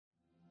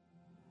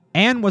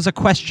Anne was a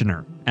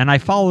questioner, and I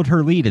followed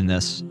her lead in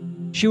this.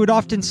 She would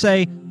often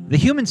say, "The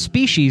human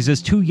species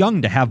is too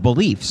young to have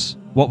beliefs.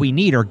 What we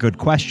need are good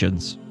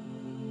questions."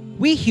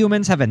 We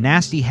humans have a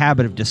nasty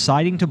habit of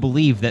deciding to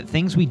believe that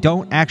things we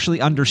don't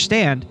actually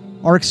understand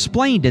are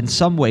explained in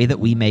some way that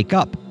we make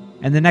up,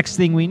 and the next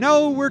thing we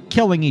know, we're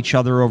killing each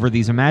other over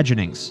these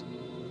imaginings.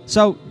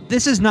 So,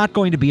 this is not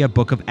going to be a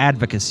book of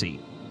advocacy.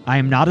 I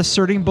am not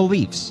asserting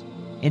beliefs.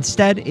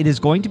 Instead, it is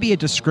going to be a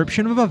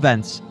description of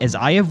events as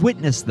I have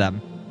witnessed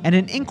them, and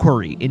an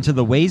inquiry into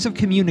the ways of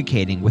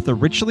communicating with a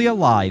richly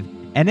alive,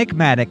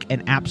 enigmatic,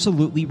 and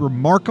absolutely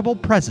remarkable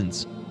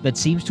presence that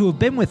seems to have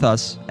been with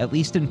us, at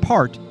least in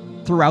part,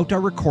 throughout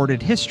our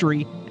recorded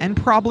history, and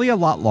probably a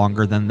lot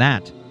longer than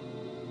that.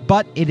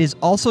 But it is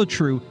also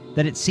true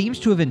that it seems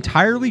to have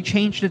entirely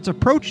changed its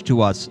approach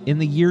to us in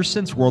the years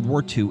since World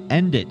War II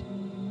ended.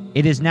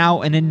 It is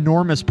now an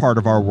enormous part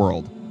of our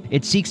world.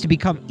 It seeks to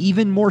become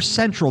even more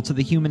central to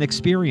the human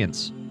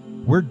experience.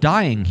 We're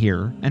dying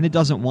here, and it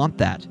doesn't want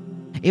that.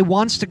 It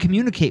wants to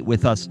communicate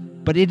with us,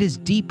 but it is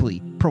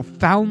deeply,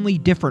 profoundly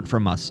different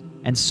from us,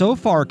 and so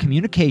far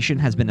communication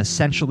has been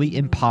essentially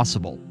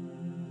impossible.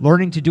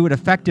 Learning to do it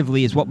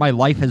effectively is what my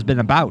life has been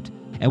about,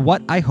 and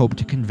what I hope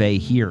to convey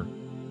here.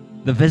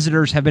 The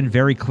visitors have been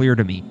very clear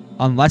to me.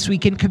 Unless we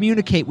can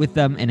communicate with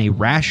them in a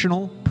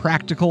rational,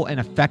 practical, and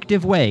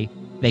effective way,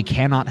 they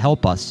cannot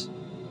help us.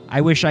 I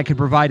wish I could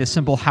provide a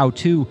simple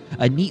how-to,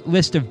 a neat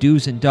list of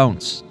do's and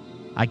don'ts.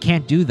 I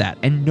can't do that,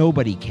 and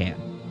nobody can.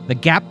 The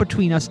gap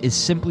between us is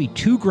simply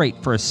too great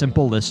for a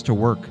simple list to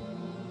work.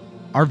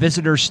 Our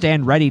visitors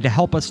stand ready to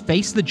help us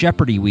face the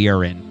jeopardy we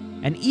are in,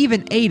 and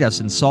even aid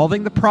us in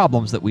solving the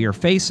problems that we are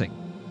facing.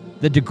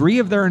 The degree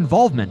of their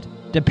involvement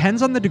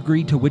depends on the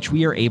degree to which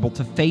we are able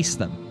to face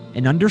them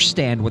and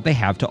understand what they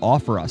have to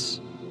offer us.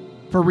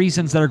 For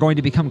reasons that are going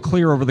to become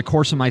clear over the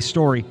course of my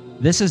story,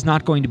 this is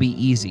not going to be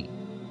easy.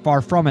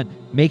 Far from it,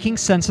 making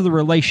sense of the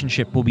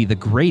relationship will be the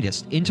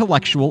greatest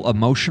intellectual,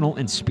 emotional,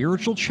 and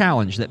spiritual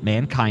challenge that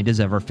mankind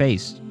has ever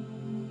faced.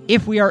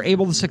 If we are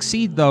able to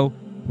succeed, though,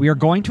 we are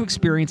going to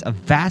experience a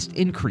vast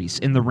increase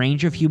in the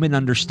range of human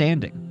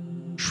understanding.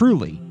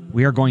 Truly,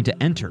 we are going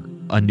to enter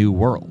a new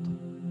world.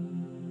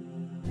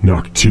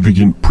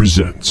 Noctivagant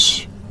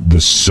presents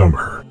The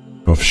Summer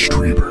of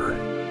Strieber.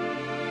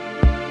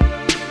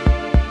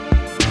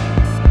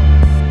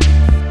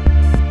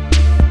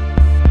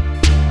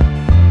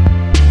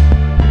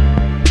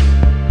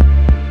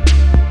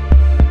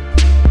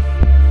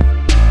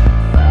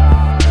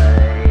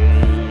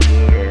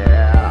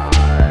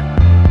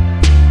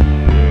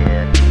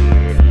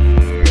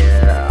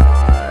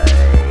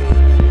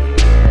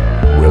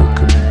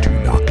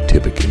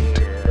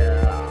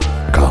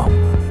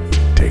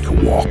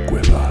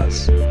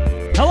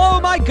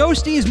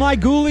 Ghosties, my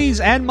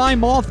ghoulies, and my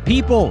moth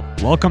people.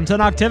 Welcome to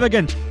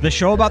Noctivagant, the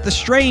show about the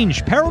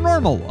strange,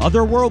 paranormal,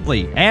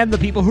 otherworldly, and the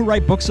people who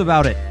write books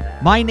about it.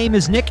 My name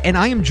is Nick, and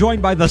I am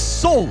joined by the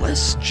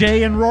soulless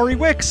Jay and Rory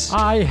Wicks.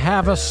 I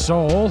have a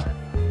soul.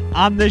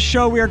 On this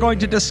show, we are going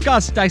to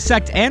discuss,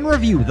 dissect, and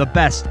review the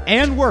best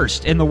and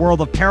worst in the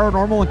world of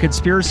paranormal and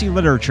conspiracy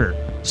literature.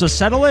 So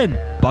settle in,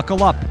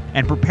 buckle up,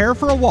 and prepare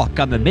for a walk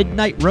on the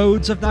midnight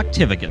roads of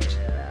Noctivagant.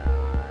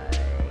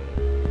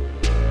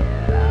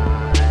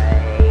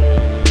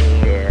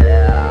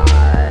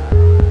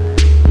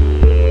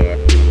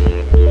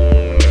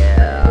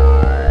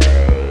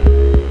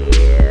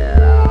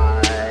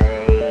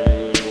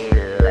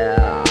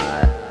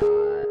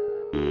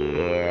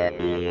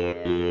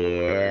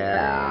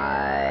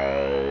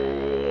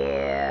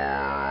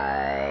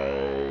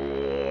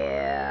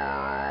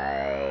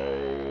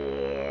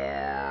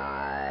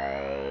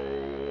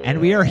 And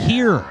we are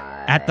here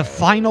at the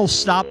final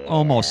stop,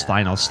 almost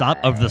final stop,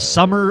 of the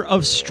Summer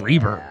of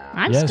Strieber.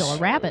 I'm still a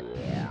rabbit.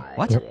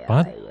 What?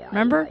 What?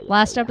 Remember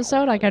last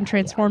episode I got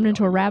transformed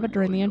into a rabbit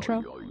during the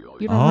intro?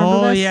 You don't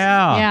remember this?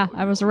 Yeah. Yeah,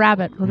 I was a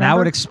rabbit. Remember? That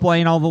would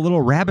explain all the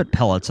little rabbit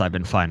pellets I've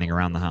been finding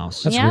around the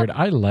house. That's Yeah. weird.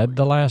 I led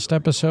the last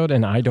episode,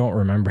 and I don't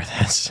remember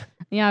this.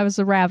 Yeah, I was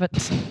a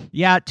rabbit.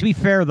 Yeah, to be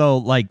fair, though,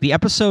 like the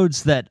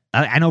episodes that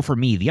I know for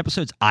me, the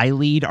episodes I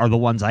lead are the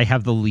ones I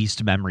have the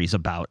least memories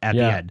about at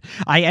the end.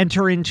 I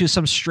enter into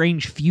some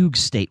strange fugue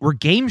state where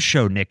Game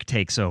Show Nick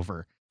takes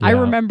over. I Yeah.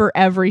 remember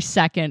every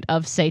second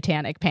of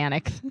Satanic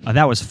Panic.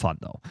 That was fun,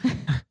 though.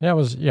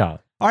 Yeah.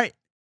 All right.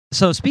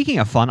 So speaking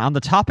of fun, on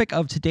the topic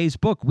of today's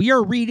book, we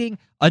are reading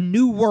A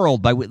New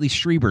World by Whitley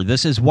Strieber.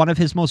 This is one of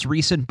his most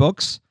recent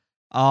books.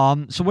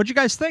 So what'd you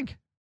guys think?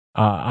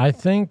 I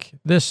think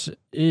this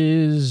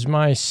is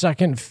my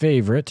second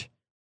favorite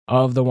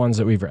of the ones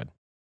that we've read.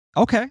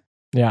 Okay.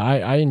 Yeah,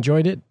 I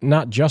enjoyed it,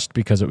 not just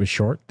because it was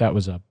short. That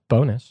was a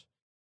bonus.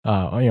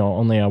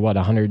 Only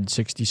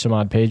 160 some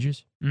odd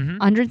pages. Mm-hmm.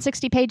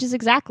 160 pages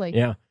exactly.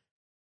 Yeah.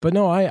 But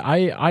no,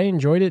 I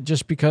enjoyed it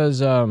just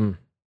because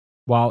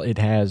while it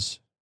has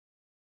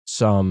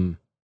some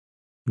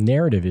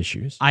narrative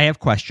issues. I have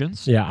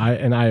questions. Yeah,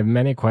 I have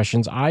many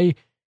questions. I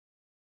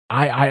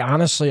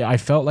honestly, I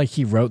felt like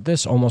he wrote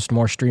this almost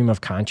more stream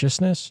of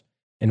consciousness,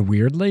 and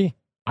weirdly,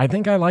 I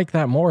think I like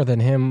that more than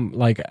him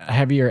like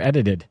heavier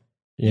edited.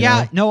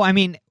 know? No, I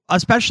mean,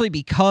 especially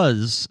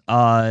because,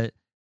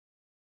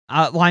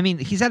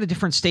 he's at a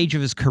different stage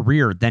of his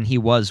career than he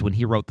was when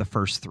he wrote the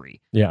first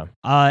three. Yeah.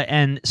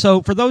 And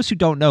so for those who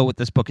don't know what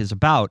this book is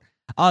about,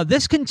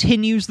 this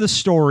continues the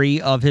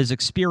story of his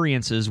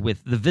experiences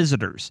with the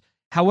Visitors.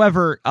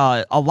 However,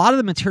 a lot of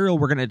the material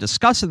we're going to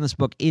discuss in this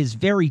book is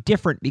very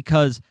different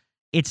because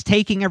it's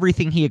taking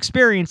everything he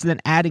experienced and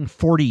then adding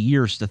 40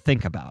 years to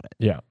think about it.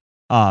 Yeah.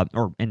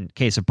 Or in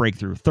case of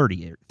Breakthrough, 30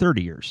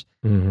 years.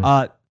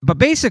 Mhm. But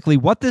basically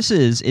what this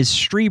is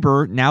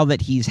Strieber, now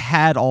that he's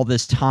had all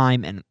this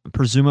time and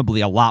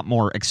presumably a lot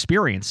more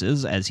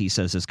experiences, as he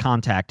says his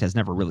contact has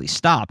never really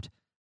stopped,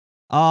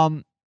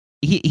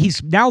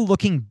 he's now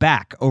looking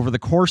back over the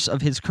course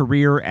of his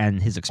career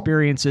and his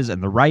experiences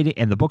and the writing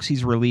and the books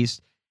he's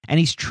released, and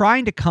he's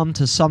trying to come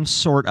to some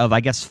sort of, I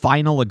guess,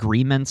 final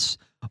agreements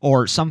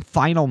or some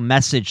final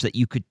message that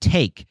you could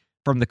take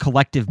from the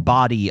collective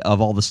body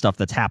of all the stuff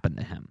that's happened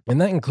to him.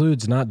 And that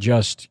includes not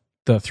just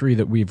the three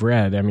that we've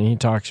read. I mean, he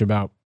talks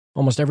about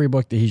almost every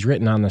book that he's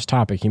written on this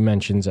topic, he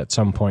mentions at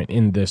some point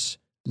in this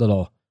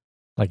little,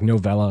 like,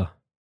 novella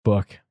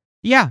book.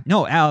 Yeah,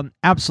 no,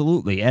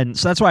 absolutely. And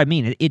so that's what I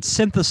mean. It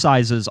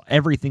synthesizes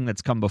everything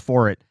that's come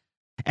before it.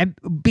 And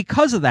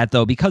because of that,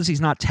 though, because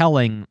he's not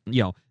telling,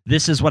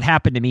 this is what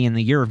happened to me in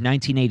the year of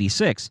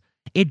 1986,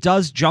 it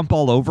does jump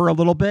all over a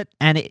little bit.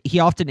 And he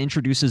often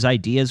introduces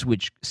ideas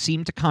which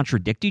seem to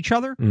contradict each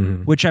other,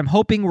 which I'm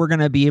hoping we're going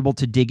to be able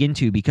to dig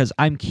into, because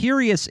I'm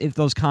curious if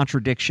those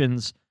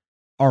contradictions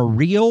are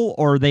real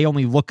or they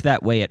only look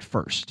that way at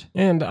first.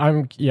 And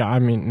I'm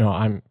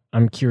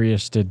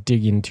curious to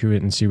dig into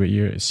it and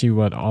see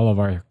what all of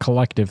our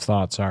collective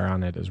thoughts are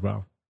on it as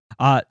well.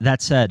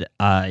 That said,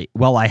 I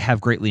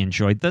have greatly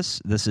enjoyed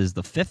this. This is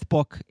the fifth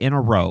book in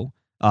a row.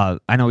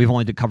 I know we've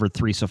only covered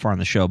 3 so far on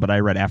the show, but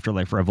I read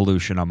Afterlife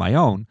Revolution on my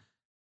own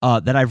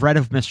that I've read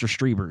of Mr.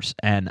 Strieber's,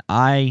 and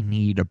I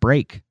need a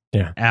break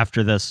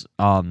after this.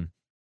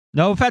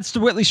 No offense to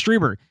Whitley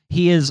Strieber.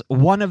 He is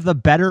one of the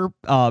better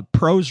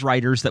prose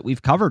writers that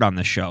we've covered on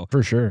this show.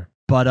 For sure.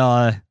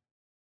 But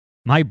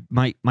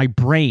my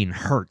brain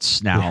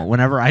hurts now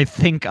whenever I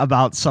think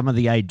about some of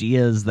the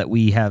ideas that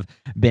we have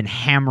been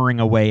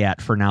hammering away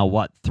at for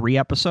now, 3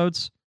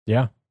 episodes?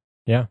 Yeah.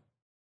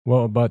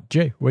 Well, but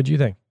Jay, what'd you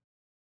think?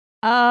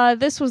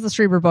 This was the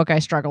Strieber book I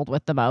struggled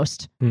with the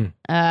most.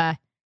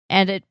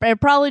 And it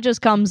probably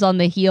just comes on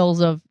the heels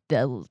of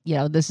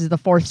this is the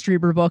 4th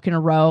Strieber book in a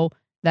row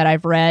that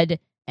I've read,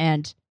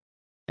 and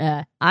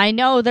I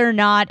know they're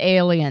not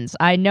aliens.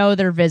 I know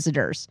they're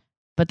visitors,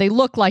 but they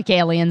look like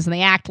aliens and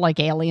they act like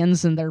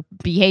aliens and they're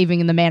behaving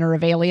in the manner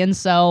of aliens.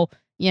 So,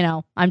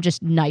 I'm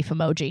just knife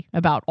emoji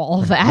about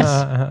all of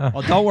that.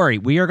 Well, don't worry.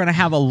 We are going to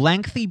have a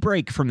lengthy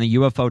break from the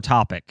UFO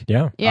topic.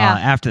 Yeah.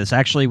 After this.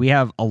 Actually, we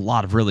have a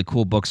lot of really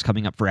cool books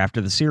coming up for after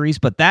the series,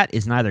 but that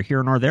is neither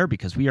here nor there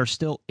because we are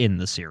still in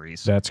the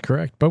series. That's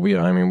correct. But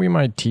we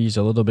might tease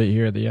a little bit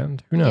here at the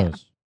end. Who knows?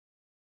 Yeah.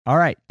 All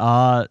right.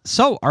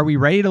 So are we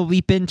ready to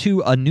leap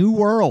into a new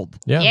world?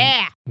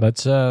 Yeah.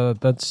 Let's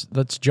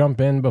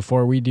jump in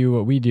before we do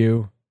what we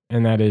do,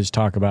 and that is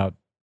talk about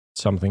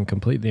something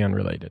completely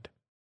unrelated.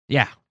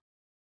 Yeah.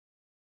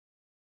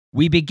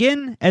 We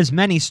begin, as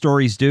many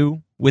stories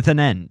do, with an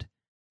end.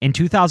 In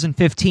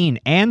 2015,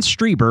 Anne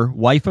Strieber,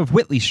 wife of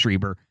Whitley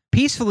Strieber,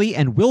 peacefully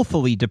and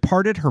willfully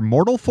departed her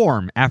mortal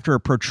form after a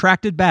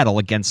protracted battle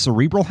against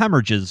cerebral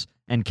hemorrhages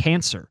and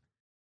cancer.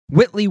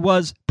 Whitley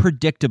was,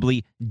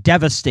 predictably,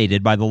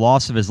 devastated by the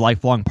loss of his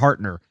lifelong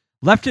partner,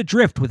 left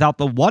adrift without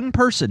the one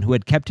person who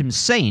had kept him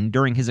sane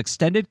during his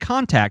extended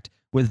contact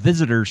with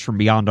visitors from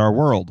beyond our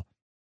world.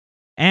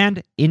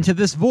 And, into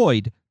this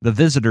void, the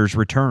visitors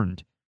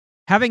returned.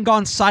 Having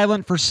gone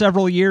silent for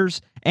several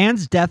years,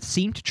 Anne's death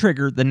seemed to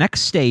trigger the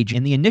next stage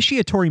in the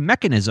initiatory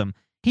mechanism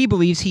he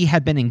believes he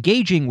had been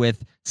engaging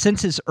with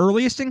since his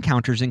earliest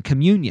encounters in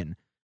communion,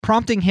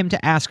 prompting him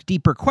to ask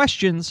deeper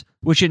questions,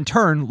 which in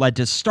turn led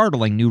to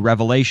startling new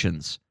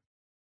revelations.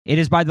 It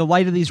is by the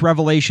light of these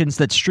revelations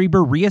that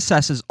Strieber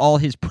reassesses all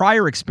his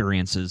prior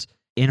experiences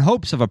in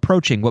hopes of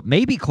approaching what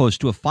may be close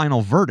to a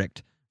final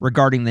verdict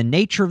regarding the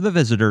nature of the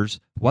visitors,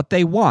 what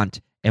they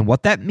want, and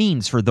what that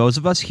means for those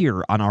of us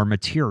here on our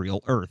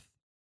material Earth.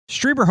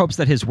 Strieber hopes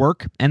that his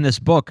work, and this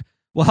book,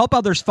 will help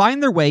others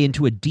find their way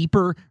into a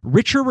deeper,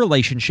 richer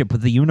relationship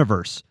with the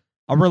universe,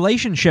 a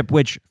relationship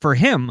which, for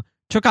him,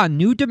 took on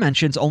new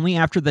dimensions only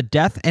after the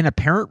death and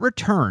apparent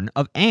return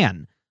of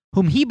Anne,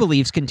 whom he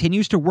believes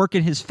continues to work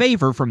in his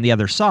favor from the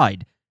other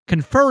side,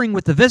 conferring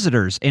with the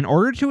visitors in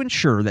order to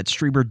ensure that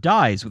Strieber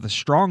dies with a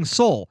strong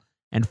soul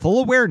and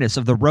full awareness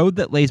of the road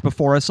that lays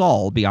before us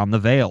all beyond the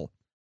veil.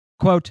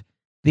 Quote,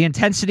 "The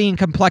intensity and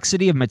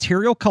complexity of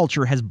material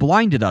culture has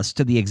blinded us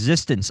to the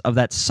existence of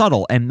that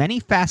subtle and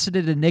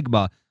many-faceted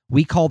enigma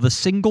we call the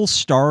single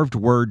starved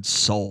word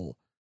soul.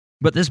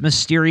 But this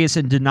mysterious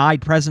and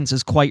denied presence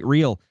is quite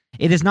real.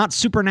 It is not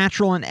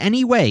supernatural in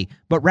any way,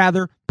 but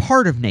rather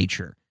part of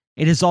nature.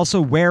 It is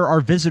also where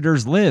our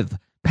visitors live,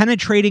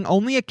 penetrating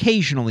only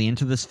occasionally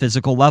into this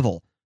physical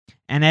level.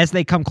 And as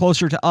they come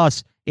closer to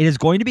us, it is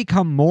going to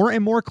become more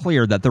and more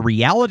clear that the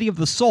reality of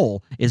the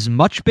soul is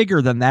much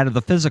bigger than that of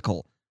the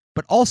physical,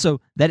 but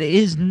also that it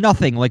is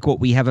nothing like what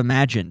we have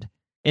imagined.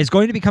 It is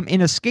going to become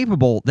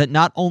inescapable that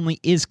not only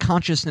is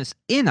consciousness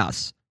in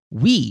us,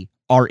 we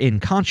are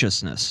in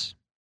consciousness.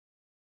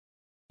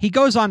 He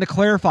goes on to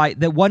clarify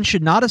that one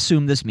should not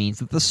assume this means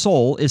that the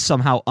soul is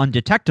somehow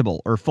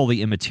undetectable or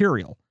fully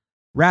immaterial.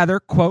 Rather,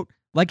 quote,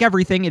 like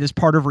everything, it is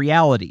part of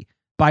reality,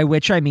 by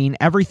which I mean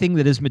everything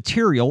that is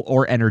material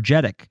or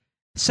energetic.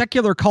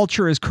 Secular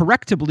culture is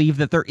correct to believe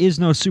that there is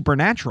no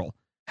supernatural.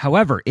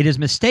 However, it is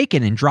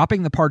mistaken in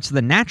dropping the parts of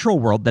the natural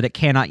world that it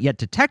cannot yet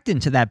detect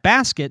into that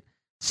basket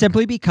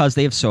simply because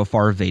they have so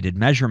far evaded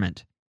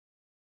measurement.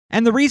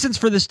 And the reasons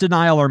for this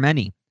denial are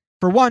many.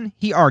 For one,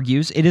 he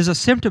argues it is a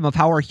symptom of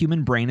how our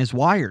human brain is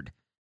wired.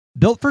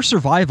 Built for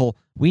survival,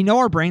 we know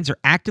our brains are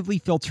actively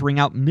filtering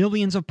out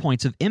millions of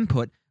points of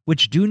input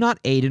which do not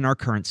aid in our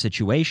current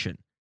situation.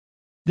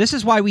 This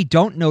is why we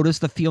don't notice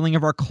the feeling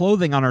of our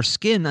clothing on our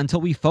skin until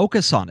we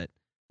focus on it,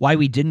 why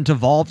we didn't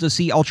evolve to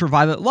see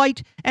ultraviolet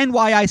light, and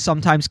why I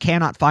sometimes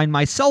cannot find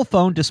my cell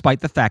phone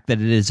despite the fact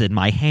that it is in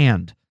my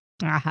hand.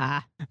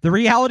 Aha. The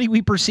reality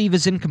we perceive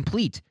is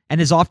incomplete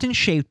and is often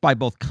shaped by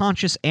both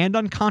conscious and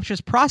unconscious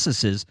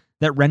processes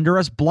that render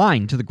us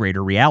blind to the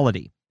greater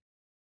reality.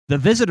 The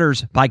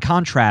visitors, by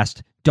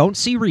contrast, don't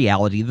see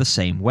reality the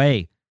same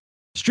way.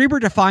 Strieber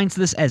defines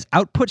this as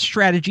output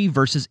strategy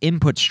versus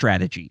input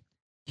strategy.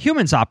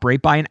 Humans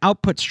operate by an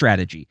output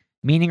strategy,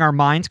 meaning our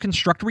minds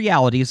construct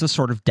reality as a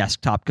sort of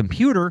desktop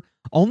computer,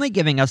 only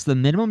giving us the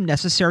minimum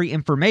necessary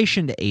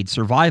information to aid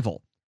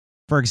survival.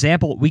 For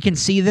example, we can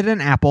see that an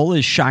apple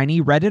is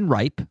shiny, red, and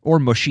ripe, or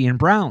mushy and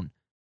brown.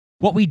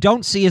 What we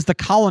don't see is the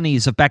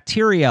colonies of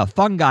bacteria,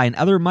 fungi, and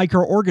other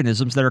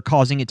microorganisms that are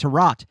causing it to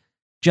rot,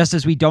 just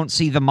as we don't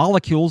see the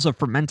molecules of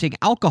fermenting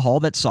alcohol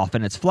that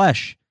soften its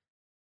flesh.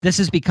 This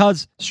is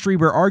because,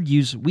 Strieber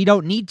argues, we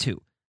don't need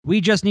to. We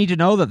just need to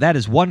know that that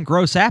is one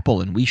gross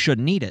apple and we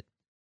shouldn't eat it.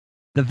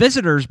 The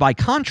visitors, by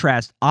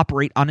contrast,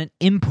 operate on an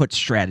input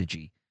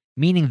strategy,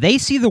 meaning they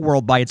see the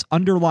world by its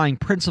underlying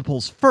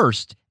principles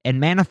first and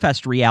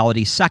manifest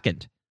reality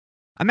second.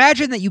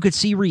 Imagine that you could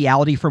see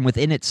reality from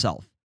within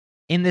itself.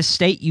 In this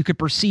state, you could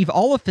perceive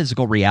all of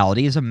physical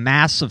reality as a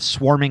mass of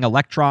swarming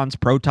electrons,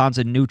 protons,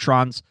 and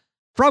neutrons,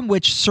 from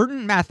which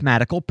certain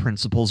mathematical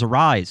principles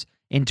arise,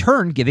 in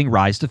turn giving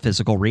rise to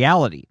physical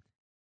reality.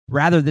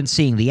 Rather than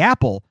seeing the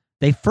apple,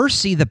 they first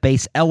see the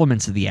base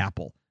elements of the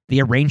apple,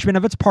 the arrangement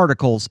of its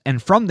particles,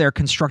 and from there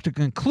construct a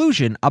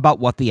conclusion about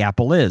what the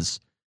apple is.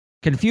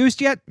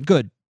 Confused yet?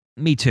 Good.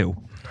 Me too.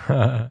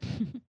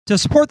 To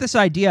support this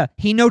idea,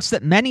 he notes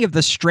that many of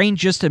the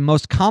strangest and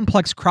most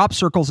complex crop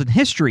circles in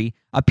history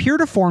appear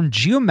to form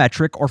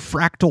geometric or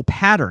fractal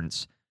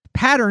patterns,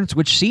 patterns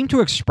which seem to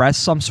express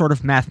some sort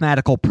of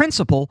mathematical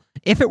principle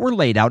if it were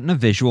laid out in a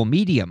visual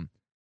medium.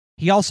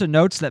 He also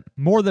notes that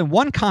more than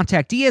one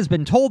contactee has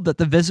been told that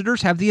the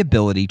visitors have the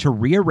ability to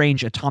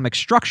rearrange atomic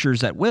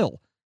structures at will,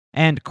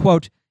 and,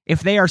 quote,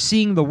 if they are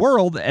seeing the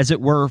world, as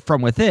it were,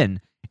 from within,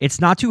 it's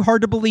not too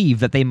hard to believe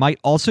that they might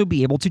also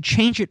be able to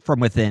change it from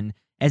within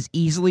as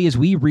easily as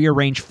we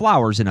rearrange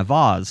flowers in a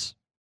vase.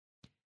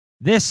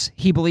 This,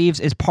 he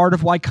believes, is part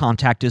of why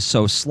contact is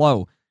so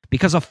slow,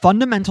 because a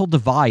fundamental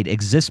divide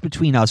exists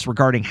between us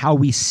regarding how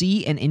we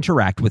see and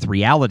interact with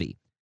reality.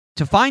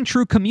 To find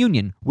true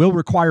communion will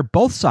require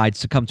both sides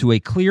to come to a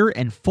clear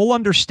and full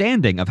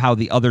understanding of how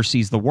the other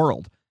sees the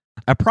world,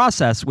 a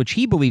process which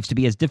he believes to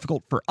be as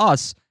difficult for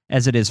us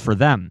as it is for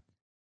them.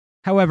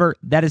 However,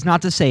 that is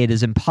not to say it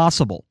is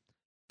impossible.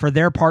 For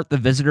their part, the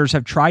visitors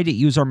have tried to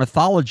use our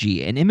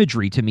mythology and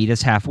imagery to meet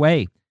us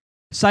halfway.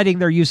 Citing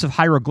their use of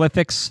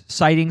hieroglyphics,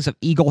 sightings of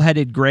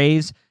eagle-headed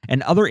greys,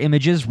 and other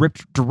images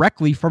ripped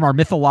directly from our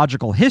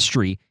mythological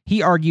history,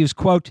 he argues,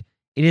 quote,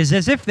 it is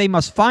as if they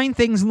must find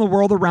things in the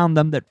world around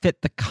them that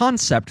fit the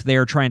concept they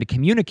are trying to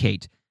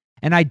communicate,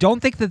 and I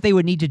don't think that they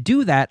would need to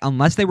do that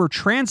unless they were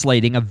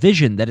translating a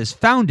vision that is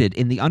founded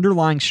in the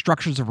underlying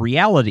structures of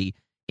reality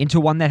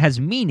into one that has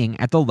meaning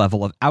at the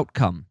level of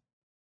outcome.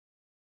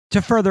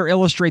 To further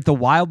illustrate the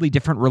wildly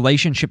different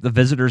relationship the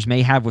visitors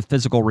may have with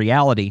physical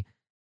reality,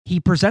 he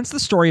presents the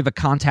story of a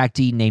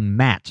contactee named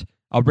Matt,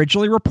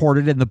 originally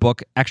reported in the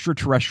book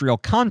Extraterrestrial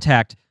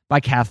Contact by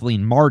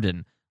Kathleen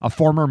Marden, a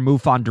former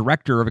MUFON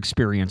director of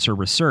experiencer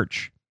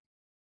research.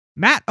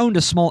 Matt owned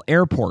a small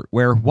airport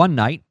where, one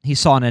night, he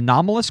saw an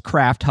anomalous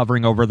craft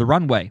hovering over the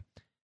runway.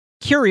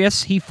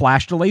 Curious, he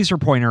flashed a laser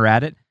pointer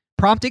at it,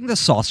 prompting the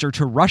saucer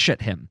to rush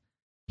at him.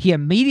 He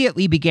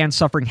immediately began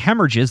suffering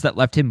hemorrhages that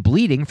left him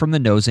bleeding from the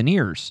nose and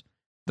ears.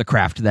 The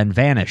craft then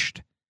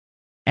vanished.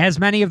 As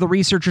many of the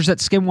researchers at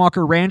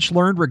Skinwalker Ranch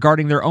learned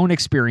regarding their own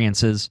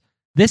experiences,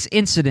 this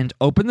incident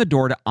opened the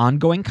door to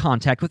ongoing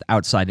contact with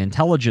outside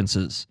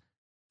intelligences.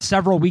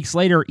 Several weeks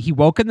later, he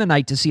woke in the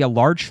night to see a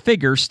large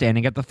figure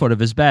standing at the foot of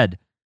his bed.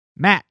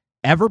 Matt,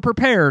 ever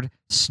prepared,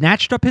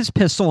 snatched up his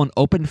pistol and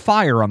opened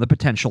fire on the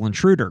potential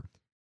intruder.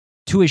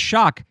 To his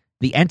shock,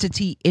 the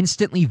entity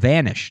instantly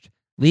vanished,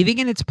 leaving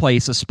in its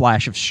place a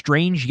splash of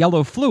strange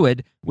yellow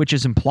fluid which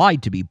is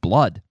implied to be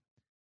blood.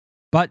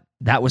 But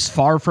that was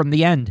far from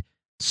the end.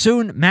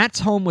 Soon, Matt's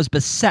home was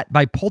beset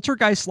by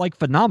poltergeist-like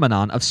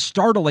phenomenon of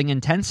startling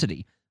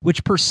intensity,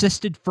 which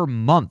persisted for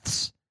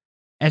months.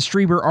 As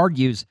Strieber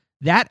argues,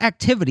 that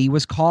activity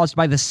was caused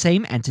by the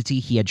same entity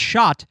he had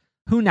shot,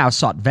 who now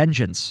sought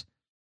vengeance.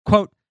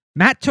 Quote,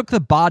 Matt took the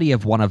body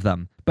of one of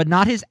them, but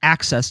not his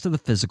access to the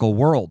physical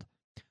world.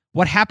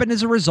 What happened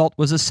as a result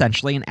was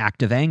essentially an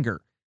act of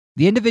anger.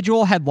 The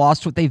individual had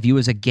lost what they view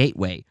as a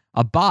gateway,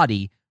 a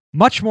body,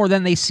 much more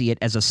than they see it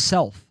as a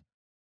self.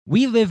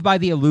 We live by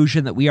the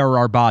illusion that we are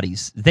our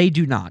bodies. They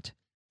do not.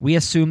 We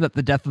assume that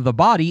the death of the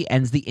body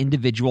ends the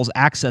individual's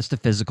access to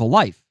physical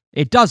life.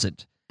 It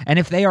doesn't. And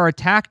if they are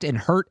attacked and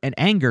hurt and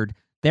angered,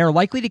 they are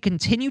likely to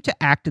continue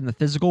to act in the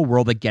physical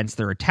world against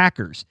their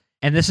attackers.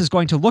 And this is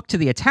going to look to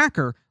the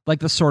attacker like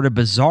the sort of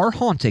bizarre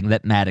haunting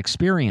that Matt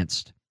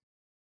experienced.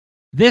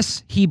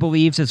 This, he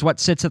believes, is what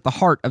sits at the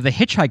heart of the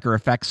hitchhiker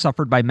effect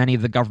suffered by many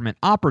of the government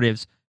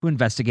operatives who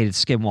investigated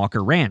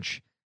Skinwalker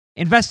Ranch.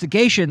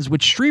 Investigations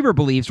which Strieber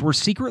believes were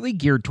secretly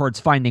geared towards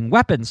finding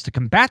weapons to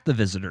combat the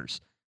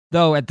visitors,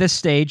 though at this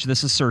stage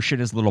this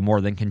assertion is little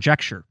more than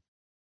conjecture.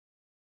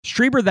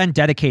 Strieber then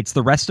dedicates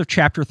the rest of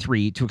Chapter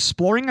 3 to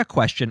exploring a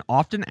question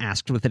often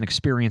asked within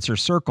experiencer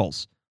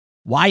circles.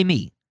 Why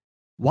me?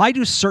 Why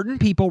do certain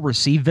people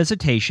receive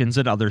visitations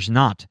and others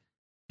not?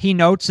 He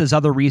notes, as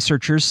other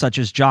researchers such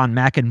as John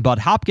Mack and Bud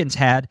Hopkins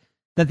had,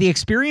 that the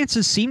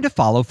experiences seem to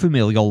follow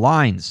familial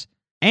lines,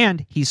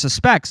 and, he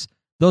suspects,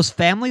 those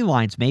family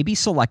lines may be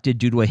selected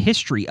due to a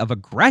history of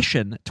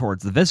aggression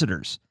towards the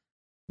visitors.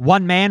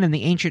 One man in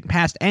the ancient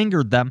past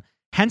angered them,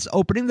 hence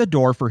opening the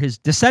door for his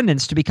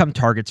descendants to become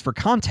targets for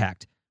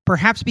contact,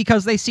 perhaps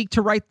because they seek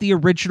to right the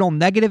original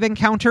negative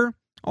encounter,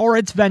 or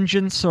its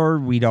vengeance, or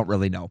we don't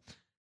really know.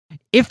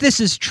 If this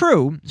is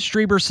true,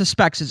 Strieber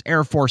suspects his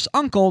Air Force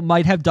uncle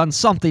might have done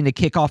something to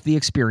kick off the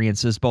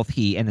experiences both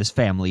he and his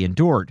family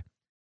endured.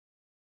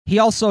 He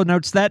also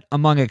notes that,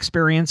 among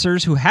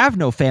experiencers who have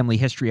no family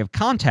history of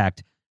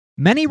contact,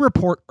 many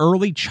report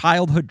early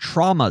childhood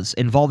traumas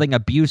involving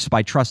abuse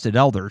by trusted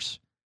elders.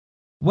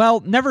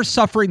 While never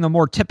suffering the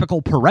more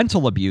typical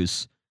parental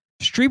abuse,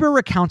 Strieber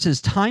recounts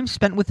his time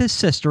spent with his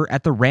sister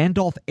at the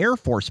Randolph Air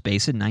Force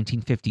Base in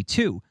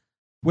 1952,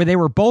 where they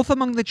were both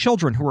among the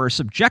children who were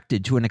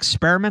subjected to an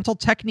experimental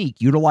technique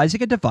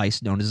utilizing a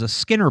device known as a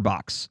Skinner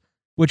box,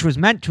 which was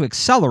meant to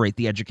accelerate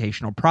the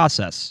educational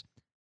process.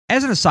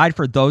 As an aside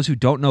for those who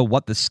don't know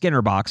what the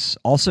Skinner box,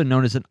 also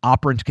known as an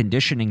operant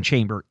conditioning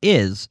chamber,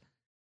 is,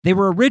 they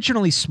were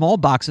originally small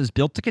boxes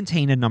built to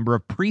contain a number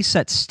of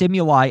preset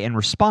stimuli and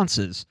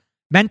responses,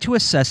 meant to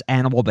assess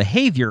animal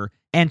behavior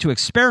and to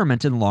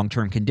experiment in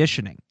long-term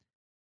conditioning.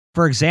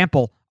 For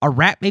example, a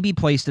rat may be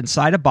placed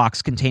inside a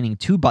box containing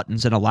 2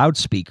 buttons and a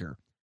loudspeaker.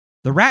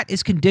 The rat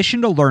is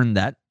conditioned to learn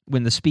that,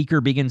 when the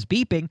speaker begins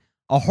beeping,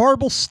 a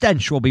horrible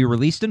stench will be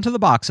released into the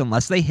box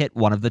unless they hit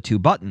one of the 2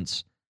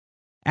 buttons.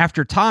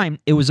 After time,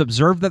 it was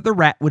observed that the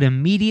rat would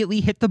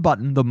immediately hit the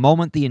button the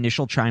moment the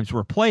initial chimes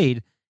were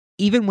played,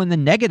 even when the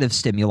negative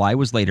stimuli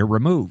was later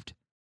removed.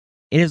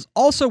 It is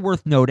also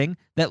worth noting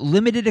that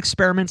limited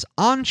experiments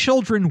on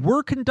children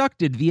were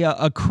conducted via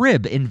a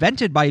crib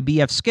invented by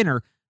B.F.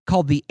 Skinner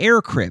called the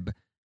Air Crib,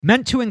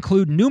 meant to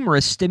include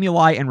numerous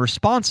stimuli and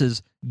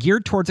responses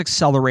geared towards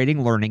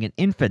accelerating learning in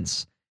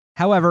infants.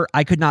 However,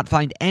 I could not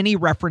find any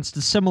reference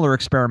to similar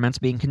experiments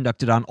being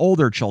conducted on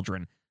older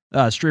children.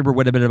 Strieber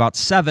would have been about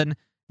 7,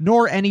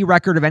 nor any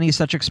record of any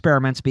such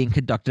experiments being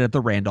conducted at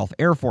the Randolph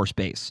Air Force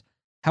Base.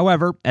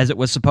 However, as it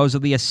was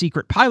supposedly a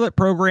secret pilot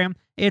program,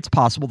 it's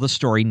possible the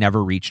story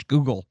never reached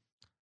Google.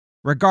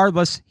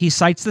 Regardless, he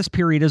cites this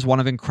period as one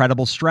of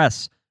incredible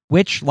stress,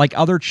 which, like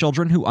other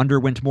children who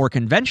underwent more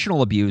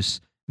conventional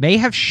abuse, may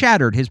have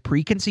shattered his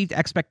preconceived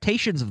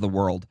expectations of the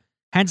world,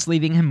 hence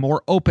leaving him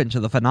more open to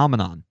the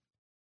phenomenon.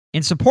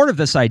 In support of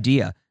this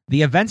idea,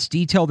 the events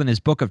detailed in his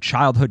book of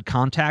childhood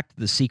contact,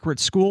 The Secret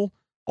School,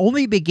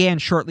 only began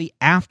shortly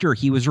after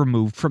he was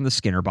removed from the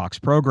Skinner box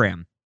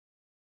program.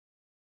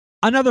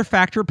 Another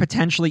factor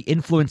potentially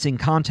influencing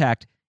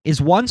contact is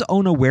one's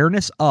own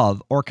awareness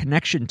of or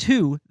connection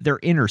to their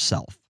inner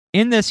self.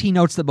 In this, he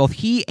notes that both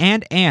he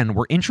and Anne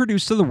were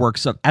introduced to the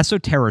works of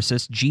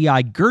esotericist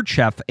G.I.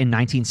 Gurdjieff in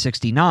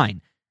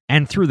 1969,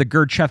 and through the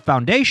Gurdjieff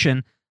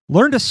Foundation,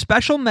 learned a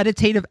special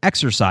meditative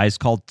exercise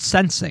called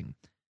sensing.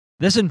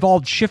 This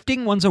involved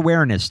shifting one's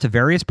awareness to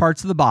various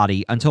parts of the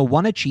body until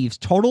one achieves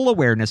total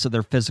awareness of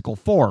their physical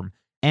form,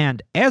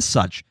 and, as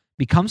such,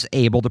 becomes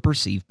able to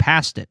perceive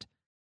past it.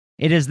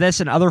 It is this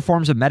and other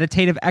forms of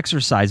meditative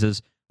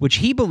exercises which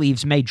he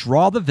believes may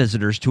draw the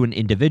visitors to an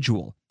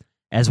individual.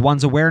 As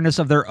one's awareness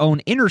of their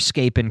own inner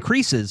scape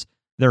increases,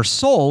 their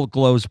soul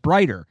glows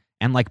brighter,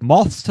 and like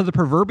moths to the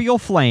proverbial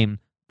flame,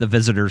 the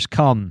visitors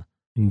come.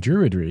 In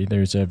Druidry,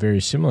 there's a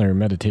very similar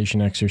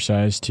meditation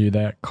exercise to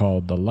that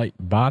called the light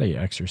body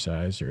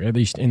exercise, or at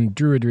least in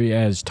Druidry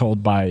as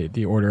told by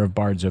the Order of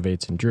Bards,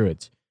 Ovates, and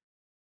Druids.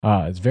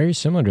 It's very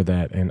similar to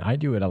that, and I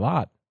do it a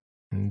lot,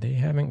 and they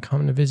haven't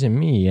come to visit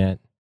me yet.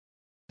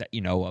 That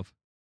you know of.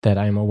 That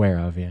I'm aware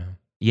of, yeah.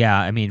 Yeah,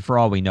 I mean, for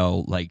all we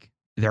know, like,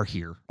 they're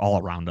here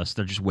all around us.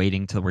 They're just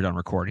waiting till we're done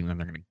recording, then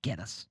they're going to get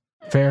us.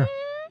 Fair.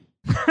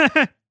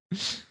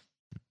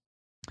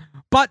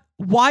 But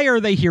why are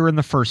they here in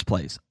the first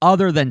place,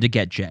 other than to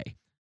get Jay?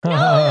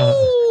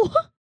 No!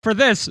 For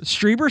this,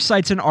 Strieber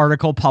cites an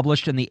article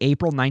published in the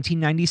April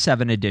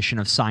 1997 edition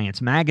of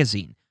Science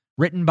magazine,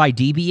 written by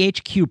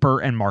D.B.H. Cooper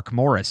and Mark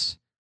Morris.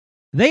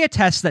 They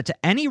attest that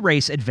to any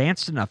race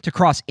advanced enough to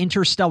cross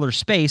interstellar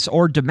space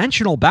or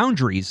dimensional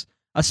boundaries,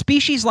 a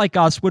species like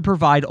us would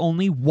provide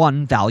only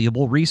one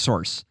valuable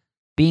resource,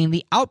 being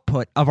the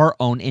output of our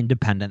own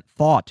independent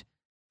thought.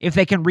 If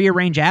they can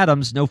rearrange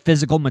atoms, no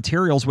physical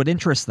materials would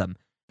interest them,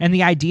 and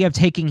the idea of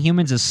taking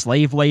humans as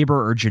slave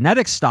labor or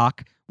genetic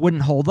stock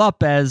wouldn't hold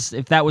up, as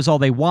if that was all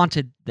they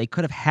wanted, they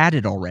could have had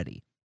it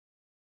already.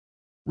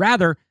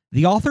 Rather,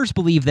 the authors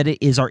believe that it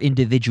is our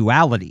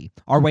individuality,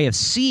 our way of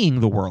seeing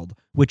the world,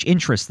 which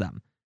interests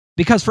them.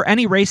 Because for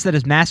any race that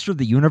has mastered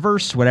the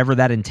universe, whatever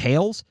that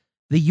entails,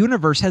 the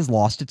universe has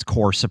lost its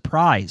core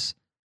surprise.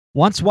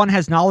 Once one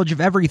has knowledge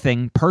of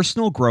everything,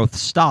 personal growth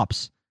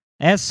stops.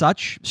 As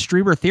such,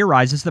 Strieber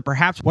theorizes that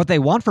perhaps what they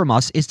want from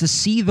us is to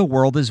see the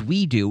world as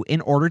we do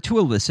in order to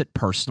elicit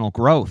personal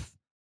growth.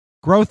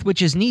 Growth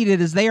which is needed,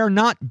 as they are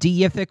not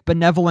deific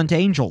benevolent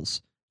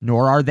angels,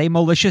 nor are they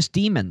malicious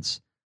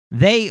demons.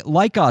 They,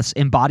 like us,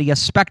 embody a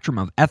spectrum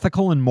of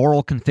ethical and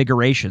moral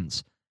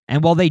configurations,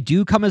 and while they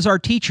do come as our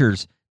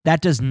teachers, that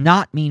does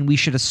not mean we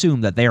should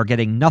assume that they are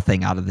getting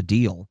nothing out of the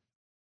deal.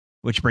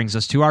 Which brings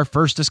us to our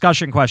first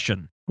discussion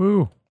question.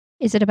 Woo.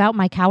 Is it about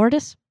my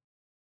cowardice?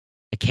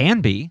 It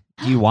can be.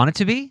 Do you want it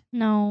to be?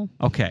 No.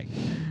 Okay.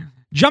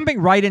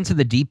 Jumping right into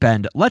the deep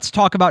end, let's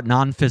talk about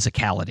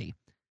non-physicality.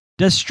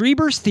 Does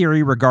Strieber's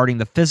theory regarding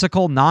the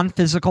physical,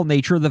 non-physical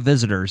nature of the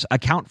visitors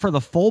account for the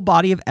full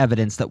body of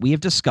evidence that we have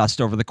discussed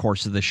over the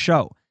course of this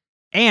show?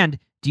 And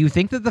do you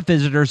think that the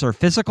visitors are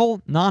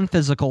physical,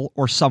 non-physical,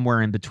 or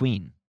somewhere in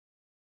between?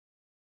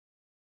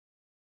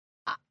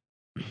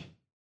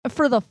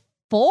 For the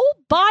full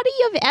body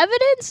of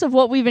evidence of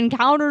what we've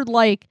encountered,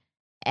 like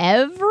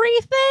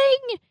everything?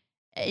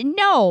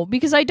 No,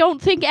 because I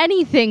don't think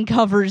anything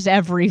covers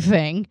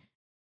everything.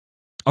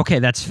 Okay,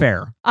 that's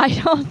fair. I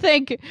don't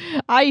think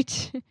we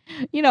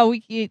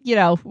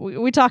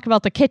talk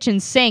about the kitchen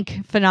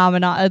sink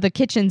phenomena, the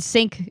kitchen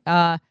sink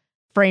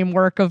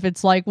framework of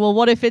it's like, well,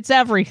 what if it's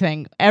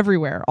everything,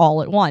 everywhere,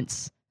 all at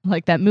once?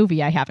 Like that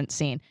movie I haven't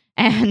seen.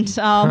 And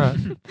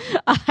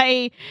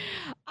I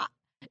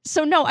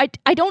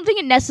don't think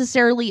it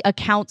necessarily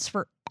accounts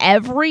for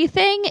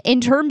everything.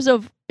 In terms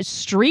of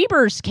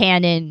Strieber's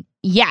canon,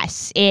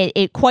 yes,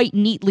 it quite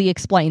neatly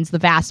explains the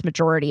vast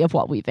majority of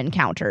what we've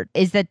encountered,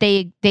 is that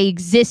they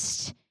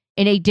exist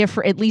in a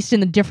different, at least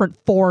in a different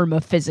form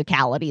of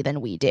physicality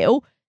than we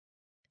do.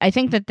 I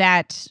think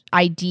that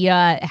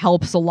idea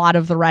helps a lot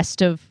of the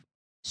rest of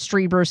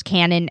Strieber's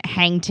canon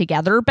hang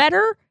together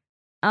better.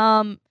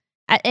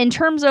 In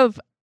terms of,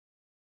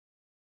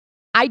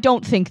 I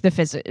don't think the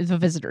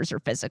visitors are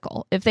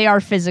physical. If they are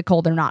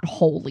physical, they're not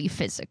wholly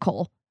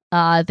physical.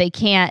 They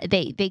can't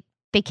be.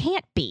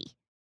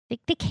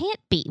 They can't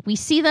be. We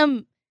see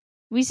them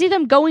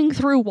going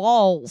through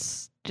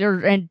walls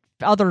and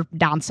other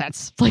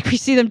nonsense. Like we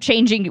see them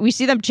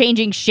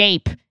changing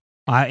shape.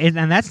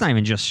 And that's not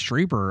even just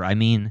Strieber. I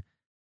mean,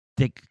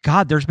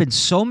 there's been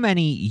so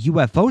many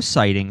UFO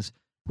sightings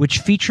which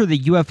feature the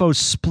UFOs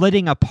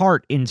splitting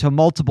apart into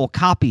multiple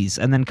copies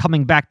and then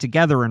coming back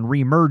together and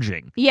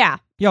remerging. Yeah.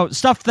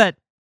 Stuff that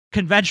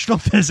conventional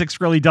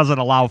physics really doesn't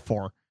allow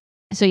for.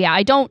 So yeah,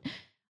 I don't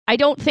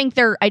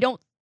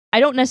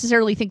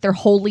necessarily think they're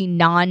wholly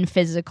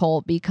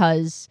non-physical,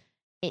 because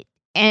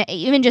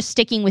even just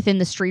sticking within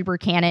the Strieber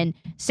canon,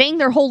 saying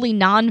they're wholly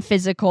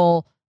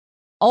non-physical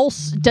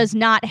also does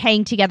not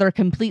hang together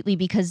completely,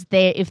 because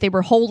if they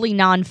were wholly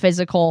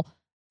non-physical,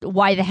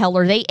 why the hell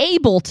are they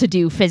able to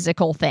do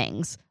physical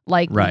things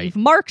like leave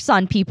marks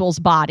on people's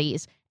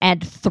bodies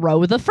and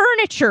throw the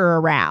furniture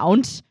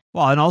around?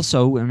 Well, and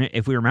also,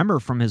 if we remember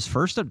from his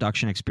first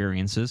abduction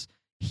experiences,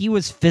 he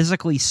was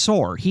physically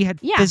sore. He had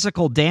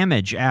physical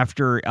damage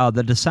after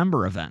the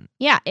December event.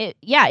 Yeah,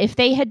 if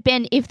they had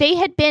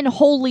been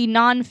wholly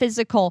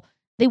non-physical,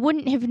 they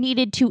wouldn't have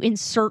needed to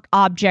insert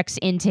objects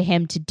into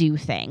him to do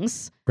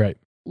things. Right.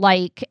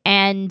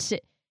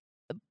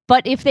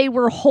 But if they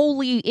were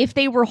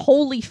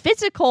wholly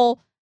physical,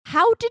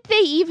 how did they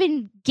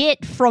even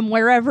get from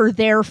wherever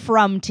they're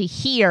from to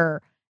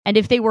here? And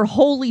if they were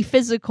wholly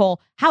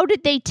physical, how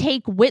did they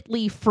take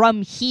Whitley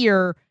from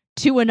here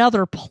to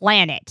another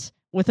planet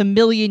with a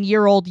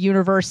 1,000,000-year-old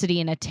university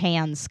and a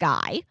tan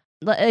sky?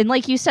 And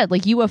like you said,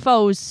 like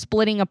UFOs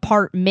splitting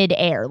apart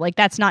mid-air. Like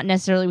that's not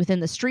necessarily within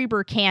the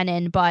Strieber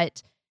canon,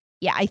 but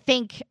yeah,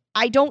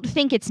 I don't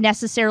think it's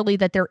necessarily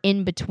that they're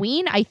in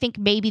between. I think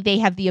maybe they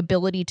have the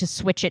ability to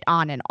switch it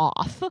on and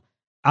off.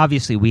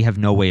 Obviously, we have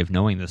no way of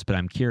knowing this, but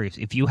I'm curious.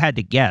 If you had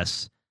to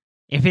guess,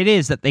 if it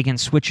is that they can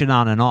switch it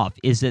on and off,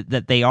 is it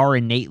that they are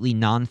innately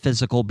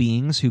non-physical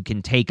beings who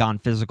can take on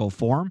physical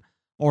form?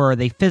 or are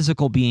they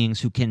physical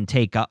beings who can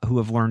who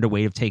have learned a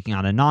way of taking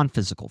on a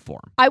non-physical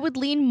form? I would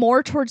lean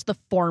more towards the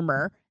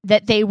former,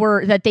 that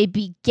they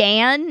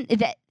began,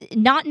 that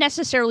not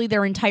necessarily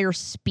their entire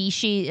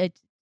species.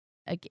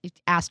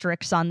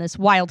 Asterisks on this,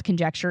 wild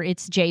conjecture.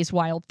 It's Jay's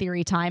wild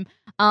theory time.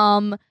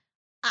 Not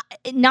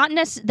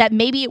that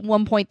maybe at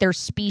one point their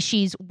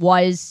species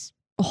was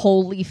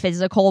wholly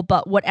physical,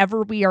 but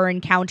whatever we are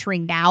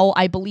encountering now,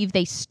 I believe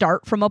they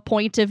start from a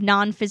point of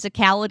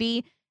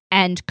non-physicality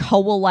and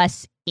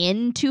coalesce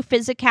into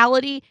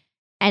physicality.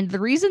 And the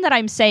reason that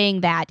I'm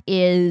saying that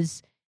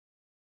is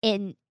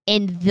in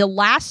the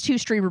last two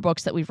Strieber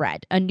books that we've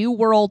read, A New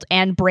World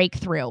and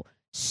Breakthrough,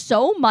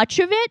 so much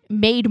of it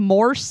made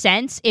more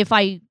sense if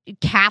I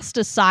cast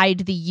aside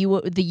the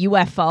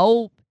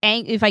UFO,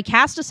 if I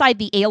cast aside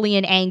the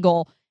alien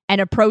angle and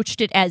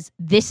approached it as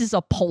this is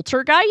a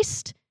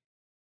poltergeist.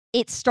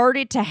 It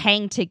started to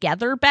hang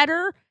together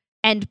better.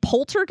 And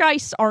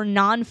poltergeists are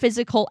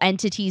non-physical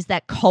entities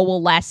that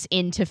coalesce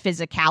into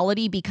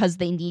physicality because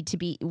they need to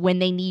be, when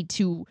they need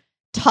to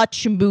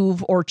touch,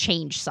 move, or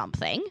change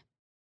something.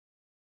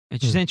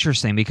 It's just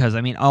interesting because,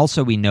 I mean,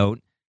 also we note,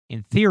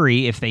 in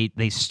theory, if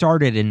they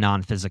started in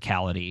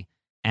non-physicality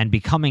and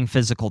becoming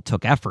physical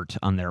took effort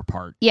on their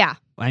part. Yeah.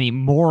 I mean,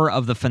 more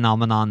of the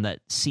phenomenon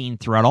that's seen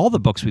throughout all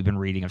the books we've been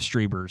reading of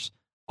Strieber's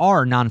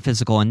are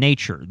non-physical in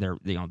nature. They're,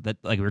 that,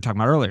 like we were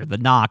talking about earlier, the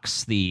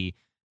knocks, the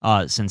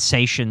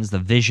sensations, the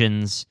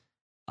visions,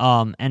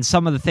 and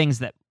some of the things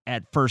that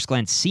at first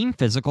glance seem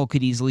physical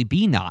could easily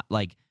be not.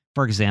 Like,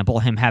 for example,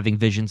 him having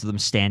visions of them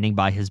standing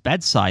by his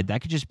bedside.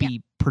 That could just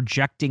be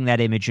projecting that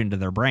image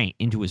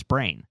into his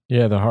brain.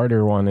 Yeah, the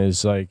harder one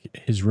is like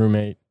his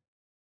roommate,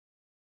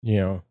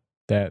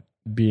 that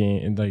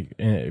being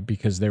like,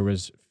 because there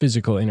was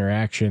physical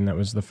interaction. That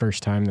was the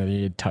first time that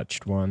he had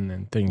touched one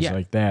and things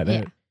like that.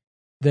 Yeah.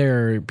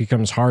 There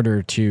becomes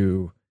harder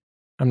to,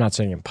 I'm not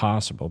saying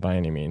impossible by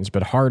any means,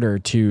 but harder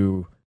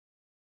to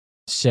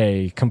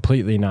say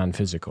completely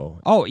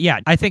non-physical. Oh, yeah.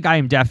 I think I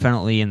am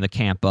definitely in the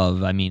camp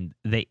of, I mean,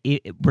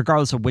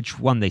 regardless of which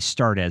one they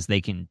start as, they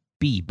can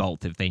be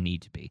both if they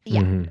need to be.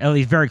 Yeah. Mm-hmm. At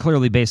least very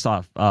clearly based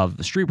off of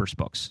the Strieber's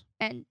books.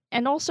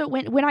 And also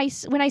when I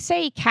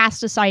say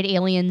cast aside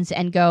aliens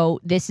and go,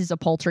 this is a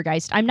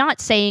poltergeist, I'm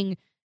not saying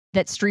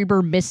that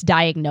Strieber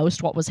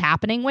misdiagnosed what was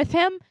happening with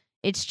him.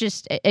 It's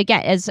just,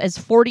 again, as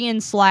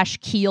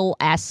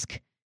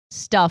Fortean/Keel-esque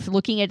stuff,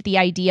 looking at the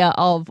idea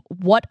of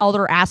what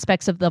other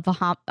aspects of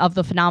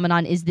the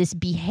phenomenon is this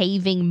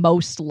behaving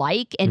most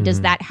like, and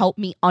does that help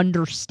me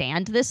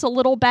understand this a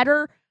little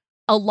better?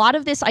 A lot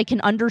of this, I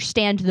can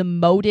understand the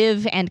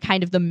motive and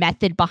kind of the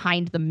method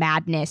behind the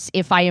madness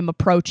if I am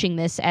approaching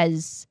this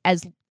as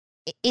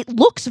it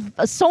looks,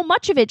 so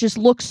much of it just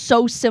looks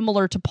so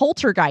similar to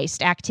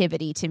poltergeist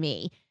activity to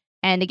me.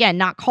 And again,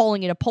 not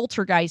calling it a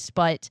poltergeist,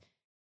 but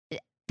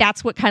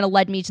that's what kind of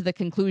led me to the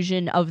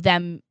conclusion of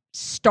them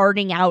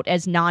starting out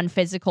as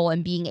non-physical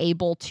and being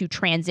able to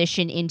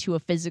transition into a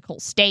physical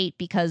state,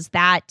 because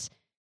that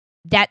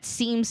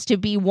seems to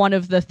be one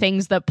of the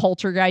things that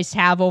poltergeists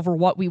have over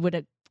what we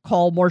would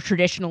call more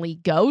traditionally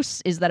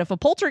ghosts, is that if a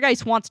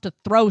poltergeist wants to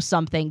throw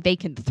something, they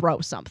can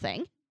throw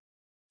something.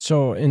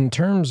 So in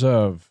terms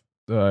of,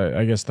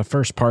 I guess the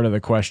first part of the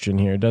question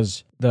here,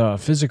 does the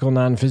physical,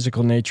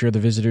 non-physical nature of the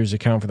visitors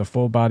account for the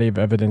full body of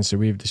evidence that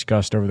we've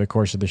discussed over the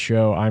course of the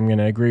show? I'm going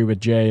to agree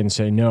with Jay and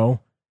say no.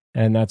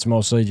 And that's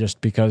mostly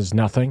just because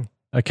nothing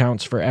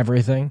accounts for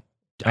everything.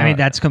 I mean,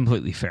 that's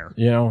completely fair.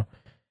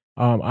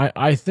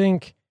 I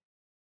think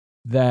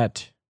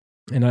that,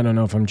 and I don't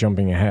know if I'm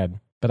jumping ahead,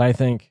 but I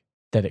think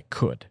that it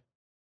could.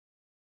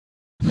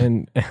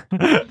 And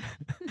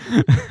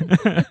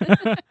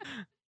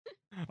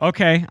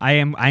okay, I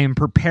am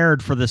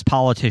prepared for this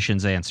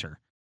politician's answer.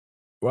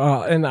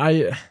 Well,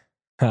 and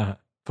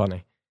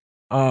funny.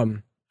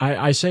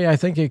 I say I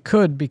think it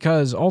could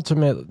because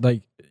ultimately,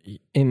 like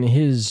in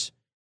his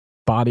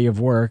body of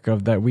work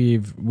of that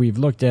we've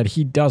looked at,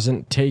 he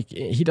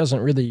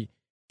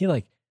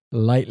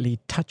lightly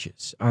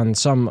touches on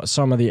some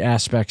of the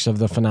aspects of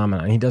the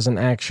phenomenon. He doesn't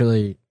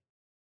actually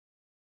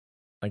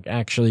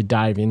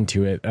dive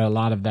into it. A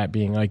lot of that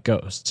being like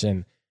ghosts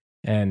and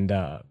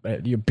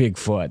your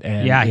Bigfoot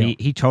and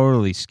he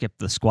totally skipped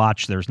the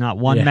Squatch. There's not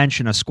one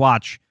mention of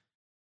Squatch.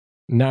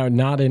 No,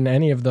 not in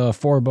any of the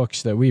 4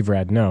 books that we've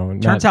read. No.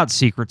 Turns out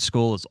Secret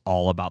School is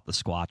all about the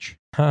Squatch.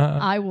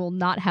 I will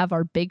not have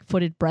our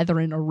big-footed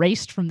brethren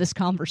erased from this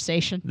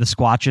conversation. The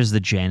Squatch is the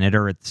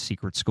janitor at the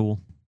Secret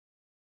School.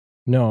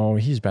 No,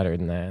 he's better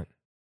than that.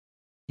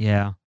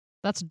 Yeah.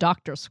 That's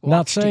Dr. Squatch.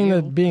 Not saying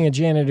that being a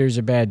janitor is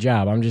a bad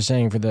job. I'm just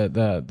saying for the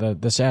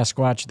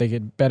Sasquatch, they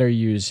could better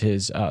use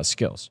his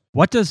skills.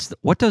 What does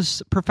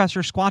Professor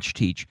Squatch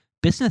teach?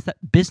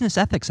 Business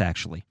ethics,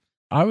 actually.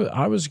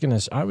 I was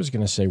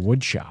gonna say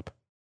wood shop.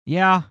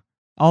 Yeah,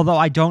 although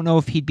I don't know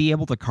if he'd be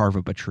able to carve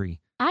up a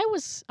tree. I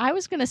was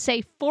gonna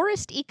say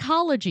forest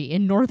ecology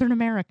in Northern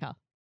America.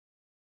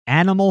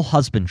 Animal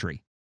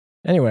husbandry.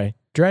 Anyway,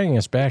 dragging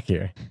us back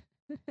here,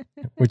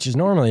 which is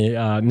normally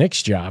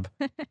Nick's job,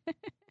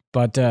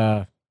 but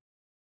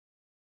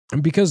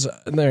because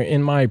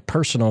in my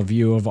personal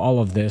view of all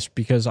of this,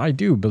 because I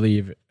do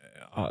believe,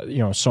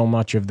 so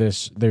much of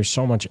this, there's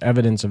so much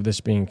evidence of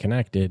this being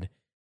connected.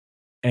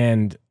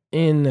 And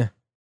in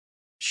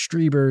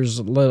Strieber's,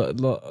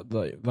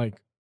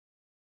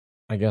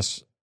 I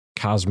guess,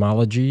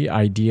 cosmology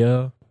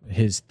idea,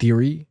 his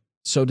theory,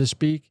 so to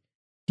speak,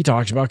 he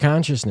talks about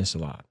consciousness a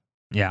lot.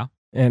 Yeah.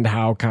 And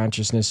how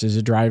consciousness is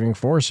a driving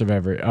force of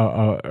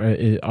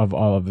of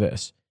all of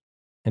this.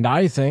 And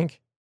I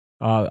think,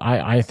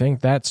 I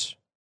think that's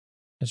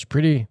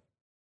pretty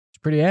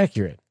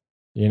accurate,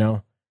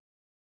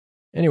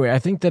 Anyway, I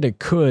think that it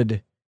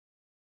could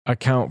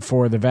account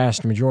for the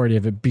vast majority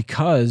of it,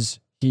 because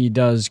he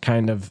does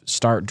kind of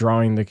start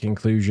drawing the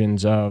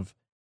conclusions of,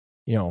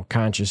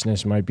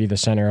 consciousness might be the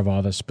center of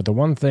all this. But the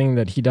one thing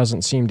that he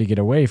doesn't seem to get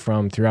away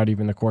from throughout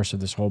even the course of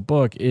this whole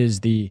book is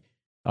the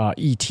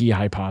ET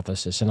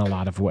hypothesis in a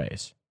lot of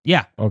ways.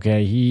 Yeah.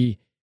 Okay.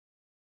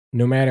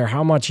 No matter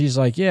how much he's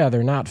like, yeah,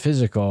 they're not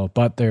physical,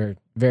 but they're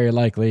very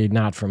likely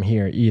not from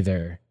here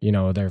either.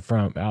 They're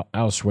from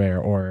elsewhere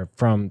or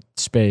from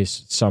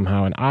space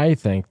somehow. And I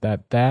think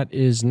that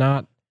is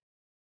not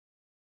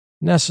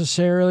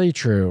necessarily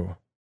true.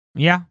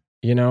 Yeah.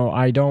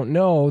 I don't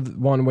know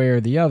one way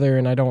or the other.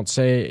 And I don't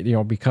say,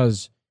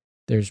 because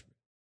I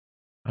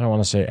don't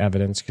want to say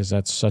evidence, because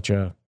that's such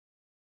a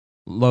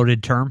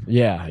loaded term.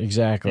 Yeah,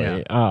 exactly.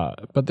 Yeah.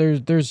 But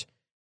there's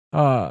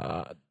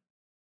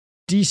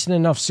decent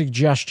enough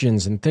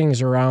suggestions and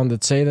things around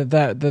that say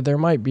that there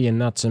might be a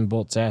nuts and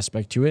bolts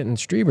aspect to it. And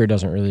Strieber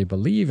doesn't really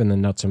believe in the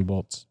nuts and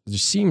bolts. They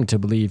seem to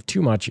believe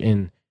too much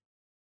in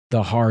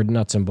the hard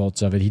nuts and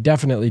bolts of it. He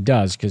definitely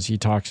does, because he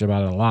talks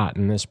about it a lot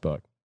in this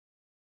book.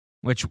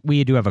 Which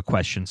we do have a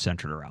question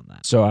centered around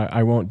that. So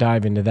I won't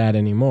dive into that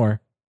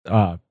anymore,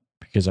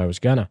 because I was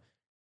gonna.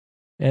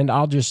 And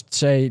I'll just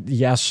say,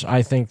 yes,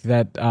 I think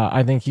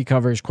he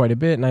covers quite a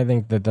bit, and I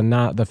think that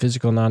the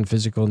physical,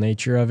 non-physical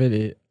nature of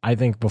it, I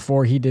think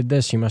before he did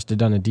this, he must have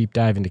done a deep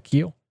dive into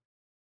Keel,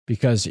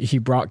 because he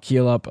brought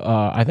Keel up,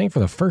 I think, for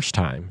the first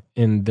time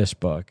in this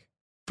book.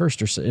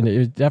 And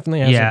it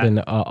definitely hasn't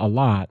been a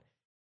lot.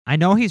 I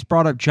know he's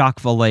brought up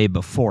Jacques Vallée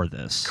before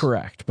this.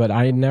 Correct, but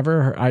I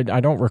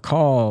don't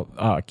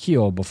recall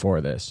Keel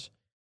before this.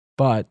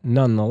 But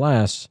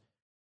nonetheless,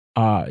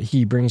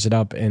 he brings it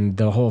up, and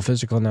the whole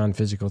physical,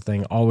 non-physical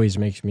thing always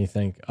makes me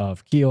think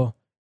of Keel,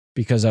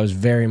 because I was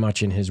very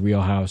much in his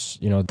wheelhouse.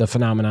 The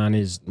phenomenon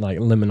is like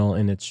liminal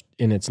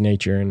in its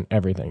nature and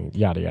everything,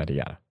 yada, yada,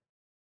 yada.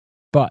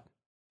 But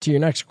to your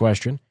next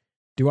question,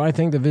 do I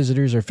think the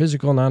visitors are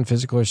physical,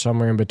 non-physical, or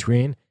somewhere in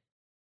between?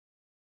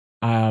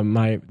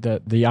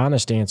 The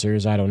honest answer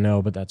is I don't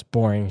know, but that's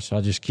boring, so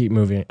I'll just keep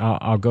moving.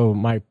 I'll go.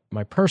 My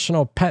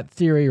personal pet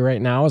theory right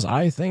now is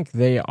I think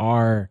they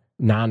are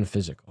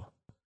non-physical,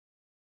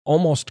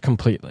 almost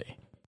completely.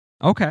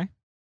 Okay.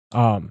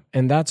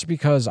 And that's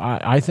because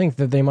I think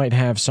that they might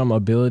have some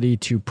ability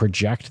to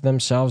project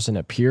themselves and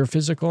appear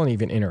physical and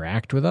even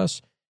interact with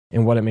us.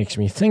 And what it makes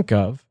me think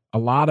of, a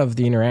lot of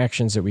the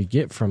interactions that we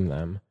get from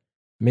them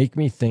make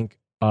me think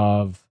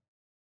of.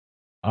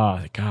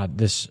 I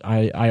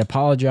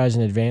apologize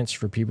in advance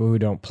for people who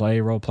don't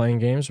play role-playing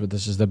games, but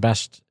this is the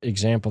best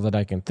example that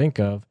I can think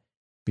of.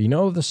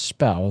 But the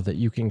spell that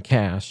you can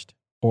cast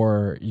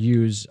or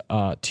use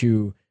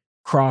to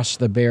cross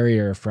the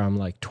barrier from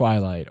like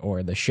Twilight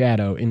or the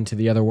Shadow into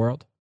the other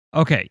world?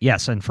 Okay,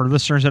 yes, and for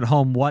listeners at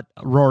home, what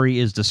Rory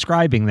is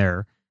describing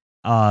there,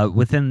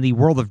 within the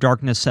World of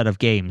Darkness set of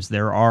games,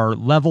 there are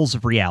levels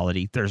of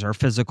reality. There's our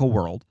physical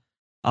world.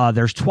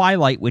 There's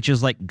Twilight, which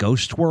is like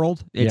Ghost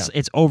World.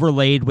 It's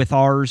overlaid with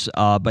ours,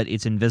 but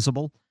it's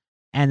invisible.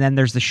 And then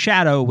there's the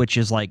Shadow, which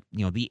is like,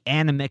 the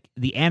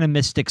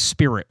animistic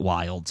spirit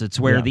wilds. It's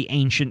where the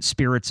ancient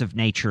spirits of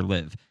nature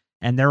live.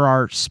 And there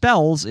are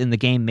spells in the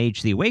game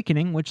Mage the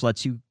Awakening, which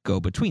lets you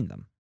go between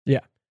them. Yeah.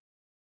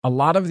 A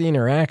lot of the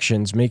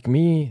interactions make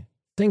me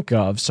think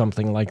of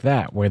something like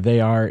that, where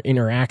they are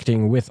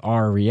interacting with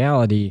our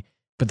reality,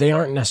 but they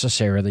aren't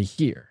necessarily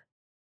here.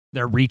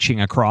 They're reaching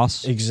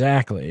across.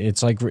 Exactly.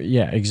 It's like,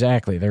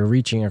 exactly. They're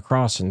reaching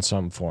across in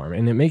some form.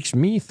 And it makes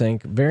me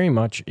think very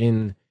much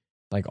in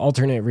like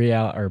alternate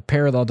reality or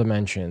parallel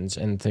dimensions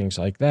and things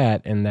like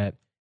that. And that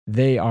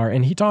they are,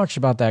 and he talks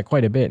about that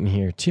quite a bit in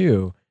here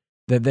too,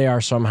 that they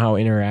are somehow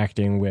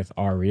interacting with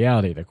our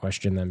reality. The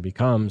question then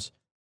becomes,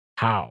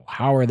 how?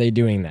 How are they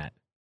doing that?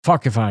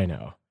 Fuck if I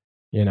know,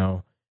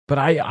 But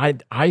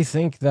I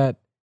think that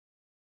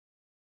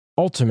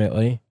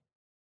ultimately,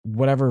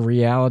 whatever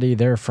reality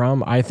they're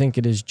from, I think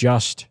it is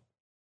just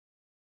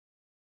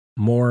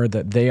more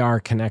that they are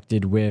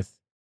connected with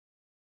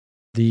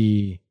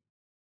the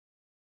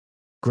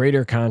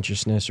greater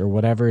consciousness or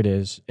whatever it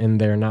is in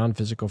their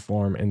non-physical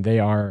form, and they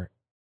are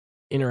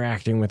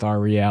interacting with our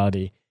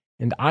reality.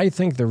 And I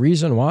think the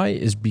reason why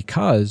is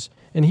because,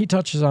 and he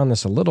touches on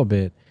this a little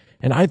bit,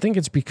 and I think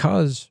it's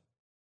because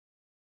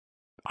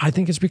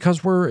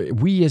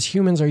we as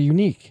humans are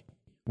unique.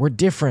 We're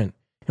different.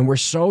 And we're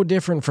so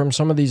different from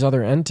some of these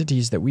other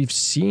entities that we've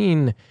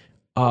seen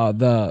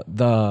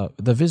the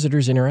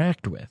visitors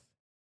interact with.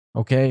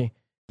 Okay?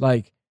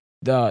 Like,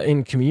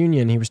 in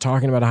communion, he was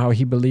talking about how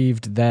he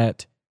believed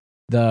that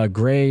the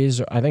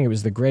Greys, I think it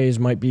was the Greys,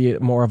 might be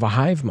more of a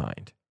hive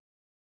mind.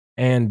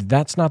 And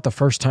that's not the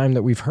first time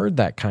that we've heard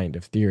that kind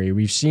of theory.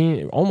 We've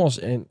seen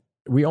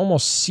we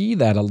almost see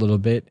that a little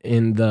bit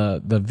in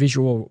the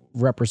visual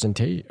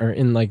representation, or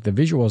in like the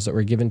visuals that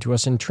were given to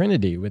us in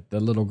Trinity with the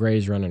little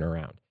Greys running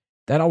around.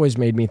 That always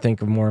made me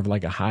think of more of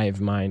like a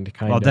hive mind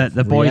kind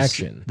of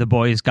reaction. The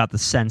boys got the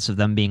sense of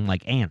them being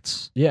like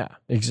ants. Yeah,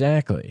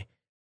 exactly.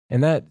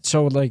 And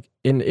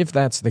if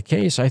that's the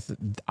case,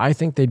 I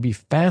think they'd be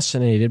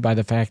fascinated by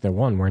the fact that,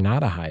 one, we're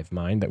not a hive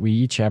mind, that we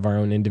each have our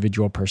own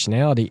individual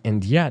personality,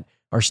 and yet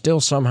are still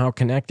somehow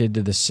connected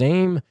to the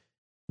same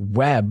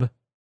web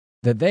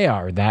that they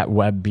are. That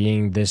web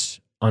being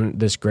this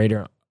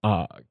greater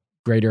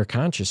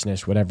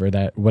consciousness, whatever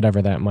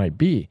that might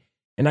be.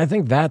 And I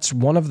think that's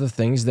one of the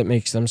things that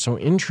makes them so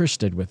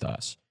interested with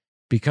us,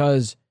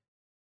 because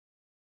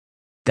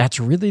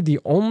that's really the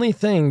only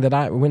thing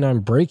that when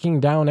I'm breaking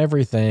down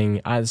everything,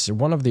 as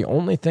one of the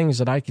only things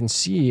that I can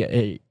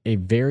see a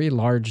very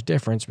large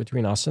difference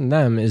between us and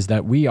them is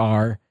that we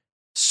are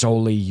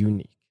solely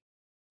unique.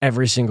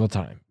 Every single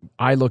time.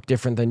 I look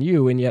different than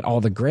you, and yet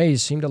all the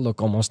Greys seem to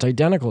look almost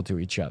identical to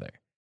each other.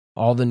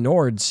 All the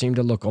Nords seem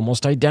to look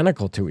almost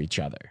identical to each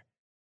other.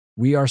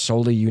 We are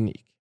solely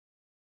unique.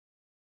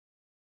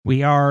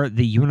 We are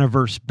the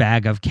universe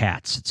bag of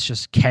cats. It's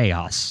just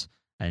chaos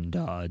and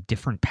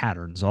different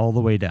patterns all the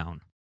way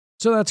down.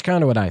 So that's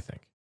kind of what I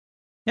think.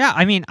 Yeah,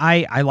 I mean,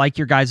 I like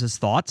your guys'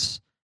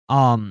 thoughts.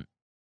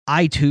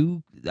 I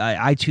too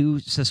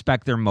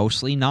suspect they're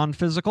mostly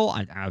non-physical.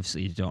 I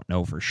obviously don't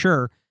know for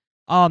sure.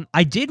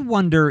 I did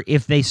wonder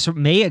if they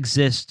may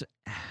exist.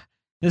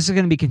 This is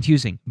going to be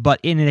confusing, but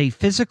in a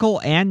physical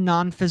and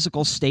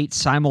non-physical state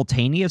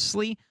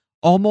simultaneously,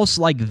 almost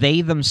like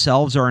they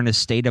themselves are in a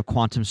state of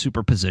quantum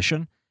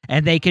superposition,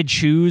 and they could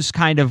choose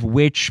kind of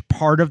which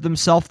part of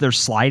themselves they're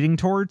sliding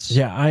towards.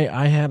 Yeah,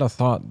 I had a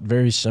thought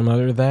very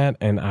similar to that,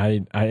 and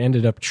I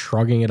ended up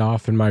shrugging it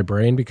off in my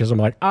brain because I'm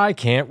like, I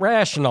can't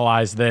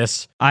rationalize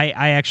this. I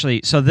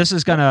actually, so this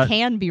is going to...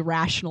 can be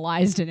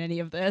rationalized in any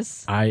of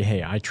this.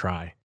 I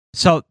try.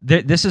 So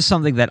this is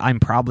something that I'm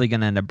probably going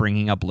to end up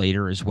bringing up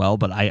later as well,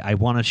 but I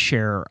want to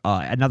share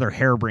another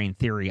harebrained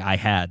theory I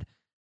had.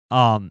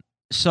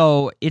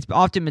 So it's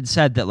often been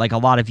said that like a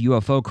lot of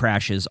UFO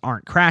crashes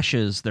aren't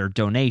crashes, they're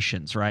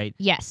donations, right?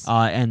 Yes.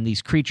 And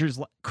these creatures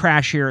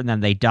crash here and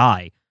then they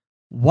die.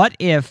 What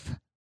if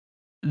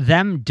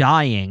them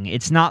dying,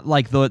 it's not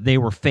like they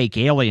were fake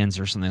aliens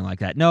or something like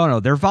that.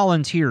 No, they're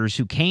volunteers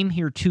who came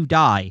here to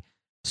die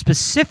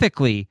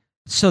specifically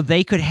so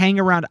they could hang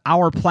around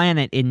our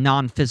planet in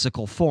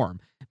non-physical form.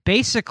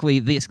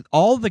 Basically,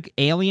 all the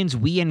aliens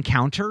we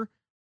encounter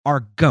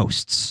are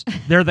ghosts.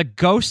 They're the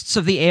ghosts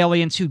of the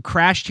aliens who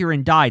crashed here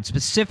and died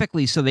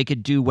specifically so they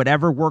could do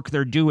whatever work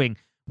they're doing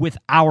with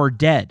our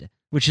dead,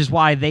 which is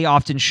why they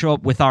often show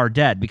up with our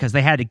dead, because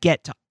they had to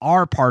get to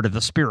our part of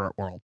the spirit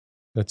world.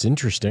 That's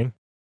interesting.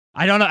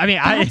 I don't know. I mean,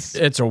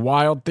 it's a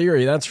wild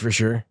theory, that's for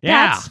sure.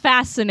 Yeah. That's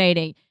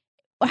fascinating.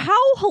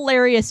 How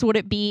hilarious would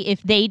it be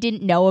if they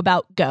didn't know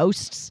about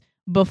ghosts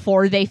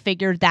before they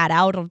figured that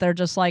out? Or they're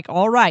just like,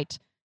 all right.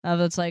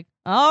 It's like,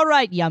 all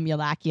right,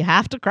 Yumulak, you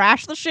have to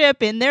crash the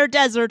ship in their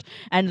desert,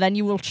 and then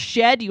you will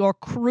shed your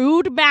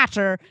crude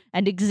matter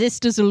and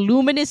exist as a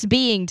luminous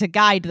being to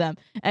guide them.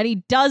 And he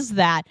does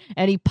that,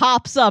 and he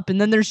pops up, and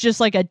then there's just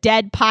like a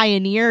dead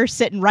pioneer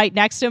sitting right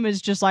next to him.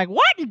 Is just like,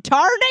 what in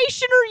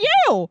tarnation are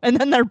you? And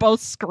then they're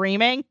both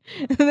screaming.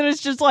 And then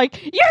it's just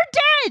like, you're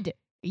dead!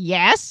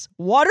 Yes,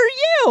 what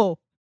are you?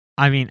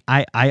 I mean,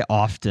 I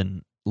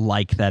often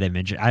like that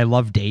image. I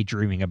love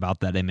daydreaming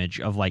about that image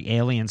of like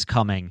aliens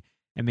coming.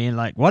 I mean,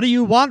 like, what do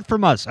you want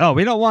from us? Oh,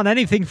 we don't want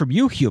anything from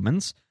you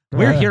humans.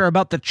 We're here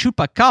about the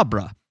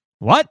chupacabra.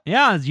 What?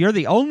 Yeah, you're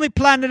the only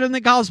planet in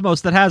the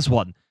cosmos that has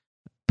one.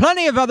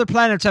 Plenty of other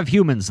planets have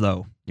humans,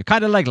 though. You're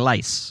kind of like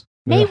lice.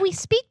 May we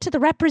speak to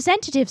the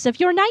representatives of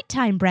your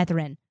nighttime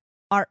brethren?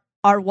 Are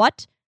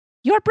what?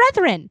 Your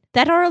brethren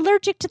that are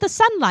allergic to the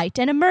sunlight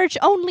and emerge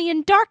only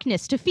in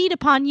darkness to feed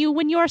upon you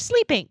when you are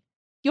sleeping.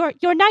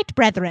 Your night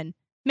brethren.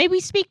 May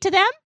we speak to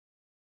them?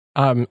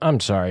 I'm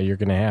sorry. You're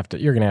gonna have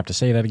to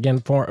say that again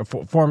for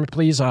me,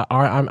 please.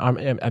 I'm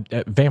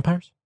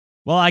vampires.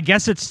 Well, I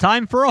guess it's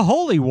time for a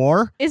holy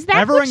war. Is that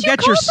everyone what you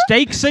get your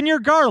steaks and your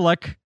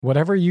garlic?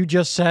 Whatever you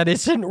just said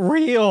isn't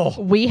real.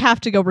 We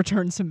have to go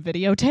return some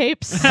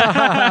videotapes.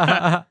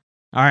 All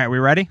right, we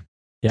ready?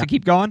 Yeah. To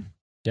keep going?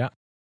 Yeah.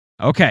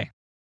 Okay.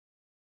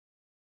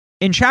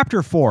 In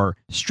Chapter 4,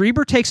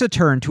 Strieber takes a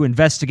turn to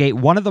investigate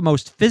one of the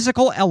most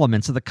physical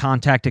elements of the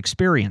contact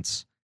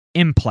experience: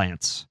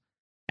 implants.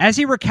 As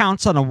he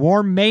recounts, on a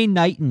warm May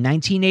night in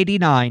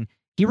 1989,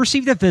 he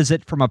received a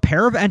visit from a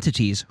pair of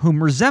entities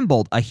whom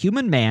resembled a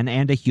human man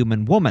and a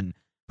human woman,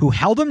 who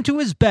held him to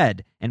his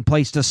bed and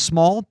placed a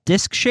small,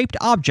 disc-shaped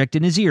object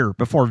in his ear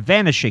before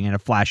vanishing in a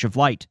flash of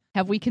light.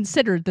 Have we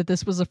considered that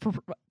this was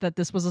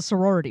a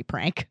sorority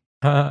prank?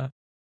 I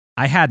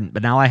hadn't,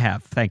 but now I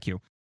have. Thank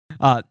you.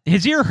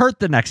 His ear hurt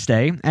the next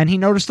day, and he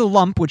noticed a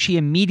lump which he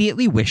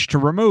immediately wished to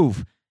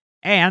remove.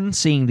 Anne,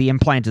 seeing the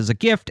implant as a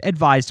gift,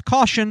 advised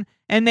caution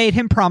and made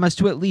him promise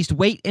to at least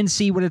wait and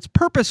see what its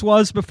purpose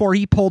was before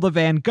he pulled a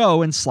Van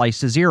Gogh and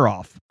sliced his ear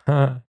off.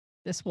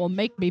 This will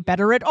make me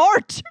better at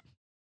art.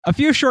 A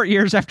few short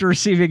years after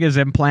receiving his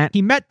implant,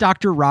 he met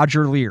Dr.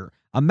 Roger Leir,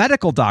 a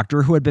medical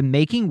doctor who had been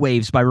making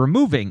waves by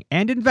removing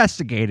and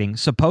investigating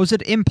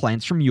supposed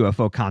implants from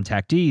UFO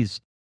contactees.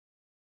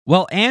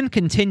 While Anne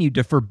continued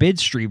to forbid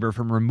Strieber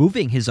from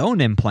removing his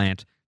own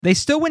implant, they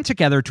still went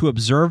together to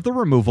observe the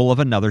removal of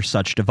another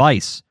such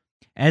device.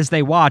 As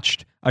they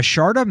watched, a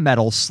shard of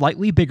metal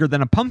slightly bigger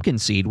than a pumpkin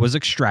seed was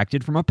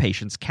extracted from a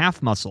patient's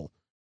calf muscle.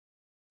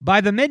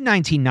 By the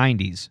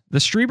mid-1990s, the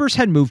Striebers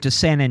had moved to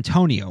San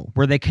Antonio,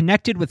 where they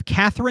connected with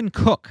Catherine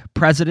Cook,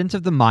 president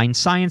of the Mind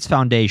Science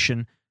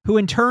Foundation, who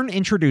in turn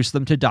introduced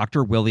them to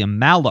Dr. William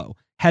Mallow,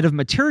 head of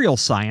material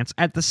science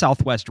at the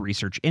Southwest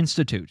Research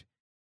Institute.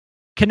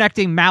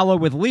 Connecting Mallow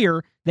with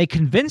Leir, they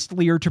convinced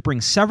Leir to bring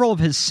several of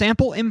his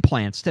sample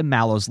implants to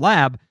Mallow's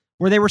lab,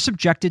 where they were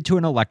subjected to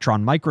an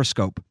electron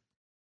microscope.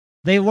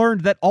 They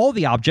learned that all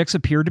the objects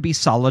appeared to be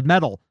solid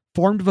metal,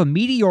 formed of a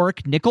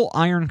meteoric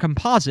nickel-iron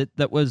composite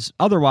that was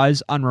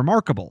otherwise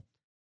unremarkable,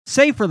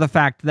 save for the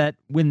fact that,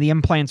 when the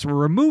implants were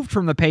removed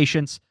from the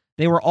patients,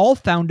 they were all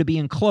found to be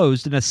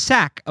enclosed in a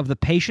sac of the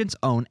patient's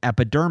own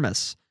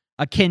epidermis,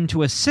 akin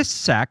to a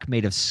cyst sac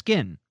made of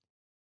skin.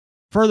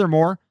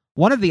 Furthermore,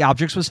 one of the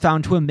objects was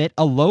found to emit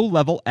a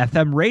low-level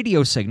FM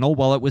radio signal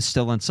while it was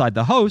still inside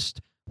the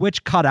host,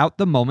 which cut out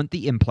the moment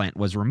the implant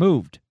was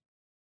removed.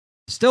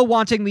 Still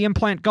wanting the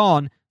implant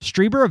gone,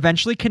 Strieber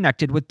eventually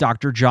connected with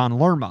Dr. John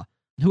Lerma,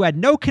 who had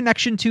no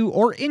connection to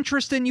or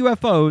interest in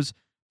UFOs,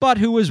 but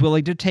who was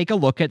willing to take a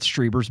look at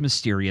Strieber's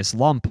mysterious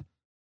lump.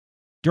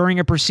 During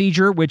a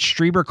procedure which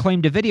Strieber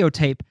claimed to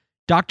videotape,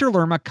 Dr.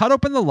 Lerma cut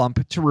open the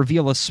lump to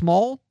reveal a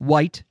small,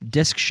 white,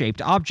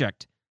 disc-shaped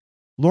object.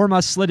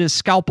 Lerma slid his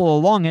scalpel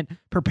along it,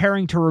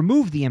 preparing to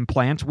remove the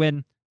implant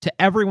when,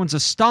 to everyone's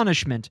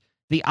astonishment,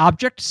 the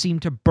object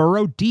seemed to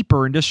burrow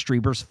deeper into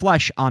Strieber's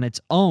flesh on its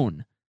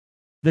own.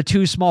 The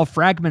two small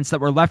fragments that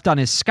were left on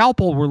his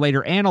scalpel were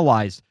later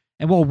analyzed,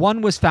 and while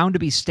one was found to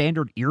be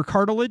standard ear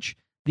cartilage,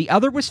 the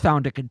other was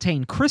found to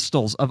contain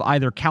crystals of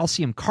either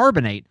calcium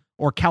carbonate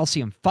or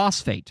calcium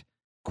phosphate.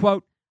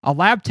 Quote, a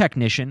lab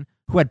technician,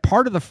 who had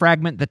part of the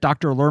fragment that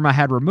Dr. Lerma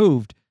had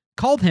removed,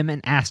 called him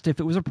and asked if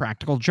it was a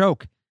practical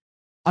joke.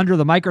 Under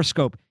the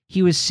microscope,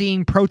 he was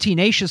seeing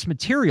proteinaceous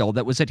material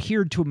that was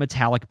adhered to a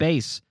metallic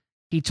base.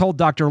 He told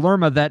Dr.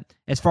 Lerma that,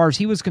 as far as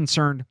he was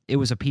concerned, it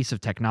was a piece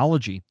of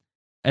technology.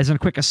 As a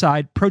quick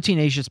aside,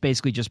 proteinaceous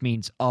basically just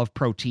means of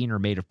protein or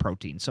made of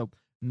protein, so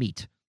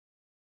meat.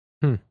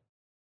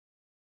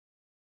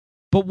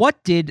 But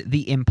what did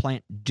the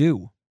implant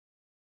do?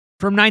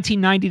 From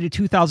 1990 to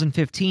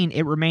 2015,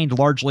 it remained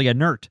largely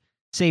inert,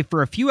 save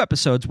for a few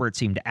episodes where it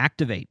seemed to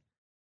activate.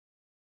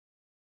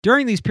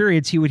 During these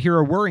periods, he would hear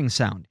a whirring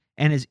sound,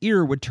 and his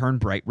ear would turn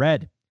bright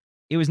red.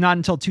 It was not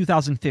until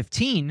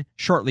 2015,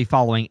 shortly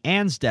following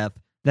Anne's death,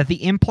 that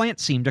the implant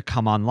seemed to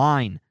come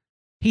online.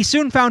 He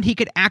soon found he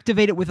could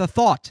activate it with a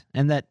thought,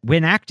 and that,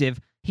 when active,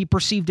 he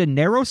perceived a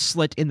narrow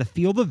slit in the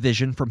field of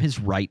vision from his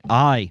right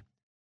eye.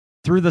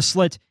 Through the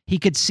slit, he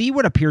could see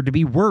what appeared to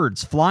be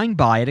words flying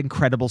by at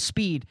incredible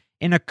speed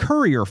in a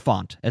courier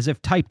font, as if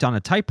typed on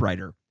a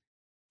typewriter.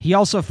 He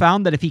also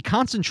found that if he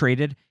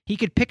concentrated, he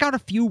could pick out a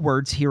few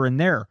words here and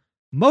there,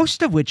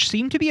 most of which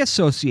seemed to be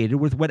associated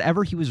with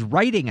whatever he was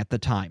writing at the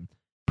time,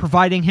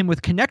 providing him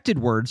with connected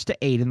words to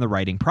aid in the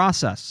writing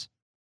process.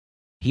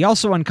 He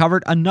also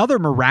uncovered another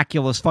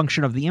miraculous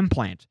function of the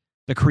implant,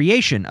 the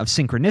creation of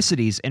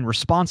synchronicities in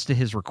response to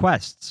his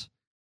requests.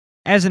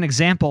 As an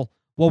example,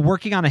 while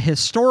working on a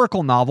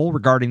historical novel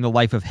regarding the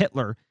life of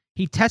Hitler,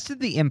 he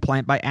tested the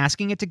implant by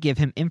asking it to give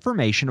him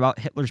information about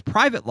Hitler's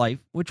private life,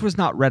 which was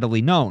not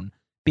readily known,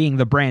 being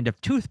the brand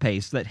of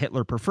toothpaste that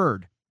Hitler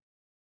preferred.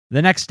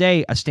 The next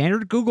day, a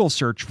standard Google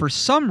search for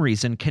some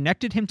reason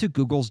connected him to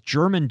Google's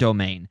German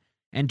domain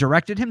and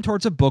directed him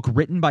towards a book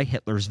written by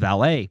Hitler's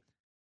valet,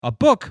 a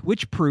book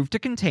which proved to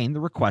contain the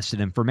requested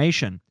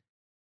information.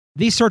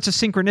 These sorts of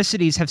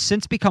synchronicities have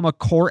since become a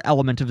core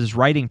element of his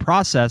writing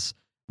process,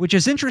 which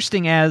is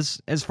interesting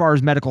as far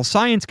as medical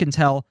science can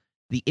tell,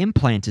 the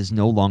implant is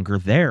no longer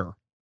there.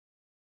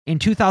 In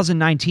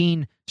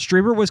 2019,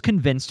 Strieber was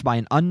convinced by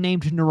an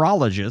unnamed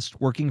neurologist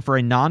working for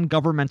a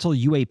non-governmental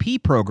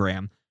UAP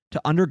program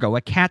to undergo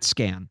a CAT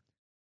scan.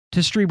 To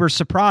Strieber's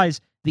surprise,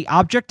 the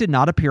object did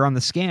not appear on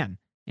the scan.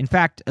 In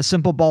fact, a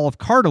simple ball of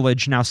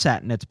cartilage now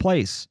sat in its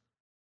place.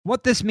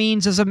 What this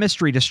means is a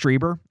mystery to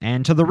Strieber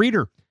and to the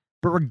reader,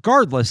 but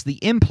regardless, the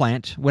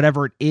implant,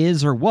 whatever it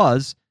is or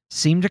was,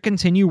 seemed to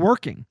continue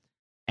working.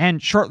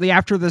 And shortly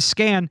after this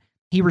scan,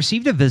 he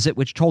received a visit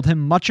which told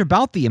him much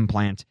about the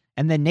implant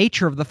and the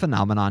nature of the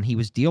phenomenon he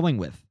was dealing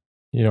with.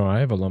 You know, I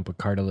have a lump of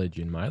cartilage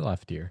in my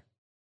left ear.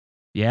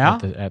 Yeah?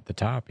 At the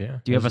top, yeah.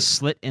 Do you have a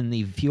slit in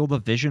the field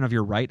of vision of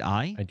your right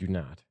eye? I do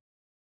not.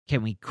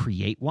 Can we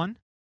create one?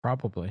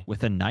 Probably.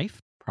 With a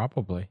knife?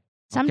 Probably.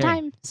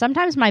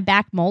 Sometimes my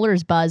back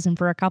molars buzz, and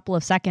for a couple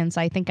of seconds,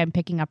 I think I'm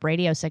picking up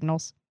radio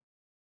signals.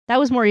 That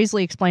was more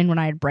easily explained when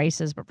I had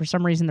braces, but for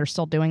some reason, they're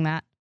still doing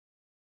that.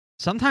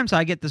 Sometimes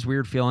I get this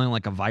weird feeling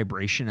like a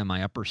vibration in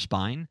my upper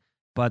spine,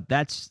 but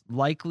that's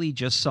likely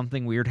just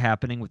something weird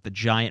happening with the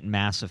giant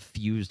mass of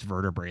fused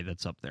vertebrae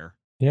that's up there.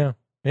 Yeah,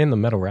 and the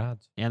metal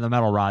rods. And the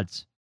metal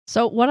rods.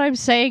 So what I'm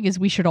saying is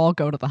we should all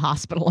go to the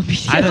hospital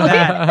immediately. Either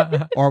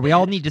that, or we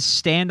all need to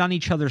stand on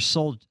each other's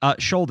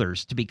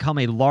shoulders to become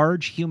a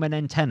large human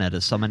antenna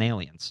to summon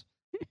aliens.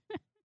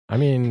 I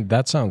mean,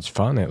 that sounds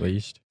fun, at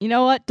least. You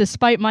know what?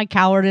 Despite my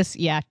cowardice,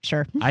 yeah,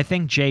 sure. I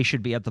think Jay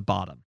should be at the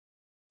bottom.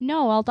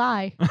 No, I'll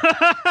die.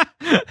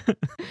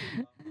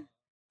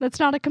 That's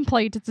not a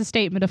complaint, it's a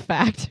statement of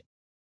fact.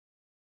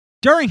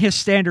 During his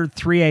standard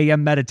 3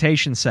 a.m.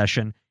 meditation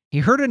session, he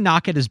heard a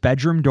knock at his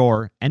bedroom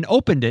door and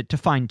opened it to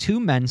find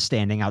two men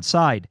standing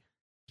outside.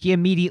 He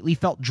immediately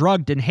felt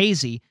drugged and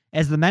hazy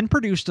as the men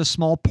produced a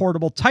small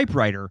portable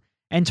typewriter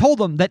and told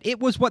him that it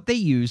was what they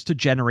used to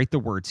generate the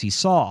words he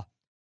saw.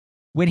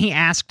 When he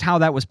asked how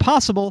that was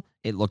possible,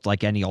 it looked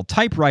like any old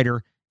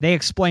typewriter. They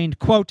explained,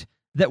 quote,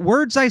 that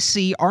words I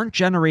see aren't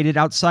generated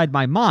outside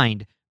my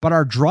mind, but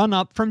are drawn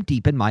up from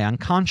deep in my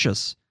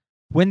unconscious.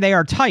 When they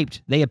are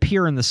typed, they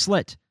appear in the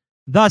slit.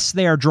 Thus,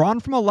 they are drawn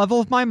from a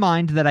level of my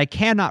mind that I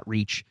cannot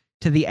reach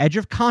to the edge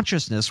of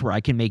consciousness where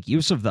I can make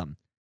use of them.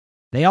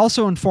 They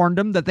also informed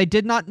him that they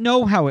did not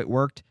know how it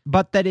worked,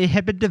 but that it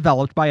had been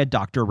developed by a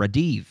Dr.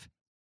 Radiv.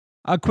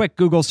 A quick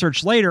Google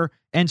search later,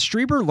 and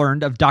Strieber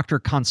learned of Dr.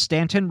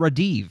 Konstantin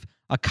Radiv,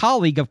 a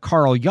colleague of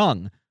Carl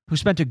Jung, who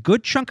spent a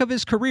good chunk of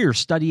his career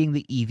studying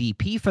the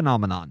EVP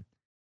phenomenon.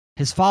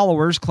 His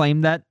followers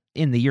claim that,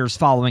 in the years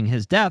following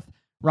his death,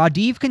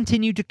 Radiv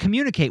continued to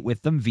communicate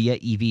with them via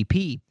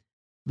EVP,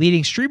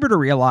 leading Strieber to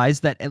realize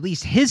that at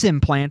least his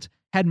implant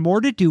had more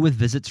to do with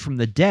visits from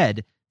the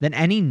dead than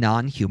any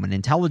non-human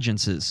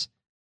intelligences.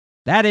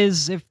 That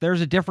is, if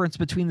there's a difference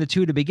between the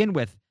two to begin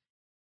with,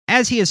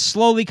 as he is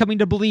slowly coming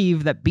to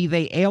believe that be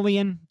they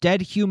alien,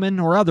 dead human,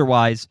 or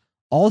otherwise,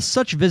 all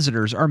such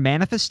visitors are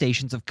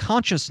manifestations of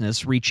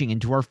consciousness reaching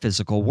into our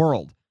physical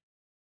world.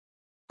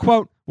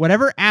 Quote,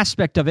 whatever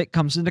aspect of it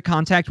comes into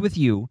contact with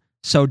you,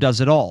 so does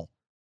it all.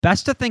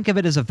 Best to think of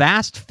it as a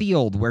vast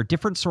field where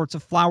different sorts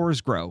of flowers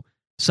grow,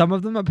 some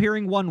of them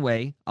appearing one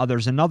way,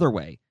 others another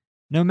way.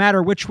 No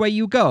matter which way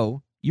you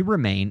go, you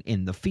remain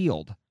in the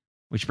field.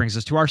 Which brings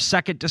us to our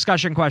second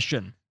discussion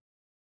question.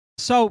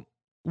 So,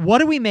 what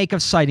do we make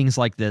of sightings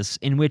like this,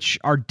 in which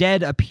our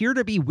dead appear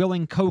to be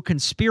willing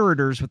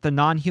co-conspirators with the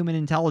non-human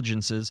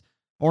intelligences,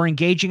 or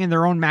engaging in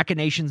their own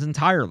machinations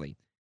entirely?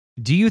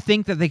 Do you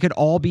think that they could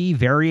all be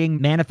varying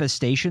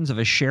manifestations of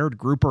a shared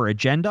group or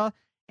agenda?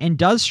 And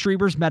does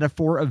Strieber's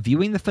metaphor of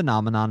viewing the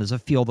phenomenon as a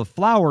field of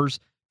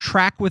flowers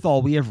track with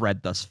all we have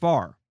read thus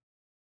far?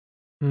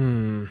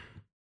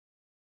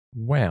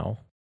 Well,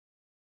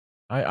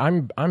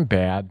 I'm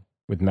bad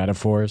with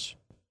metaphors,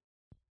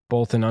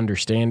 both in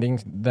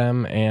understanding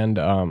them and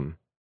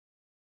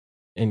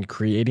in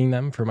creating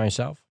them for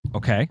myself.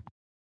 Okay.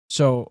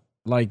 So,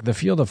 like the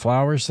field of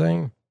flowers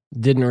thing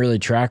didn't really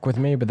track with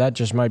me, but that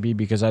just might be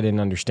because I didn't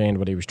understand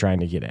what he was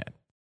trying to get at.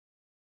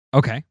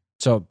 Okay.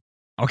 So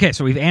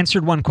we've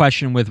answered one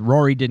question with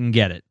Rory didn't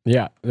get it.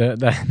 Yeah. Do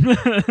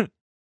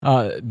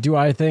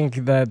I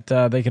think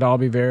that they could all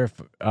be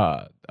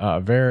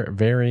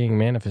varying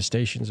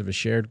manifestations of a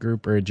shared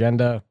group or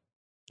agenda?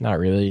 Not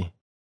really.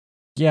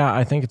 Yeah,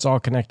 I think it's all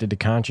connected to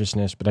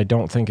consciousness, but I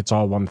don't think it's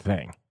all one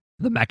thing.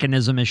 The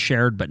mechanism is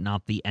shared, but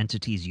not the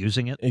entities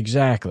using it?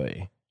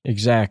 Exactly.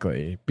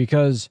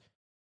 Because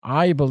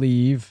I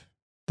believe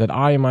that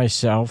I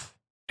myself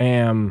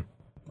am,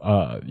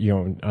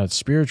 a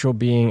spiritual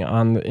being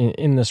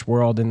in this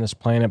world, in this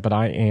planet, but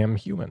I am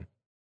human.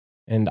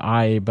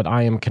 But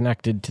I am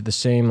connected to the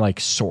same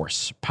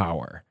source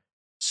power.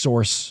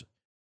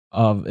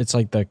 It's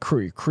like the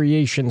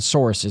creation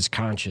source is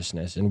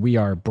consciousness, and we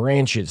are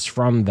branches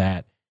from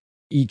that,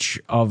 each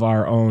of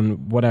our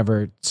own,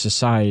 whatever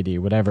society,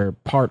 whatever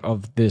part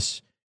of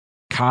this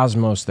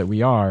cosmos that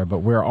we are, but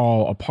we're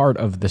all a part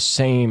of the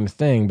same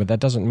thing. But that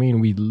doesn't mean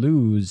we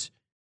lose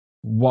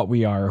what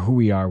we are, who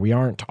we are. We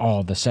aren't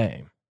all the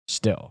same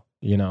still,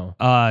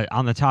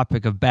 On the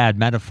topic of bad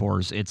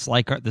metaphors, it's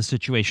like the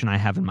situation I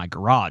have in my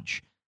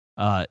garage.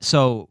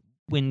 So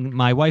when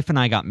my wife and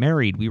I got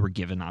married, we were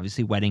given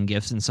obviously wedding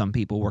gifts, and some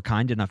people were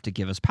kind enough to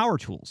give us power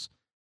tools,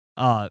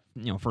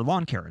 for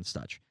lawn care and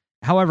such.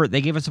 However, they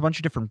gave us a bunch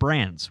of different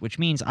brands, which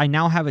means I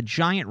now have a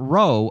giant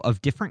row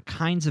of different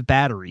kinds of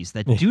batteries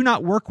that do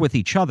not work with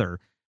each other,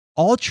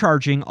 all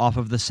charging off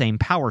of the same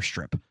power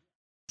strip.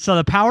 So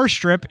the power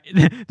strip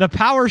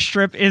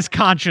is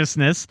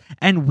consciousness,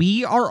 and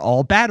we are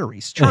all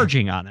batteries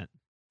charging on it.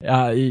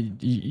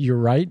 You're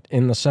right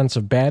in the sense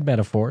of bad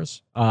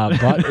metaphors,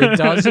 but it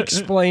does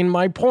explain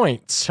my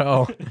point.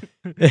 So,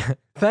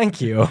 thank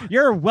you.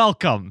 You're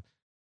welcome.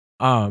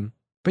 But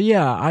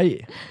yeah,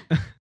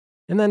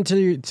 and then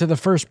to the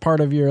first part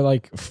of your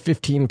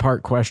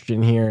 15-part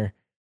question here,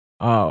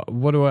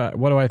 What do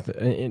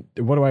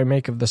I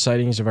make of the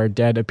sightings of our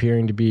dead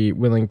appearing to be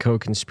willing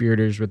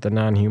co-conspirators with the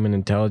non-human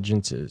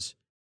intelligences?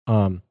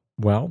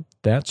 Well,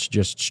 that's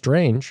just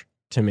strange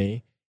to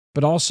me.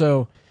 But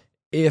also,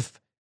 if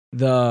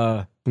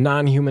the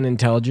non-human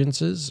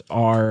intelligences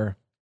are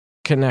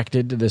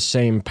connected to the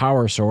same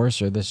power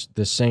source or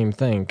the same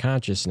thing,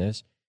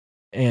 consciousness,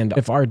 and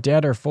if our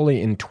dead are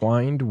fully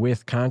entwined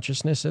with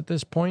consciousness at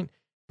this point,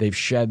 they've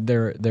shed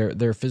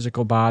their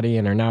physical body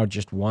and are now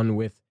just one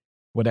with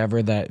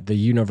whatever that the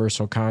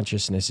universal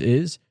consciousness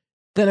is,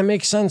 then it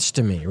makes sense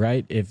to me,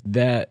 right? If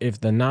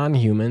the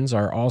non-humans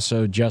are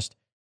also just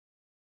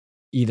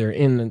either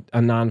in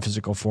a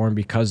non-physical form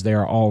because they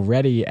are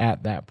already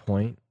at that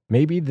point,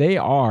 maybe they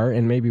are,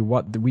 and maybe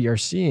what we are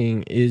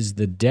seeing is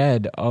the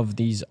dead of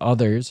these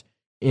others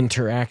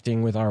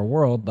interacting with our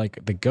world,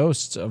 like the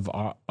ghosts of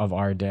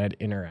our dead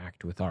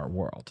interact with our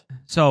world.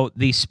 So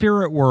the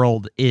spirit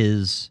world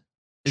is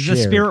Shared.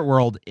 the spirit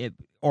world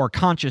or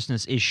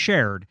consciousness is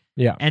shared.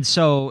 Yeah. And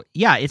so,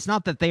 yeah, it's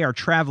not that they are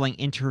traveling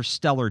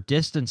interstellar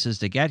distances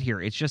to get here.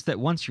 It's just that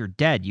once you're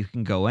dead, you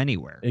can go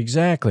anywhere.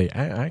 Exactly.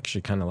 I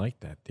actually kind of like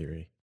that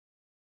theory.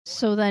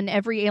 So then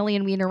every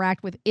alien we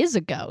interact with is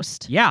a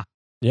ghost. Yeah.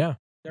 Yeah.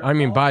 I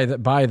mean, by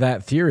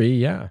that theory,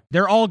 yeah.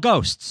 They're all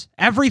ghosts.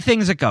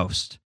 Everything's a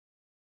ghost.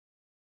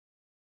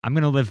 I'm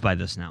going to live by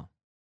this now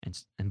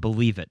and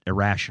believe it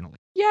irrationally.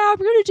 Yeah, I'm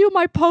going to do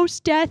my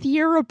post-death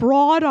year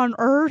abroad on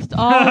Earth. They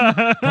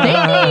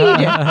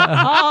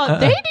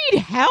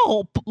need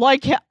help.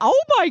 Like,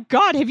 oh my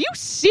God, have you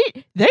seen?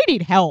 They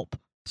need help.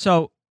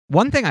 So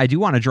one thing I do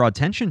want to draw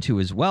attention to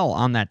as well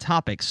on that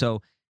topic.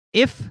 So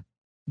if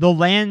the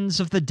lands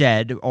of the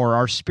dead or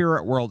our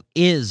spirit world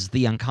is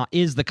the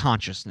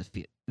consciousness,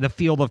 the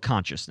field of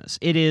consciousness,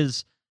 it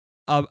is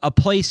a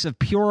place of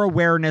pure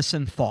awareness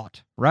and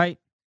thought, right?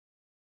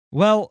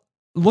 Well,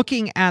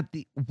 looking at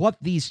what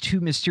these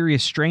two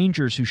mysterious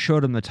strangers who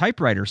showed him the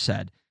typewriter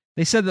said,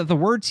 they said that the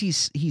words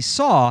he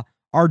saw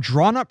are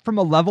drawn up from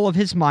a level of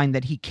his mind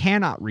that he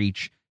cannot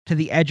reach to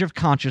the edge of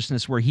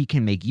consciousness where he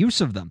can make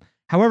use of them.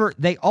 However,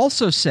 they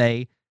also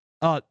say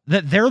that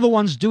they're the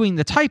ones doing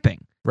the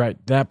typing. Right.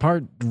 That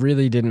part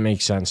really didn't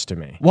make sense to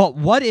me. Well,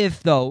 what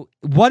if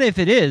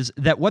it is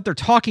that what they're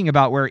talking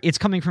about where it's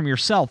coming from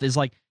yourself is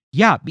like,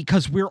 yeah,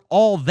 because we're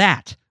all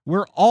that.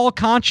 We're all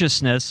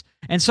consciousness.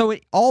 And so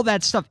all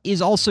that stuff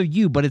is also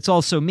you, but it's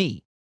also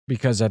me.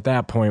 Because at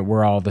that point,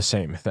 we're all the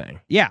same thing.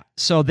 Yeah.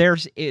 So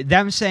there's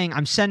them saying,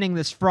 I'm sending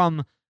this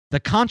from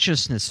the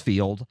consciousness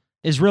field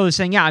is really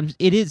saying, yeah,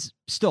 it is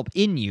still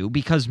in you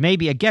because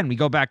maybe, again, we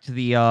go back to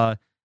the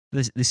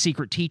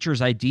secret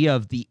teacher's idea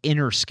of the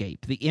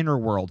innerscape, the inner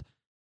world.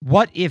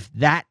 What if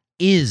that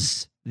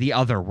is the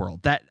other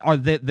world? That are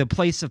the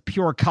place of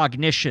pure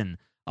cognition,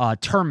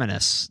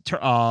 terminus,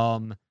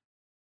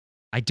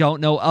 I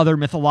don't know other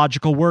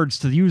mythological words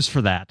to use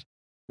for that.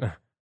 Yeah.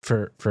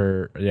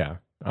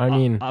 I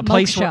mean, a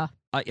place moksha.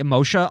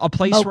 Moksha, a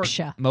place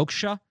Moksha. where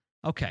moksha.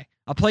 Okay,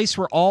 a place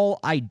where all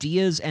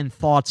ideas and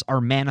thoughts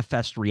are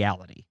manifest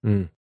reality.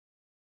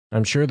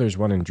 I'm sure there's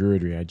one in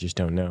Druidry. I just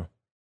don't know.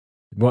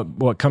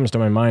 What comes to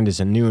my mind is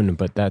a Noon,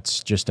 but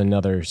that's just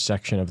another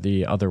section of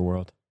the other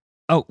world.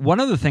 Oh, one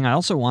other thing I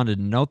also wanted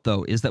to note,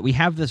 though, is that we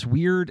have this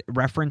weird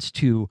reference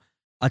to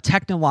a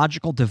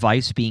technological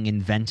device being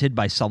invented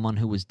by someone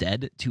who was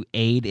dead to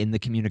aid in the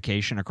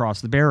communication across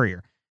the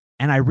barrier.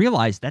 And I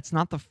realized that's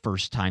not the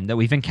first time that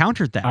we've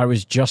encountered that. I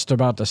was just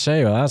about to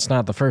say, well, that's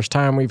not the first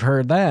time we've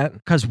heard that.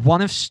 Because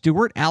one of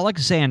Stuart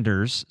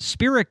Alexander's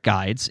spirit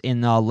guides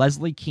in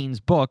Leslie Kean's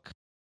book,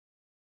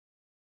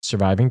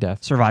 Surviving Death,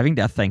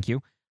 thank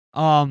you.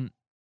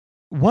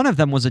 One of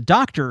them was a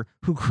doctor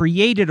who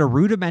created a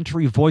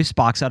rudimentary voice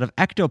box out of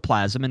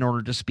ectoplasm in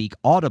order to speak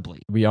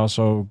audibly. We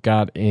also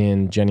got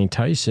in Jenny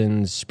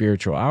Tyson's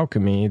Spiritual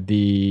Alchemy,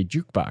 the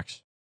jukebox.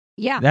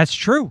 Yeah. That's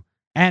true.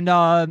 And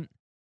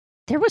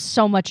there was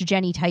so much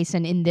Jenny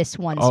Tyson in this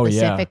one Oh,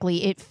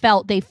 specifically. Yeah.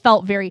 They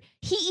felt very.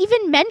 He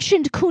even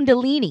mentioned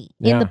Kundalini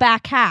in the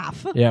back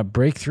half. Yeah,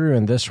 breakthrough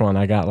in this one.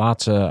 I got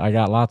lots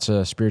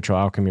of Spiritual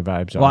Alchemy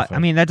vibes. Well, off of.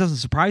 I mean, that doesn't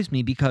surprise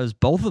me because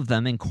both of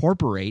them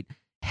incorporate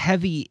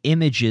heavy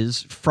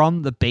images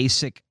from the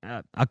basic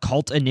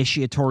occult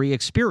initiatory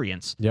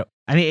experience. Yep.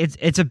 I mean,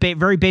 it's a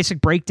very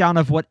basic breakdown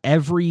of what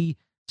every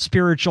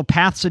spiritual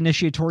path's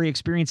initiatory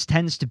experience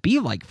tends to be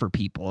like for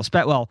people.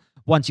 Well,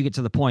 once you get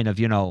to the point of,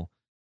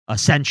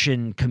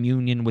 ascension,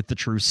 communion with the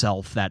true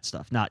self, that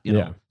stuff, not,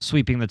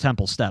 sweeping the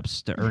temple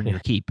steps to earn your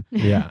keep.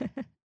 Yeah.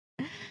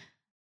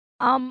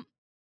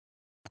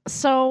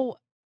 So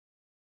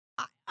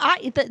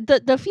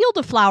the Field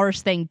of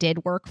Flowers thing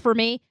did work for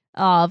me.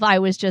 I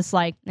was just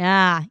like,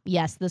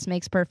 yes, this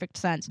makes perfect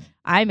sense.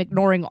 I'm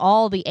ignoring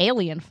all the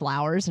alien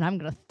flowers and I'm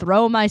going to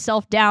throw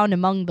myself down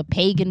among the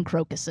pagan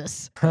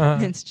crocuses.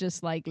 It's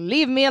just like,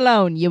 leave me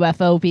alone,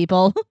 UFO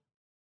people.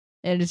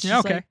 And it's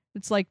just okay.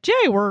 It's like,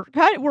 Jay, we're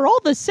all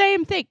the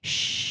same thing.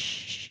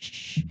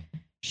 Shh.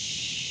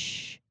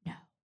 No.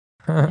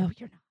 No,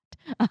 you're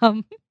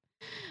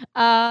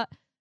not.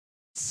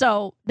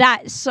 So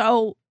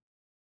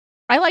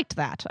I liked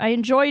that. I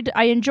enjoyed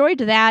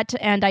that,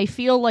 and I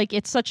feel like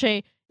it's such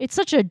a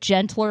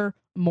gentler,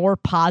 more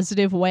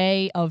positive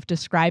way of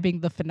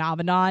describing the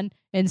phenomenon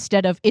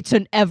instead of it's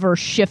an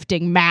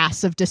ever-shifting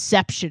mass of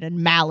deception and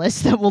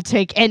malice that will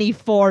take any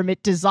form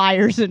it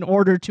desires in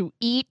order to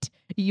eat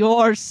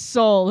your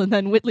soul. And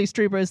then Whitley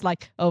Strieber is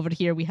like, over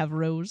here we have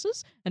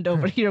roses, and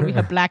over here we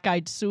have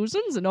black-eyed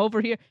Susans, and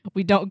over here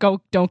we don't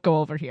go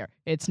over here.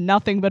 It's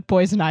nothing but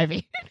poison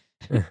ivy.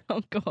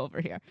 Don't go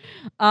over here.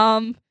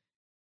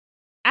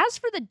 As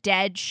for the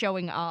dead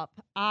showing up,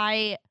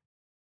 I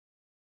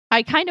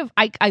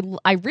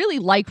really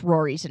like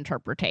Rory's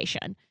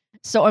interpretation.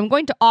 So I'm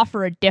going to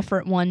offer a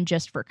different one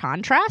just for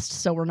contrast,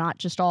 so we're not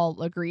just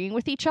all agreeing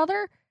with each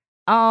other.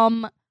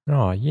 Oh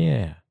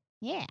yeah.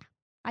 Yeah.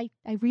 I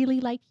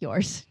really like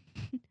yours.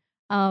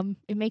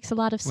 It makes a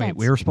lot of sense. Wait,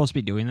 we were supposed to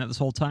be doing that this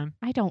whole time?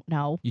 I don't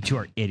know. You two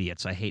are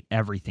idiots. I hate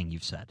everything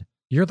you've said.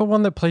 You're the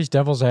one that plays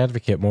devil's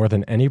advocate more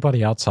than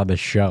anybody else on this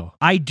show.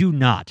 I do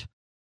not.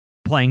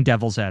 Playing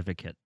devil's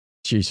advocate.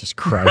 Jesus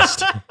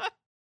Christ.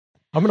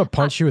 I'm going to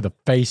punch you in the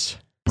face.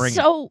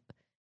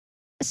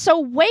 So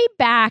way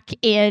back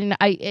in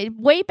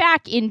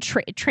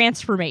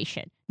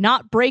Transformation,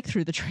 not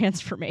Breakthrough the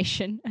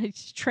Transformation.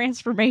 It's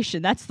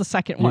Transformation, that's the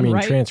second one, right? You mean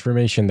right?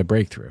 Transformation, the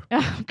Breakthrough.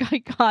 Oh my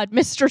God,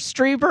 Mr.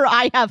 Strieber,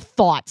 I have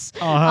thoughts.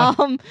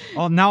 Oh,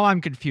 now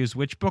I'm confused.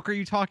 Which book are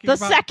you talking the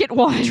about? The second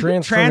one.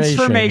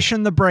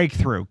 Transformation, the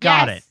Breakthrough.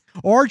 Got it.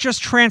 Or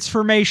just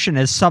Transformation,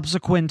 as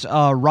subsequent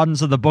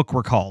runs of the book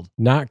were called.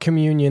 Not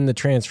Communion, the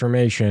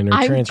Transformation,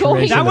 or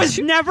Transformation. That was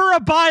never a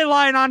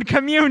byline on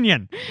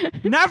Communion.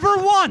 Never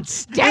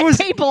once. Dead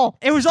people.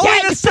 It was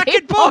only the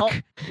second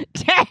book.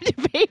 Dead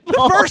people.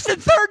 The first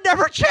and third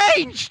never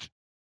changed.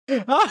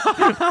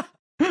 I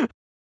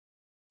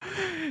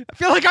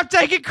feel like I'm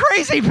taking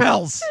crazy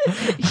pills.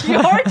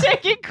 You're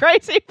taking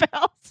crazy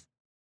pills.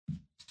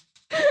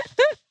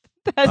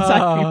 That's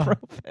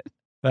ibuprofen.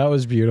 That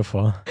was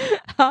beautiful.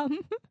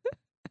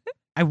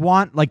 I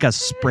want like a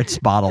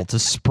spritz bottle to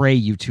spray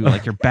you two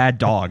like you're bad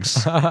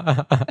dogs.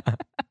 I'm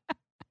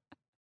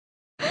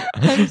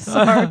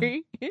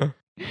sorry.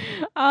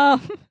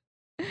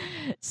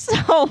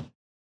 So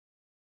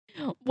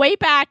way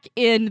back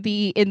in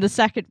the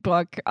second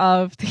book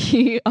of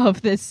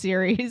this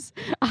series,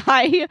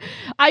 I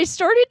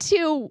started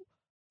to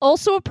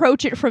also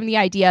approach it from the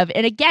idea of,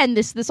 and again,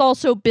 this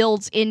also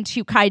builds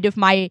into kind of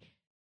my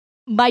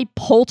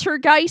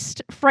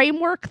poltergeist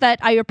framework that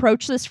I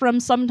approach this from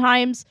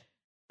sometimes,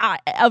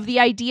 of the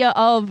idea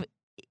of what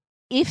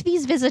if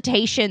these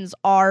visitations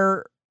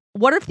are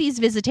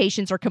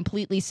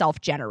completely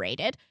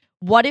self-generated?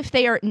 What if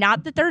they are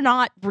not, that they're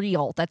not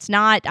real?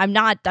 I'm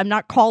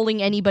not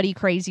calling anybody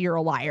crazy or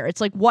a liar.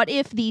 It's like, what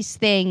if these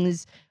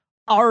things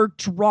are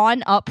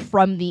drawn up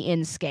from the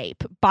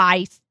inscape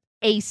by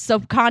a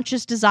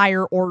subconscious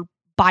desire or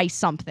by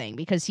something?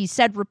 Because he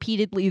said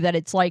repeatedly that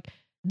it's like,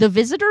 the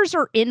visitors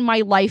are in my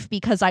life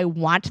because I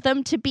want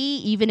them to be,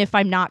 even if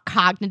I'm not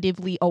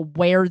cognitively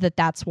aware that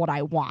that's what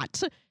I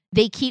want.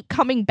 They keep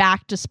coming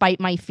back despite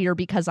my fear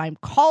because I'm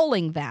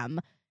calling them.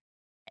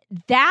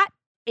 That,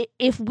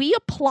 if we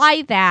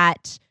apply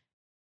that,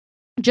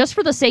 just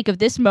for the sake of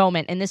this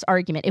moment and this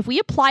argument, if we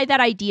apply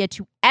that idea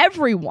to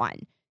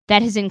everyone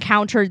that has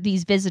encountered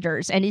these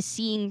visitors and is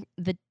seeing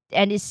the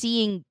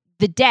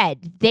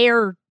dead,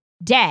 they're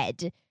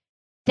dead,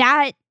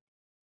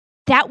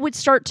 that would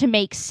start to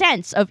make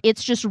sense of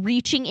it's just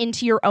reaching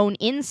into your own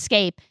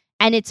inscape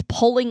and it's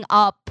pulling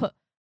up,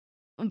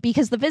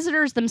 because the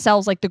visitors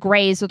themselves, like the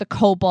Greys or the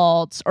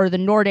Kobolds or the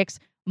Nordics,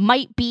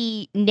 might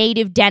be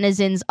native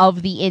denizens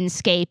of the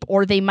inscape,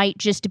 or they might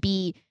just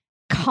be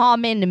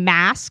common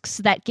masks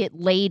that get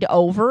laid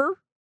over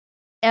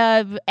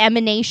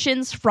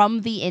emanations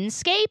from the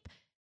inscape.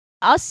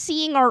 Us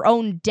seeing our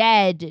own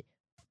dead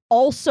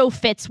also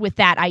fits with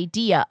that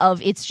idea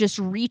of it's just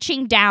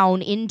reaching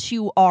down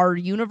into our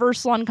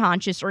universal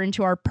unconscious or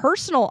into our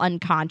personal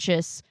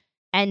unconscious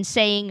and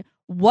saying,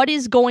 what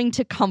is going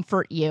to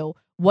comfort you?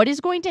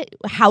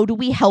 How do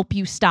we help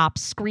you stop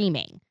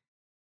screaming?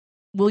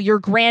 Will your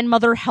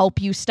grandmother help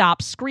you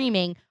stop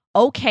screaming?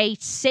 Okay,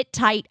 sit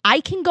tight. I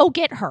can go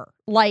get her.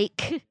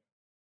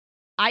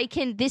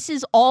 This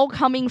is all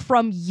coming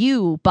from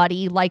you,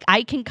 buddy.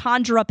 I can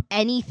conjure up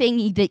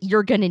anything that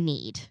you're going to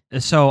need.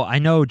 So I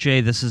know, Jay,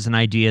 this is an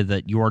idea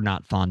that you're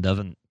not fond of,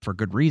 and for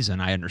good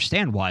reason. I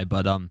understand why,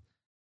 but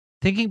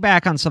thinking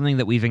back on something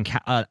that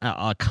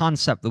a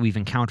concept that we've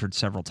encountered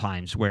several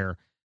times, where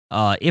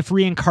if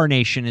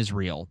reincarnation is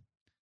real,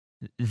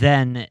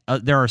 then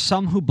there are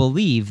some who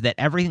believe that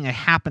everything that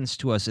happens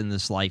to us in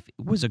this life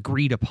was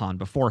agreed upon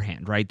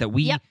beforehand, right? That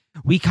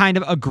we kind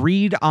of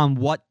agreed on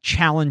what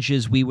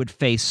challenges we would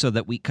face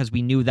because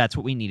we knew that's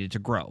what we needed to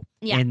grow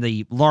in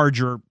the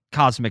larger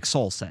cosmic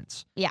soul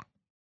sense. Yeah.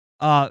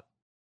 I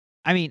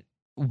mean,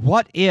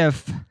 what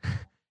if,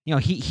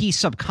 he's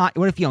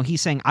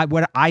saying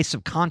what I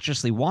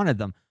subconsciously wanted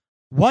them?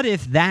 What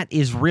if that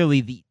is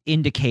really the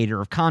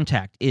indicator of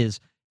contact? Is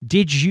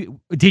did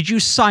you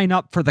sign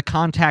up for the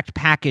contact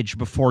package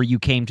before you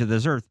came to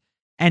this earth?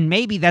 And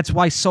maybe that's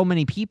why so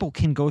many people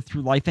can go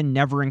through life and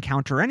never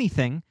encounter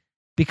anything,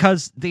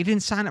 because they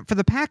didn't sign up for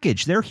the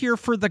package. They're here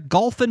for the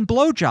golf and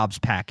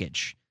blowjobs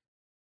package.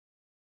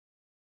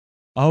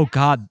 Oh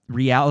God,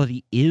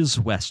 reality is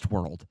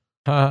Westworld.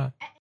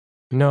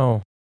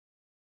 No.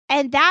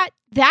 And that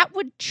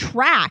would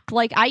track.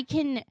 Like, I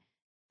can,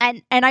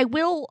 and I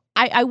will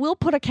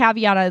put a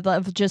caveat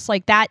of just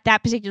like that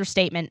particular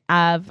statement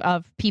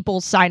of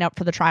people sign up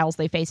for the trials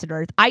they face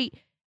on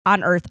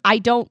Earth. I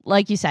don't,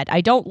 like you said,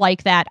 I don't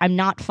like that. I'm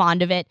not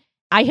fond of it.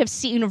 I have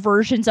seen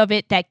versions of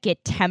it that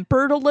get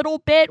tempered a little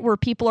bit, where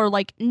people are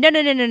like,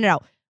 no.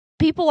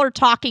 People are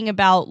talking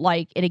about,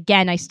 like, and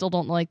again, I still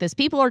don't like this.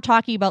 People are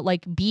talking about,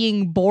 like,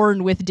 being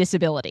born with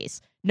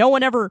disabilities. No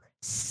one ever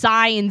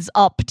signs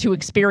up to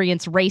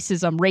experience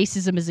racism.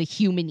 Racism is a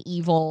human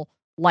evil,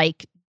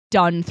 like,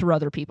 done through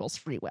other people's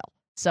free will.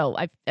 So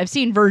I've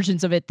seen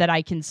versions of it that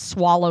I can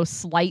swallow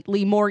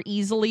slightly more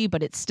easily,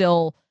 but it's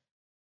still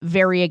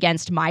very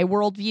against my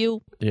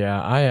worldview.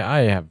 Yeah,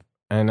 I have,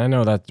 and I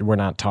know that we're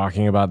not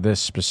talking about this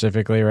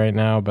specifically right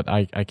now, but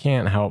I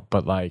can't help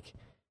but, like,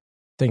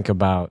 think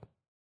about,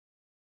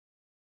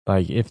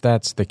 like, if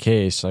that's the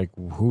case, like,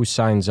 who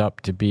signs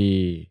up to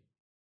be,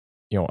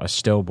 a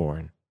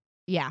stillborn?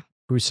 Yeah.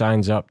 Who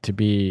signs up to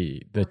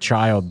be the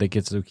child that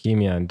gets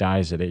leukemia and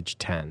dies at age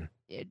 10?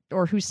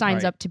 Or who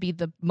signs Right. up to be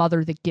the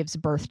mother that gives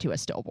birth to a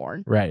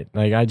stillborn? Right.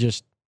 Like, I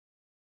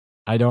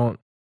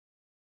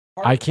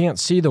can't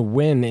see the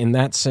win in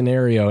that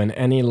scenario in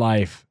any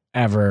life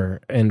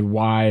ever, and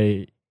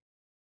why.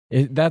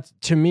 That,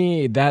 to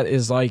me, that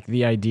is like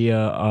the idea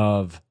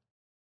of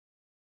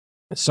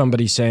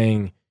somebody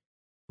saying,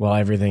 well,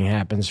 everything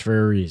happens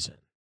for a reason.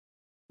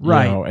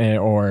 Right.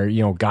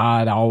 Or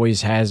God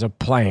always has a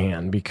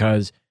plan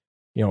because,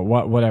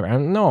 whatever.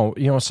 And no,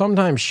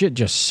 sometimes shit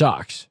just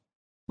sucks.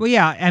 Well,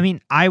 yeah, I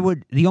mean,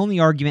 the only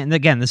argument, and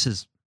again, this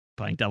is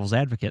playing devil's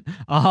advocate,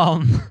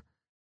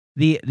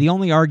 the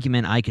only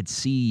argument I could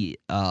see,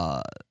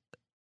 kind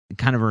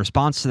of a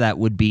response to that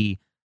would be,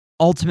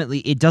 ultimately,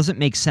 it doesn't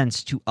make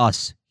sense to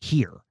us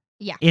here.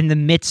 Yeah. In the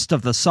midst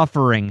of the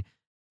suffering,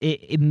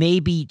 it may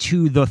be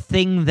to the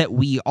thing that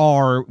we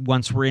are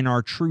once we're in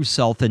our true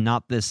self and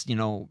not this,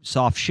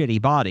 soft, shitty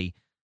body.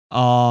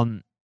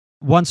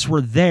 Once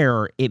we're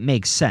there, it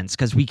makes sense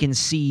because we can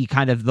see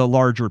kind of the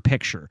larger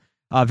picture.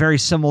 Very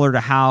similar to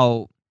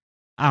how,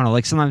 I don't know,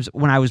 like sometimes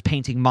when I was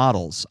painting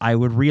models, I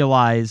would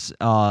realize,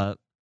 I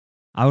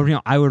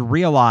would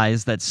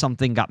realize that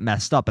something got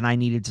messed up and I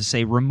needed to,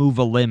 say, remove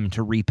a limb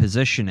to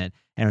reposition it.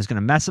 And it was going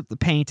to mess up the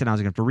paint and I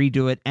was going to have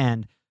to redo it.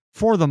 And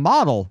for the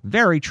model,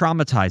 very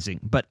traumatizing.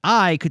 But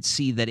I could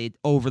see that it,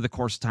 over the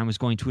course of time, was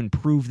going to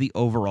improve the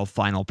overall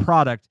final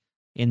product.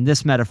 In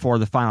this metaphor,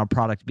 the final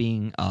product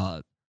being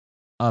a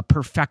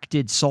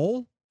perfected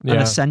soul, an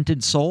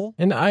ascended soul.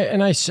 And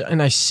I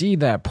see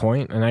that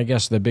point. And I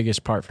guess the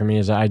biggest part for me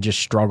is I just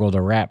struggle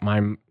to wrap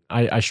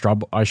I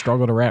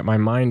struggle to wrap my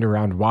mind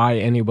around why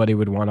anybody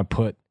would want to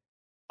put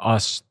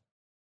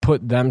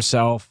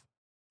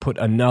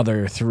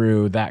another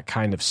through that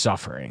kind of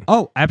suffering.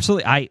 Oh,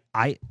 absolutely.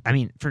 I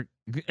mean, for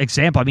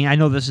example, I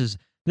know this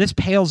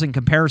pales in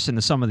comparison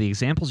to some of the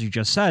examples you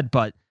just said,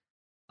 but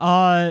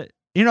I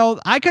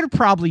could have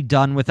probably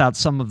done without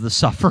some of the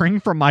suffering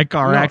from my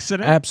car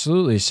accident.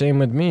 Absolutely, same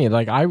with me.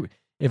 Like,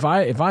 if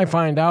I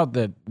find out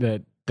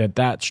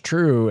that's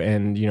true,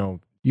 and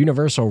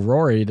Universal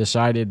Rory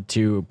decided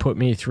to put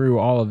me through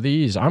all of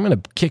these, I'm going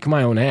to kick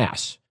my own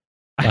ass.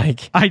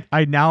 Like,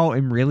 I now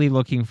am really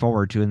looking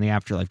forward to, in the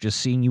afterlife, just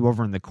seeing you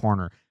over in the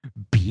corner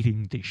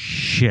beating the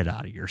shit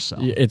out of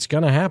yourself. It's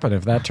going to happen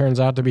if that turns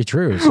out to be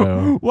true.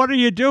 So what are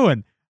you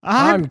doing?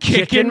 I'm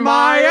kicking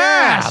my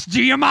ass.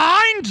 Do you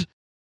mind?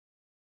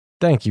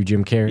 Thank you,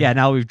 Jim Carrey. Yeah,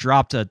 now we've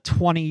dropped a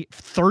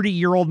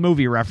 30-year-old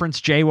movie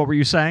reference. Jay, what were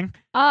you saying?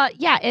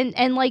 Yeah,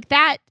 and like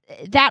that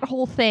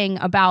whole thing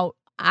about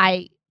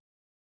I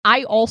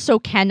also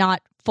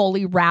cannot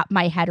fully wrap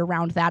my head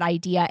around that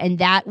idea, and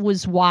that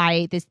was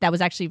why that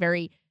was actually a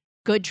very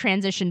good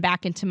transition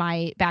back into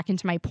my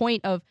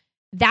point of,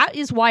 that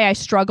is why I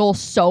struggle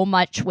so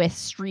much with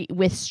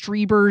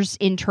Strieber's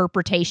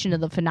interpretation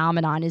of the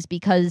phenomenon, is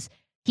because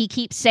he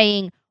keeps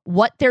saying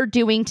what they're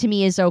doing to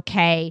me is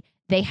okay.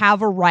 They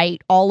have a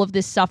right. All of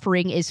this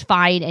suffering is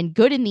fine and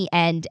good in the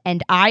end.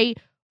 And I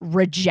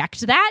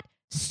reject that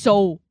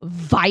so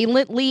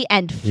violently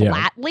and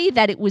flatly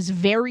that it was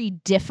very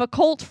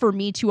difficult for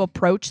me to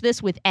approach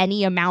this with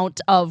any amount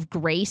of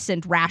grace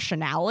and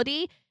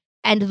rationality.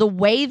 And the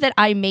way that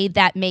I made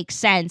that make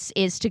sense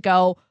is to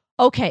go,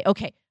 okay,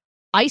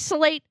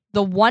 isolate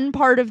the one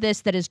part of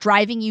this that is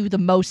driving you the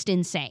most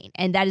insane.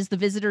 And that is the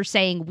visitor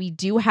saying, we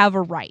do have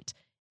a right.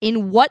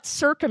 In what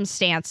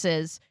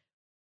circumstances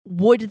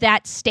would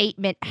that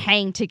statement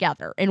hang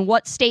together? In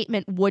what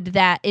circumstances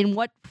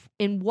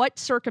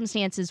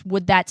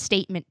would that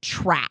statement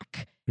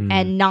track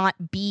and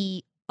not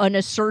be an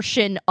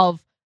assertion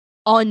of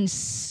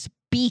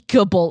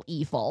unspeakable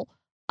evil?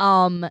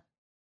 And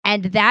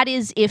that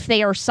is if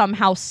they are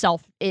somehow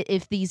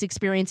if these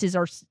experiences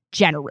are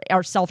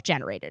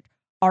self-generated,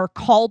 are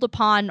called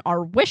upon,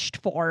 are wished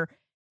for.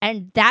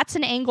 And that's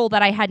an angle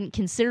that I hadn't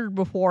considered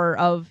before,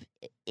 of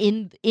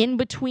in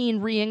between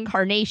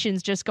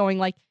reincarnations just going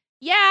like,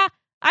 yeah,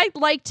 I'd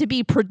like to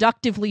be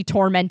productively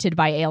tormented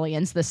by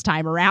aliens this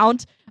time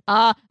around.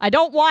 I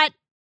don't want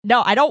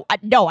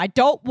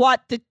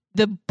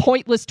the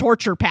pointless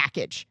torture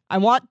package. I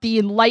want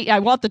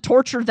the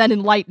torture then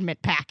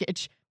enlightenment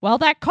package. Well,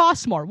 that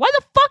costs more. Why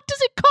the fuck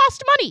does it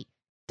cost money?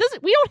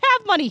 We don't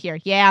have money here.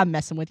 Yeah, I'm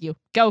messing with you.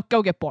 Go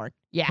get born.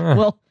 Yeah.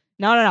 Well,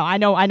 no. I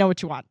know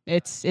what you want.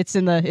 It's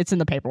in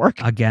the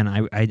paperwork. Again,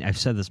 I've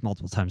said this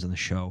multiple times on the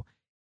show.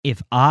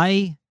 If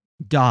I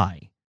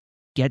die,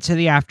 get to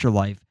the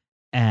afterlife,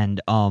 and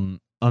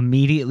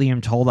immediately am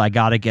told I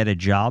got to get a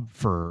job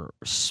for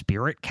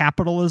spirit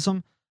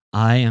capitalism,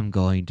 I am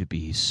going to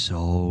be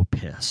so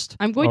pissed.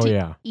 I'm going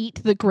to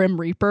eat the Grim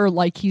Reaper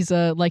like he's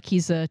a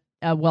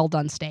well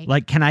done steak.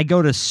 Like, can I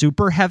go to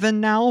super heaven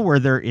now where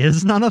there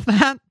is none of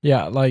that?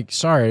 Yeah, like,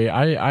 sorry,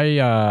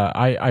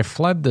 I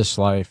fled this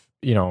life,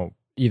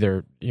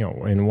 either,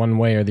 in one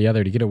way or the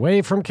other to get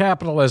away from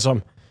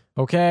capitalism.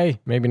 Okay,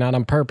 maybe not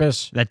on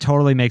purpose. That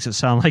totally makes it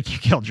sound like you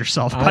killed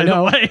yourself, by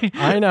the way.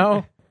 I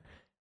know.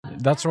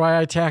 That's why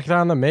I tacked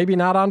on the maybe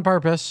not on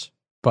purpose,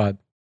 but...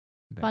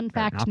 Fun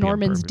fact,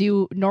 Mormons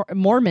do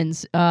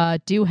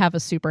have a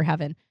super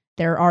heaven.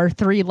 There are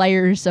 3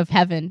 layers of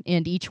heaven,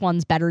 and each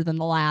one's better than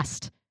the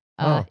last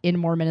in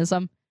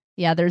Mormonism.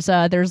 Yeah, there's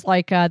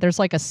like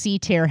a C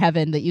tier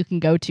heaven that you can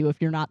go to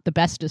if you're not the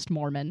bestest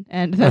Mormon,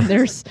 and then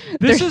there's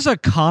is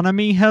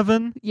economy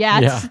heaven. Yeah,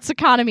 it's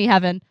economy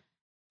heaven.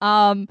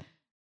 Going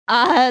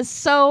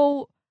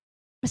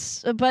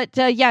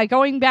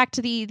back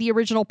to the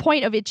original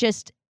point of it,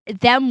 just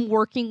them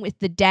working with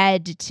the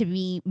dead to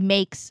me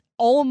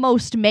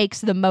almost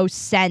makes the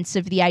most sense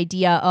of the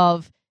idea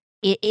of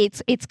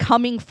it's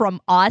coming from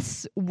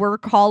us. We're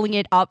calling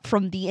it up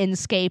from the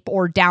inscape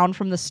or down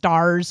from the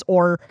stars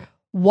or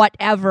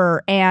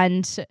whatever,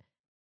 and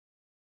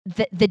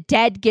the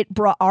dead get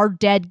brought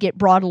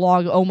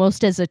along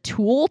almost as a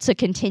tool to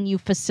continue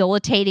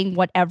facilitating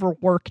whatever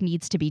work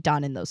needs to be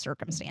done in those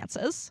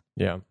circumstances.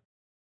 Yeah,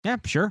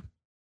 sure.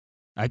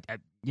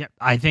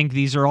 I think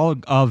these are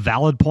all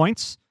valid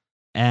points,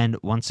 and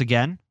once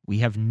again, we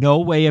have no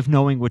way of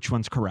knowing which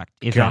one's correct.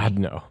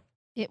 No.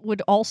 It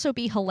would also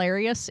be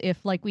hilarious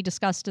if, like we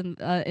discussed in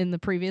the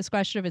previous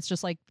question, if it's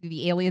just like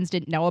the aliens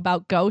didn't know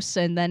about ghosts,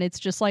 and then it's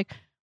just like,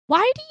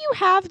 why do you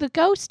have the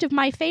ghost of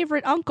my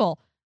favorite uncle?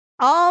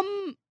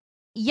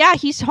 Yeah,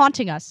 he's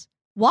haunting us.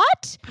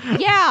 What?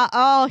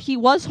 Yeah, he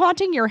was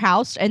haunting your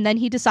house, and then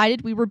he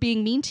decided we were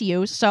being mean to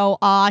you, so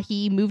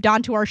he moved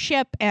on to our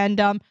ship, and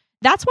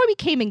that's why we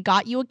came and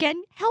got you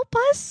again. Help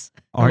us.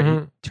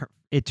 Or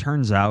it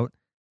turns out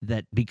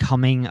that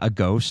becoming a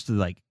ghost,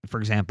 like, for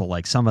example,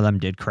 like some of them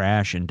did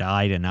crash and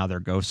died and now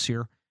they're ghosts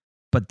here,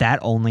 but that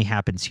only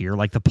happens here.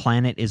 Like, the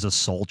planet is a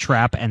soul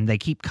trap and they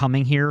keep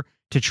coming here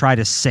to try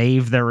to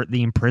save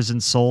the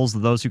imprisoned souls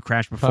of those who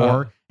crashed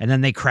before, and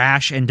then they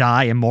crash and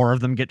die and more of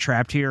them get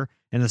trapped here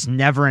in this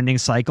never-ending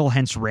cycle,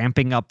 hence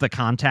ramping up the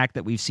contact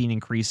that we've seen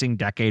increasing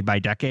decade by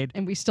decade.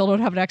 And we still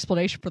don't have an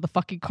explanation for the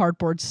fucking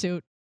cardboard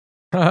suit.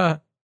 I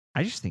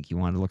just think you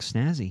wanted to look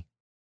snazzy.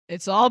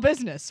 It's all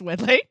business,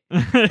 Whitley.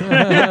 Are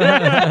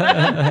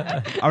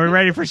we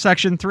ready for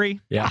section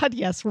 3? Yeah. God,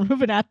 yes. We're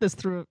moving at this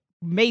through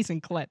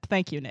amazing clip.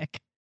 Thank you, Nick.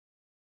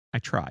 I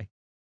try.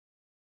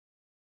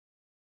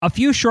 A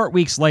few short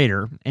weeks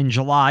later, in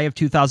July of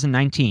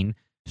 2019,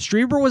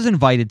 Strieber was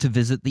invited to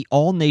visit the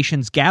All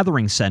Nations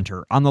Gathering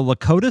Center on the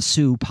Lakota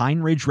Sioux Pine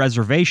Ridge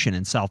Reservation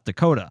in South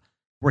Dakota,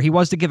 where he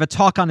was to give a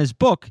talk on his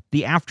book,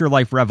 The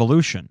Afterlife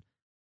Revolution.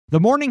 The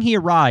morning he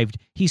arrived,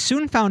 he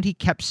soon found he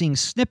kept seeing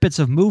snippets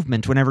of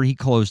movement whenever he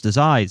closed his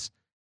eyes.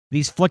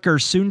 These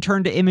flickers soon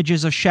turned to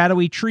images of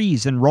shadowy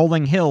trees and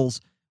rolling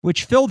hills,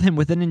 which filled him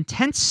with an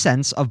intense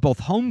sense of both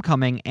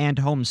homecoming and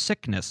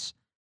homesickness.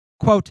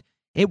 Quote,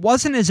 "It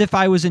wasn't as if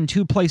I was in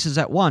 2 places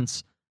at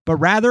once, but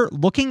rather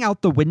looking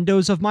out the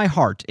windows of my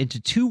heart into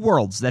 2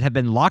 worlds that have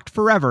been locked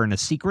forever in a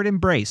secret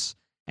embrace,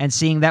 and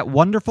seeing that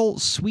wonderful,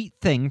 sweet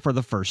thing for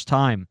the first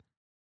time."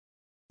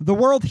 The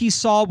world he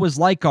saw was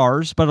like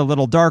ours, but a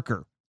little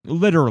darker.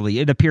 Literally,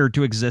 it appeared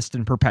to exist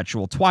in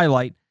perpetual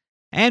twilight,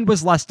 and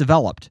was less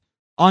developed.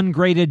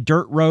 Ungraded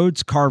dirt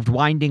roads carved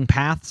winding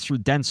paths through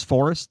dense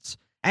forests,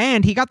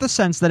 and he got the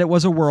sense that it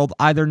was a world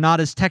either not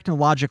as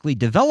technologically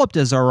developed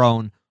as our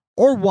own,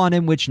 or one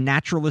in which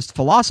naturalist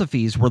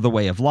philosophies were the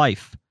way of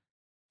life.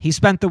 He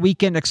spent the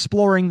weekend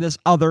exploring this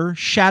other,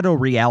 shadow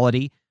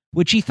reality,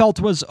 which he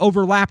felt was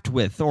overlapped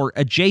with or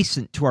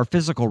adjacent to our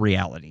physical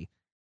reality.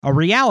 A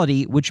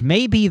reality which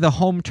may be the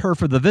home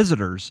turf of the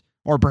visitors,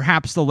 or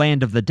perhaps the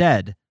land of the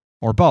dead,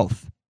 or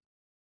both.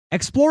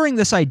 Exploring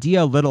this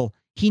idea a little,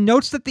 he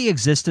notes that the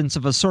existence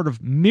of a sort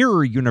of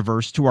mirror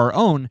universe to our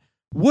own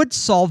would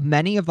solve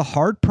many of the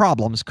hard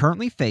problems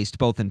currently faced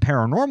both in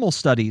paranormal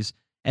studies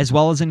as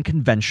well as in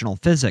conventional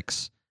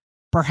physics.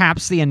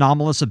 Perhaps the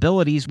anomalous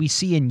abilities we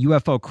see in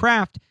UFO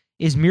craft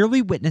is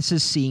merely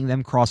witnesses seeing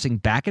them crossing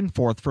back and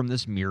forth from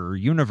this mirror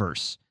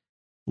universe.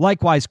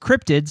 Likewise,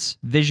 cryptids,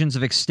 visions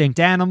of extinct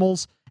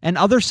animals, and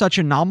other such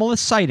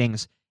anomalous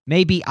sightings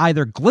may be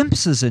either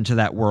glimpses into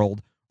that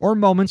world or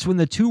moments when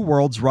the two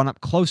worlds run up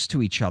close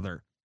to each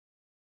other.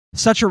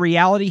 Such a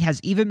reality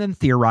has even been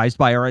theorized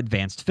by our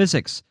advanced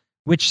physics,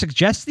 which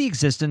suggests the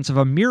existence of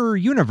a mirror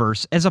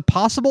universe as a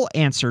possible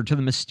answer to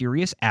the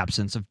mysterious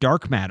absence of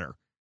dark matter.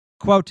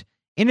 Quote,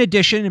 in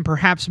addition, and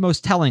perhaps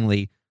most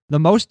tellingly, the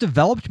most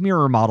developed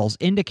mirror models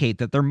indicate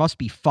that there must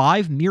be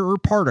 5 mirror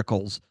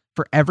particles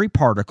for every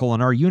particle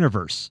in our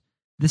universe.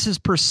 This is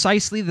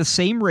precisely the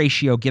same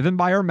ratio given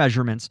by our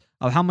measurements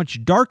of how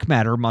much dark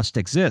matter must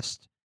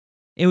exist.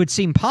 It would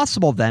seem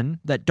possible, then,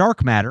 that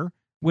dark matter,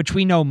 which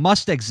we know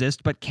must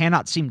exist but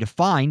cannot seem to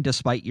find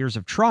despite years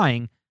of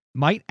trying,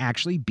 might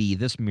actually be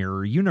this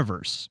mirror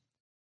universe.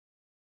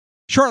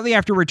 Shortly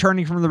after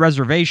returning from the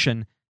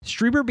reservation,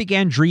 Strieber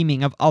began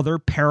dreaming of other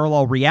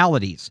parallel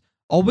realities,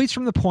 always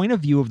from the point of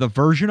view of the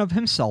version of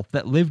himself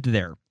that lived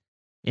there.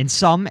 In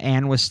some,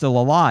 Anne was still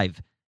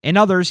alive. In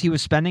others, he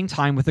was spending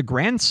time with a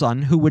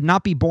grandson who would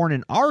not be born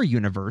in our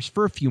universe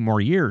for a few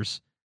more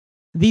years.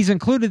 These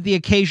included the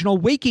occasional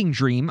waking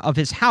dream of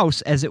his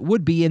house as it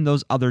would be in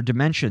those other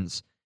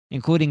dimensions,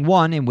 including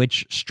one in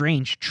which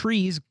strange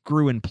trees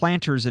grew in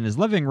planters in his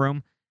living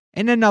room,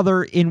 and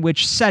another in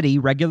which SETI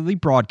regularly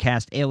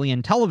broadcast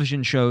alien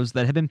television shows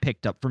that had been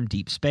picked up from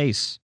deep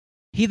space.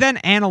 He then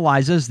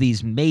analyzes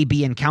these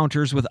maybe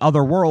encounters with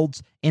other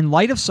worlds in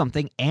light of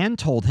something Anne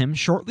told him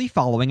shortly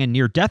following a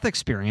near-death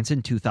experience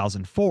in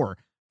 2004,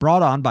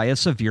 brought on by a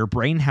severe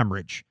brain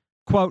hemorrhage.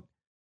 Quote,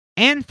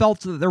 Anne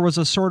felt that there was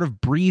a sort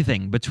of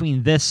breathing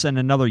between this and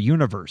another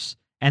universe,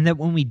 and that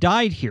when we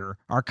died here,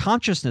 our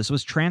consciousness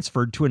was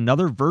transferred to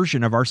another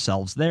version of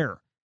ourselves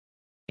there.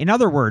 In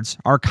other words,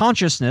 our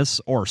consciousness,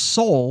 or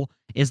soul,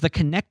 is the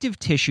connective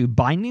tissue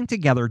binding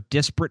together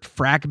disparate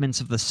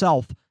fragments of the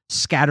self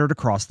scattered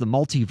across the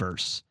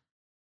multiverse.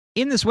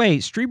 In this way,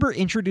 Strieber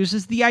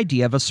introduces the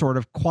idea of a sort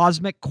of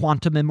cosmic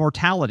quantum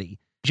immortality,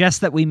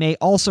 just that we may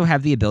also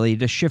have the ability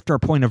to shift our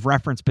point of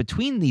reference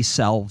between these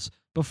selves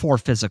before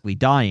physically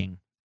dying.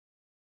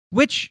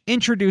 Which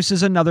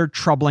introduces another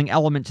troubling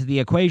element to the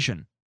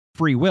equation: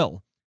 free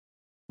will.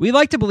 We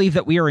like to believe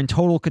that we are in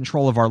total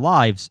control of our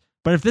lives,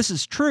 but if this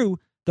is true,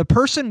 the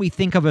person we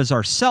think of as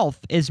ourself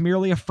is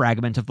merely a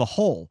fragment of the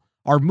whole,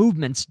 our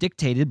movements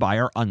dictated by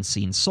our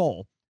unseen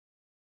soul.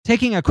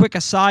 Taking a quick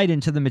aside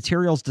into the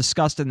materials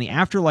discussed in the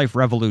Afterlife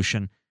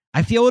Revolution,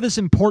 I feel it is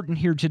important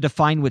here to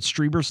define what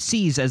Strieber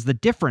sees as the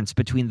difference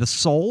between the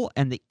soul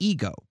and the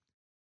ego.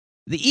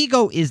 The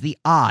ego is the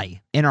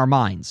I in our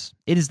minds.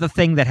 It is the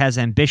thing that has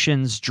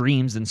ambitions,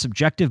 dreams, and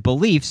subjective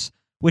beliefs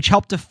which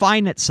help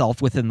define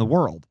itself within the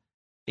world.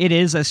 It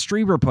is, as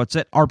Strieber puts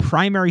it, our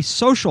primary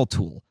social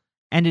tool,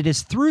 and it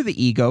is through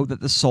the ego that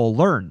the soul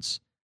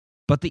learns.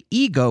 But the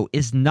ego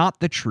is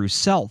not the true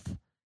self.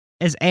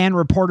 As Anne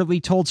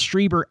reportedly told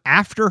Strieber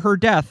after her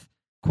death,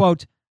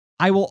 quote,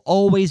 I will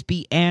always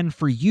be Anne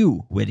for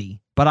you, Whitty,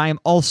 but I am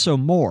also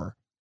more.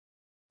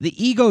 The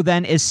ego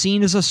then is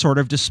seen as a sort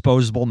of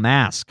disposable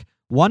mask,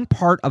 one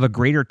part of a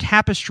greater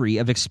tapestry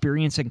of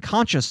experience and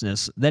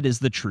consciousness that is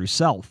the true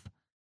self.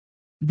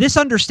 This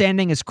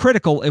understanding is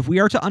critical if we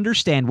are to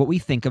understand what we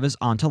think of as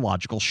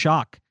ontological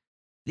shock.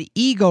 The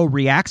ego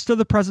reacts to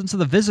the presence of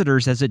the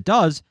visitors as it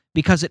does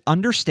because it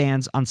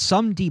understands on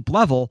some deep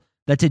level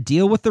that to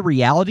deal with the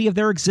reality of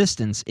their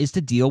existence is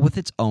to deal with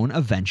its own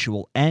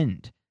eventual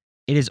end.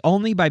 It is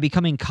only by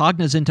becoming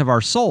cognizant of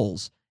our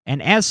souls,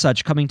 and as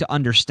such coming to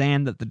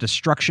understand that the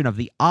destruction of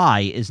the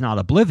I is not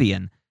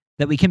oblivion,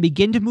 that we can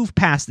begin to move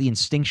past the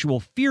instinctual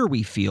fear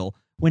we feel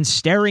when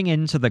staring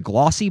into the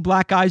glossy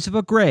black eyes of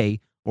a gray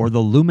or the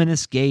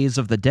luminous gaze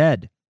of the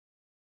dead.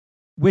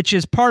 Which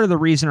is part of the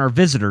reason our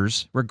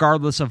visitors,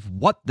 regardless of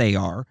what they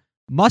are,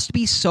 must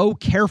be so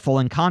careful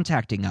in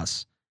contacting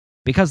us,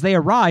 because they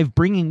arrive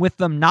bringing with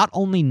them not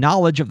only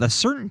knowledge of the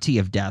certainty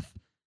of death,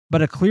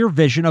 but a clear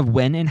vision of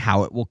when and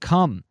how it will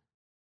come.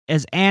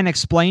 As Anne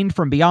explained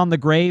from beyond the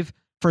grave,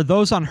 for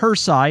those on her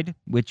side,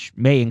 which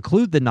may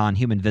include the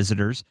non-human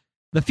visitors,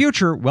 the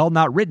future, well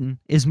not written,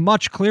 is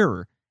much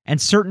clearer, and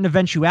certain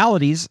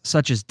eventualities,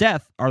 such as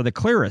death, are the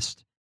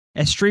clearest.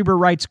 As Strieber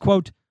writes,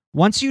 quote,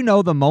 once you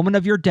know the moment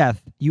of your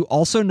death, you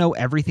also know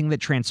everything that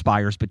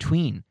transpires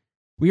between.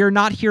 We are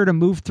not here to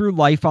move through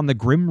life on the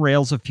grim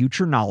rails of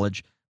future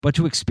knowledge, but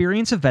to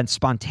experience events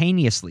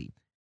spontaneously.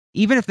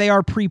 Even if they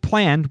are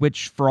pre-planned,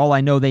 which for all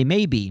I know they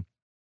may be,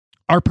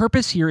 our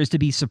purpose here is to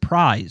be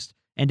surprised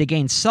and to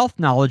gain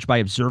self-knowledge by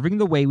observing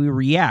the way we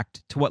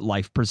react to what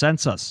life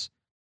presents us.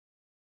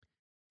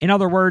 In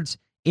other words,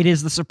 it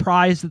is the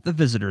surprise that the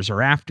visitors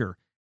are after.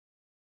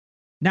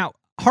 Now,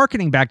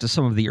 hearkening back to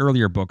some of the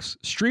earlier books,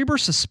 Strieber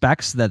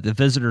suspects that the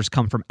visitors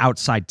come from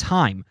outside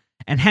time,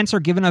 and hence are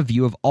given a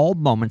view of all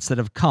moments that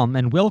have come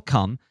and will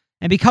come,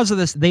 and because of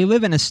this, they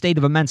live in a state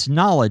of immense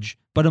knowledge,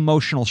 but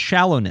emotional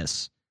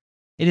shallowness.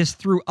 It is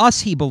through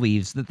us, he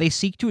believes, that they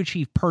seek to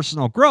achieve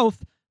personal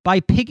growth by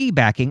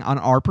piggybacking on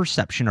our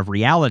perception of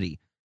reality.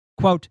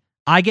 Quote,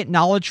 I get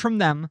knowledge from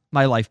them,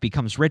 my life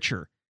becomes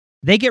richer.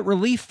 They get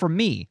relief from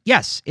me.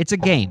 Yes, it's a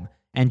game,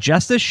 And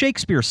just as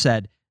Shakespeare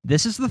said,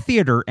 this is the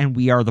theater and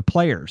we are the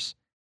players.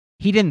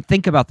 He didn't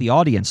think about the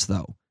audience,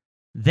 though.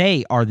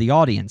 They are the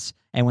audience,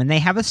 and when they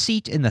have a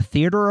seat in the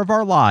theater of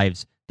our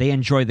lives, they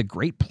enjoy the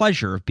great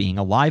pleasure of being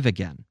alive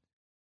again.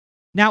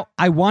 Now,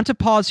 I want to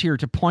pause here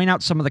to point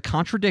out some of the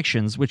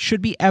contradictions which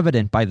should be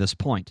evident by this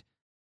point.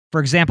 For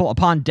example,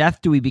 upon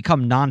death, do we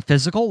become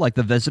non-physical like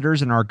the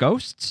visitors and our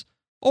ghosts?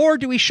 Or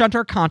do we shunt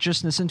our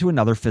consciousness into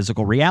another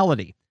physical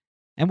reality?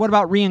 And what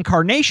about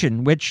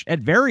reincarnation, which at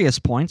various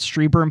points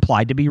Strieber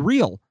implied to be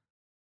real?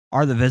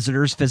 Are the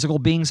visitors physical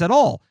beings at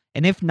all?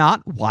 And if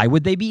not, why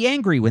would they be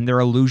angry when their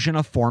illusion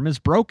of form is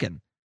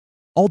broken?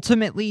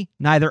 Ultimately,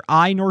 neither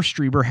I nor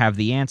Strieber have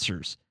the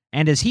answers.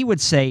 And as he would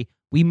say,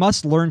 we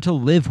must learn to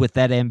live with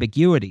that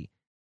ambiguity.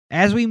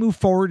 As we move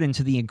forward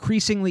into the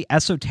increasingly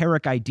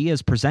esoteric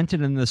ideas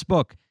presented in this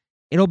book,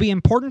 it'll be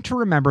important to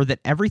remember that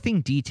everything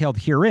detailed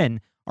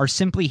herein are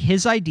simply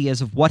his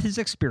ideas of what his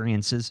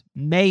experiences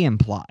may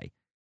imply.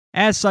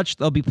 As such,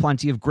 there'll be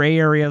plenty of gray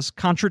areas,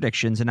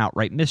 contradictions, and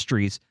outright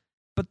mysteries,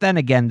 but then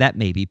again, that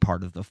may be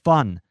part of the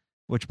fun.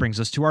 Which brings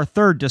us to our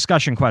third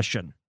discussion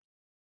question.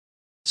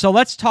 So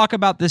let's talk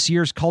about this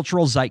year's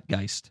cultural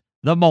zeitgeist,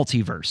 the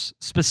multiverse,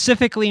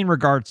 specifically in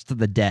regards to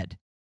the dead.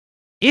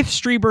 If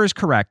Strieber is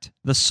correct,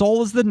 the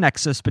soul is the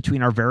nexus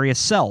between our various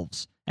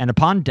selves, and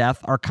upon death,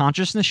 our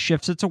consciousness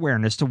shifts its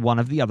awareness to one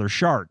of the other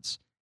shards.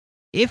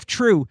 If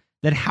true,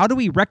 then how do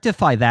we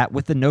rectify that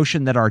with the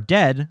notion that our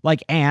dead,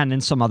 like Anne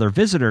and some other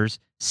visitors,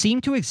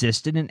 seem to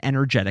exist in an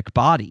energetic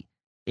body?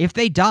 If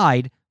they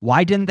died,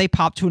 why didn't they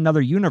pop to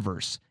another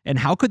universe? And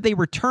how could they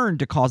return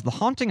to cause the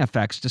haunting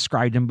effects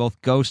described in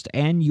both ghost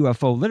and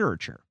UFO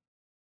literature?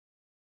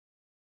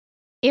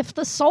 If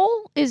the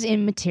soul is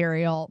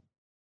immaterial,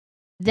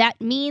 that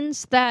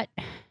means that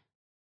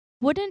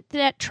wouldn't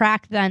that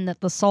track then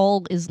that the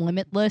soul is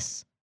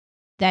limitless?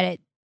 That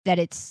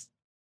it's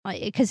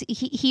because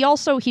he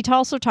also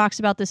talks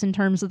about this in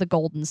terms of the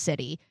Golden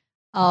City,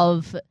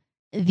 of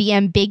the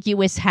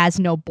ambiguous has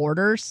no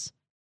borders,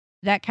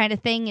 that kind of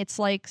thing. It's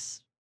like,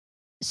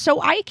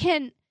 so I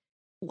can,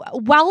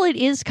 while it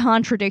is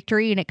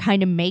contradictory and it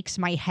kind of makes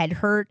my head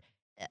hurt,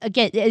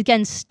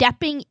 again,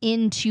 stepping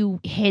into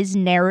his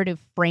narrative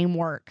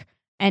framework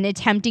and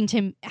attempting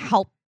to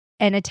help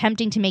and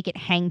attempting to make it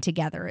hang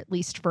together, at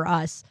least for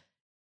us.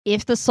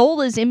 If the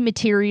soul is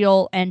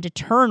immaterial and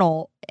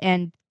eternal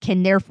and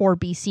can therefore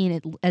be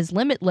seen as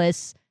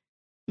limitless,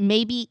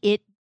 maybe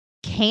it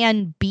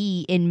can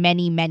be in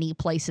many, many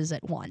places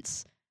at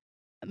once.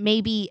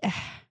 Maybe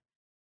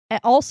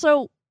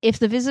also, if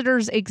the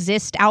visitors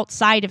exist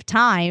outside of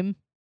time,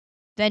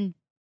 then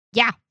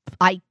yeah,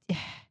 I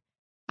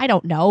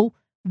don't know.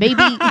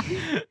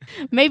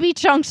 Maybe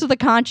chunks of the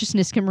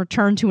consciousness can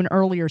return to an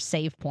earlier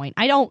save point.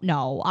 I don't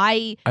know.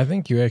 I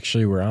think you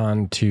actually were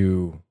on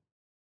to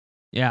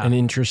an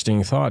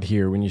interesting thought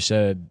here when you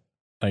said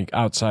like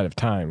outside of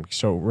time.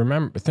 So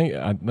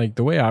like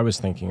the way I was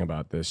thinking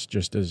about this,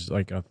 just as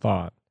like a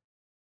thought,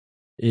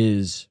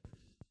 is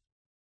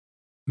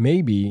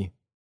maybe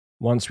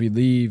once we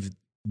leave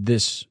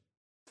this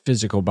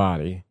physical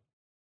body,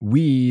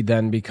 we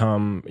then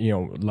become,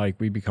 like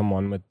we become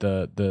one with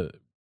the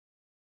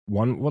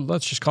one, well,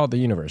 let's just call it the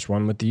universe,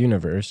 one with the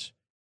universe,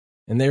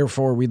 and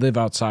therefore we live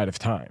outside of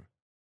time.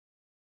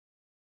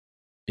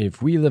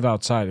 If we live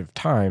outside of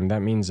time,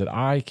 that means that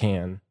I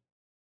can,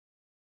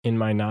 in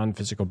my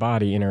non-physical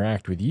body,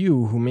 interact with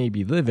you who may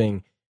be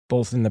living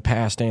both in the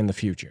past and the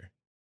future.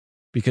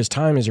 Because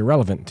time is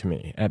irrelevant to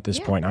me at this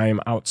point. I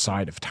am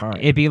outside of time.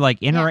 It'd be like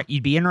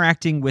you'd be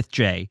interacting with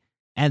Jay,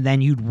 and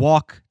then you'd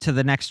walk to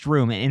the next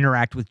room and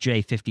interact with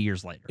Jay 50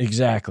 years later.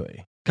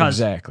 Exactly.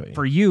 Because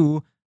for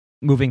you,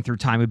 moving through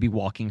time would be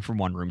walking from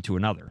one room to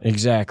another.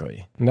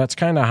 Exactly. And that's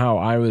kind of how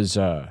I was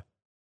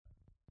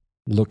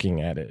looking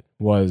at it,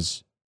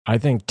 was I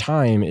think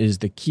time is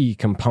the key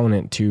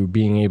component to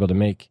being able to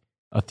make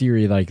a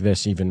theory like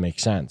this even make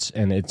sense.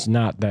 And it's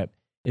not that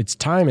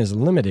time is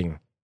limiting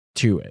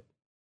to it.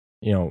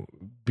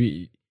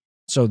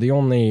 So the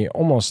only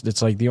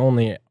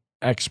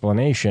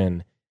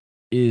explanation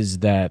is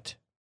that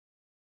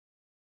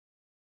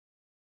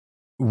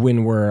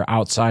when we're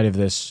outside of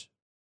this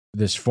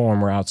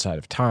form, we're outside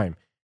of time.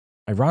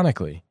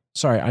 Ironically,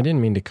 sorry, I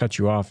didn't mean to cut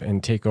you off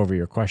and take over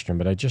your question,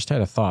 but I just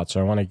had a thought,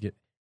 so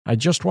I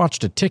just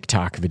watched a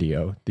TikTok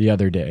video the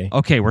other day.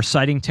 Okay, we're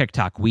citing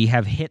TikTok. We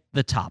have hit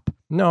the top.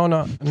 No,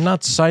 I'm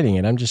not citing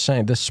it. I'm just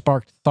saying this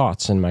sparked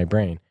thoughts in my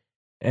brain.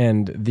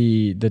 And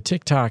the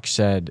TikTok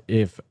said,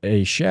 if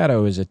a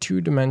shadow is a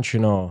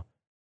two-dimensional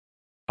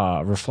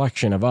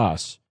reflection of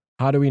us,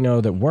 how do we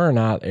know that we're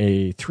not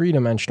a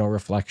three-dimensional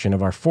reflection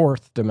of our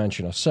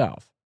fourth-dimensional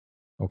self?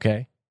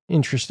 Okay?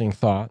 Interesting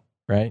thought,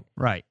 right?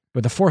 Right.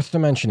 But the fourth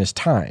dimension is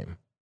time.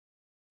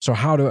 So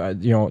how are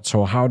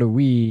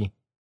we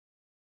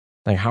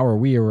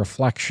a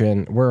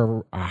reflection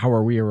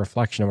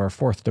of our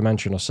fourth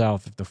dimensional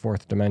self if the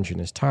fourth dimension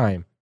is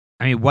time?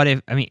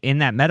 In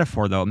that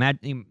metaphor though,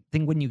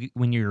 think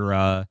when you're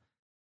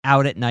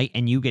out at night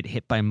and you get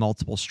hit by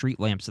multiple street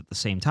lamps at the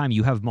same time,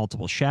 you have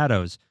multiple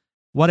shadows.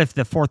 What if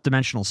the fourth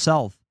dimensional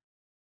self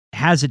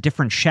has a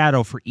different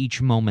shadow for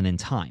each moment in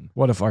time.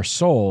 What if our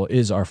soul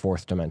is our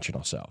fourth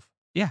dimensional self?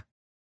 Yeah.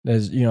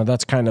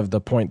 That's kind of the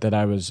point that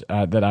I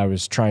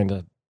was trying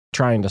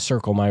to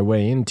circle my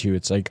way into.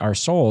 It's like our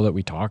soul that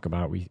we talk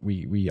about,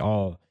 we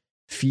all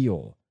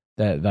feel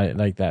that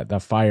the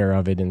fire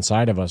of it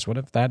inside of us. What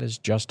if that is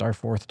just our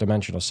fourth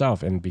dimensional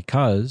self? And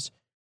because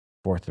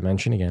fourth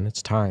dimension, again,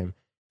 it's time,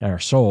 our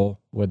soul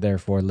would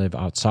therefore live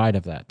outside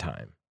of that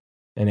time,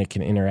 and it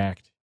can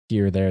interact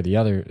here, there, the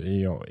other,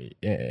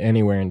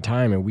 anywhere in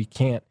time, and we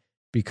can't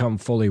become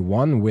fully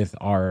one with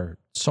our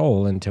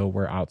soul until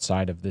we're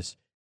outside of this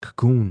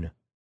cocoon.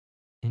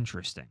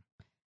 Interesting.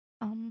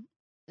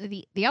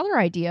 The other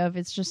idea of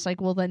it's just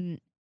like, well, then,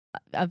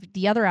 of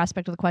the other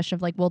aspect of the question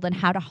of like, well, then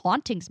how do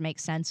hauntings make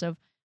sense? Of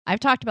I've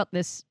talked about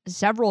this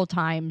several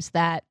times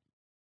that,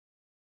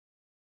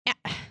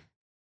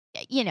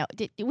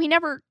 we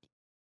never,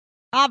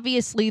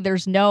 obviously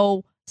there's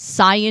no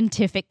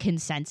scientific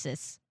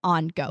consensus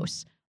on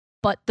ghosts,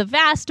 but the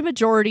vast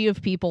majority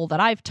of people that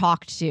I've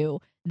talked to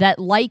that,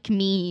 like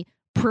me,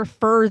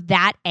 prefer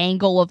that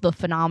angle of the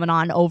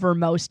phenomenon over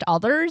most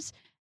others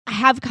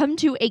have come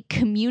to a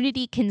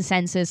community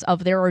consensus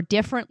of there are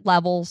different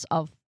levels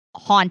of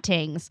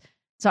hauntings.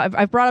 So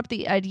I've brought up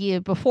the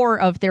idea before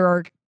of there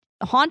are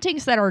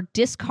hauntings that are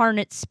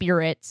discarnate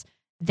spirits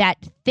that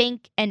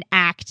think and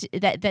act,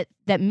 that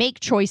make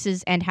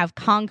choices and have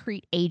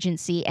concrete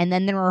agency. And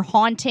then there are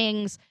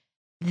hauntings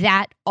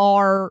that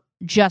are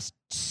just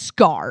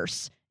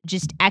scars,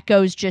 just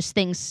echoes, just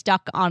things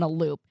stuck on a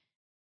loop.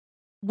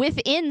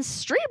 Within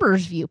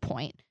Strieber's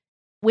viewpoint,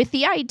 with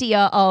the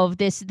idea of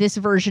this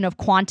version of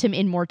quantum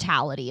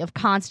immortality, of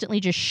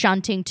constantly just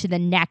shunting to the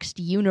next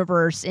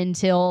universe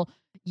until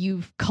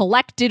you've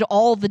collected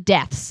all the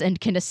deaths and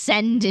can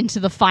ascend into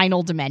the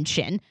final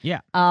dimension.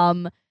 Yeah.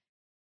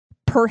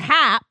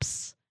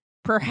 Perhaps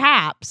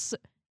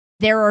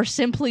there are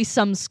simply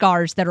some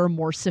scars that are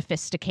more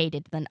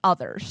sophisticated than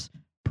others.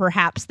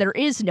 Perhaps there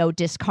is no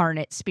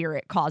discarnate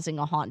spirit causing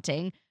a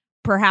haunting.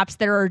 Perhaps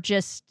there are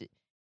just...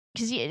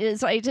 Because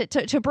it's like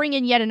to bring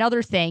in yet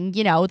another thing,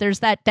 there's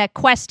that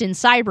quest in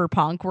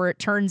Cyberpunk where it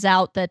turns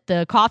out that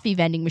the coffee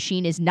vending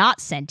machine is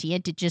not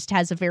sentient. It just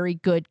has a very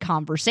good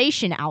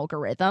conversation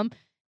algorithm.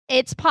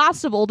 It's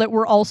possible that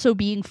we're also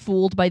being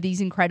fooled by these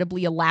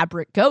incredibly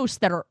elaborate ghosts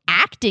that are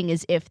acting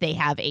as if they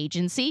have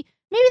agency.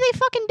 Maybe they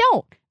fucking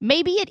don't.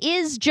 Maybe it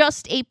is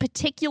just a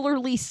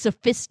particularly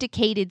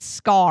sophisticated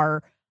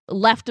scar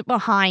left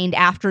behind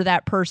after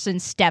that person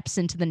steps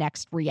into the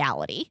next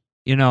reality.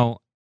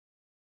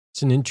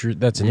 That's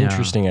an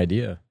interesting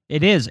idea.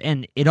 It is,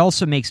 and it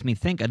also makes me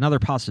think another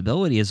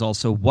possibility is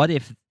also what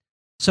if...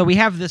 So we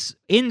have this,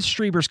 in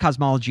Strieber's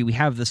cosmology, we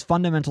have this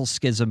fundamental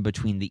schism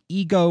between the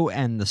ego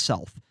and the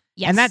self.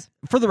 Yes. And that,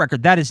 for the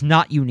record, that is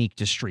not unique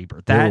to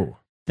Strieber.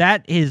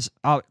 That is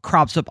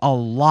crops up a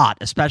lot,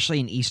 especially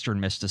in Eastern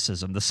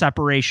mysticism, the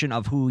separation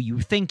of who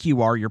you think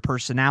you are, your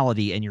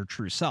personality, and your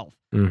true self.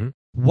 Mm-hmm.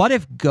 What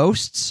if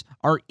ghosts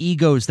are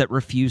egos that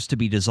refuse to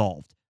be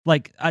dissolved?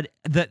 Like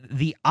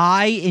the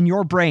I in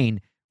your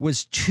brain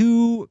was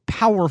too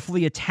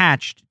powerfully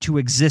attached to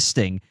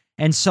existing.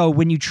 And so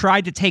when you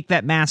tried to take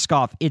that mask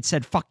off, it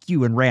said, fuck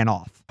you, and ran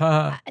off.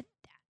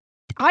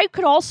 I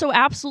could also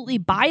absolutely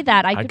buy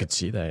that. I could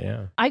see that,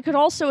 yeah. I could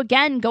also,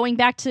 again, going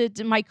back to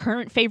my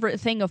current favorite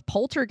thing of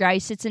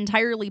Poltergeist, it's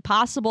entirely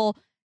possible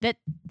that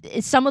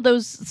some of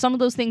those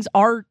things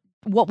are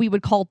what we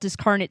would call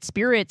discarnate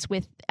spirits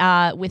with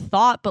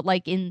thought, but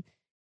like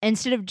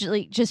instead of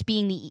just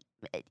being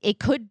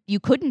you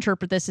could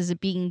interpret this as it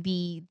being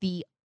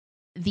the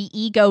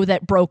ego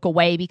that broke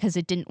away because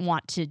it didn't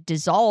want to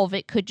dissolve.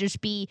 It could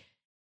just be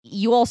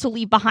you also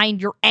leave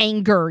behind your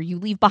anger, you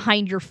leave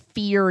behind your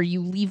fear,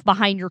 you leave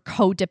behind your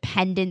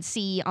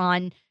codependency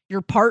on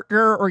your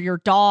partner or your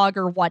dog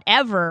or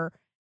whatever,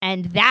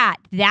 and that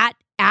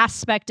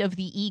aspect of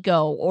the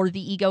ego or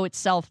the ego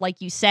itself, like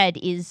you said,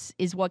 is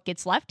what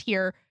gets left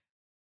here.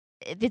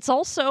 It's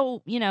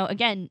also,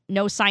 again,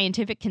 no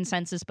scientific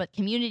consensus, but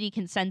community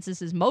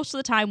consensus is most of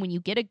the time when you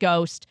get a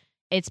ghost,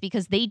 it's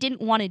because they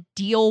didn't want to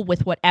deal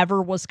with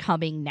whatever was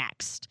coming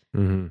next.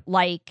 Mm-hmm.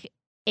 Like,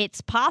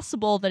 it's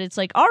possible that it's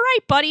like, all right,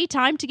 buddy,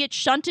 time to get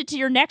shunted to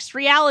your next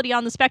reality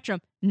on the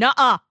spectrum.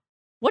 Nuh-uh.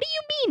 What do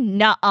you mean,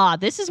 nuh-uh?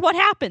 This is what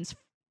happens.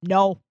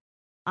 No,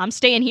 I'm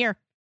staying here.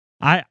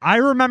 I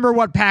remember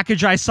what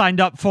package I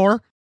signed up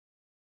for.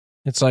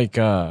 It's like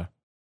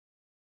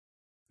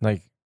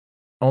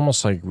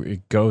almost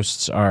like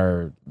ghosts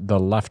are the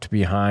left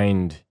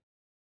behind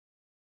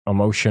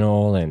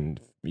emotional and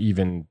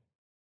even,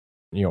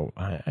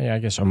 I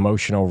guess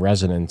emotional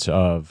resonance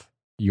of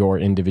your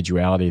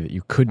individuality that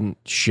you couldn't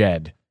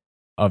shed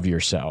of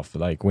yourself,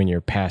 like when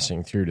you're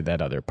passing through to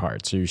that other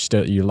part. So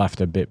you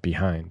left a bit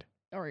behind.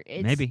 Or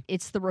maybe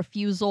it's the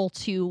refusal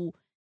to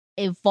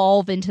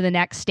evolve into the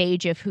next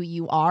stage of who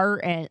you are,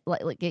 and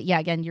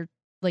again, you're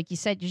like you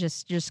said, you're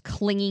just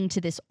clinging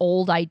to this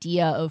old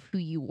idea of who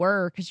you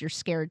were because you're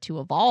scared to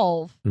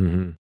evolve.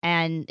 Mm-hmm.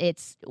 And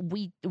it's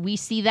we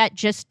see that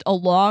just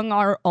along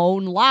our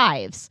own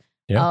lives.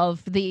 Yeah.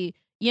 Of the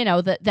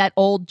that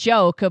old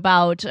joke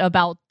about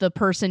the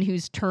person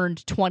who's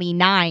turned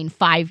 29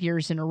 5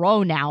 years in a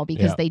row now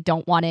because they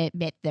don't want to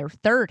admit they're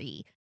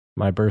 30.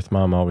 My birth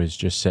mom always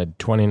just said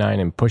 29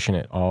 and pushing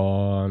it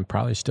all, and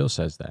probably still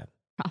says that.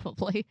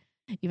 Probably,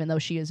 even though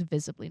she is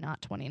visibly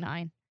not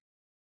 29.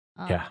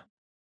 Yeah.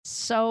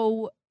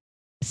 So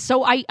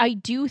I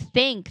do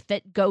think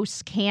that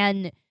ghosts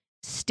can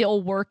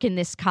still work in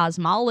this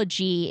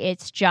cosmology.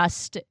 It's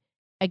just,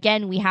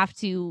 again, we have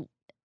to.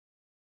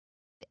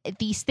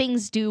 These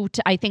things do,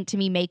 I think, to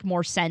me, make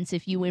more sense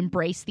if you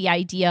embrace the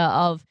idea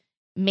of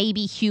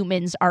maybe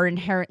humans are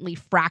inherently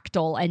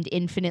fractal and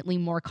infinitely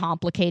more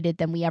complicated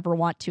than we ever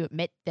want to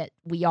admit that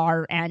we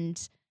are,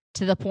 and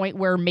to the point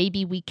where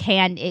maybe we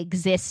can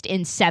exist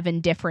in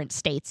 7 different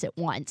states at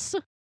once.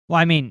 Well,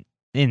 I mean,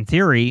 in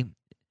theory,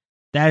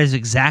 that is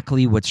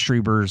exactly what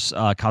Strieber's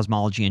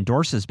cosmology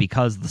endorses,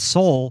 because the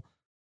soul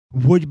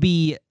would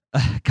be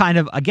kind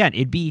of, again,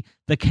 it'd be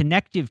the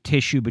connective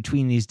tissue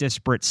between these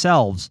disparate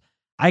selves.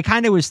 I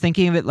kind of was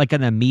thinking of it like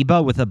an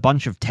amoeba with a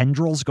bunch of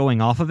tendrils going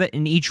off of it,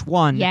 and each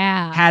one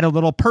had a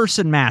little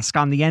person mask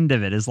on the end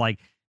of it. Is like,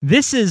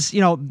 this is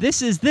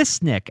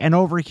this Nick, and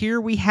over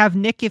here we have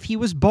Nick if he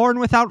was born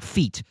without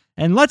feet,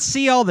 and let's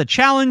see all the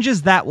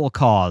challenges that will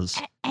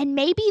cause. And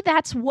maybe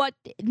that's what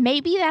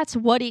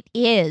it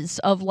is,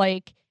 of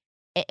like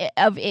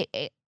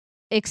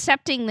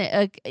accepting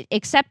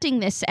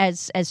this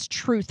as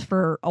truth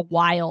for a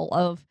while,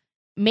 of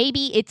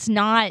maybe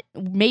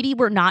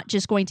we're not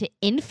just going to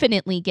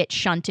infinitely get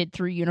shunted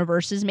through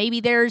universes. Maybe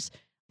there's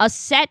a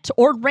set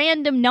or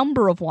random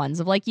number of ones,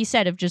 of, like you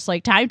said, of just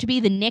like time to be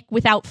the Nick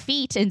without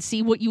feet and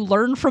see what you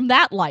learn from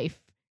that life,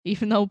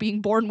 even though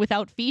being born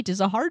without feet is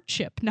a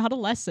hardship, not a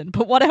lesson,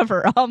 but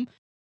whatever.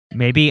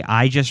 Maybe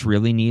I just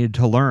really needed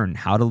to learn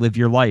how to live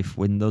your life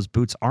when those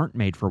boots aren't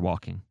made for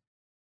walking.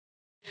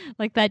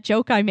 Like that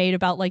joke I made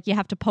about, like, you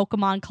have to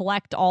Pokemon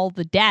collect all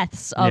the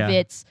deaths of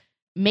its.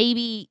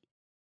 Maybe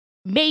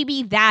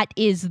that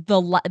is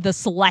the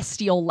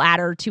celestial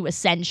ladder to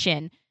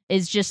ascension,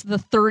 is just the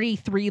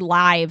 33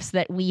 lives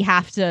that we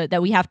have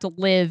to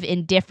live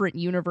in different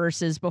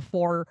universes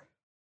before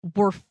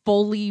we're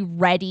fully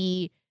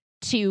ready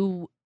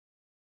to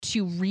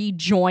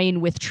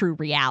rejoin with true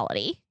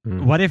reality.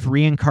 What if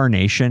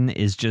reincarnation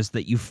is just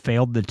that you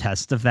failed the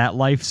test of that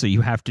life, so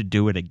you have to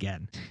do it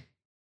again?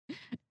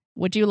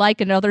 Would you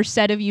like another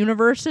set of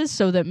universes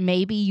so that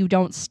maybe you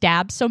don't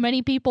stab so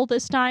many people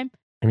this time?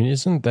 I mean,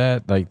 isn't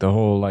that like the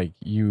whole, like,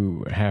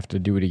 you have to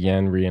do it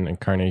again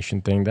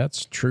reincarnation thing?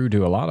 That's true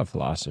to a lot of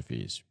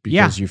philosophies,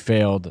 because you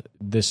failed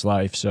this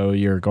life, so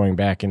you're going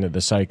back into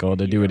the cycle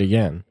to do it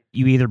again.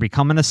 You either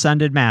become an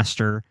ascended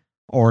master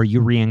or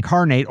you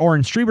reincarnate, or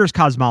in Strieber's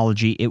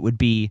cosmology, it would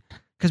be,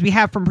 because we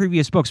have from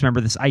previous books,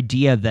 remember this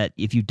idea that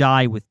if you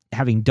die with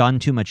having done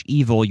too much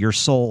evil, your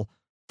soul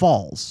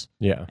falls.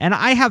 Yeah. And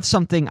I have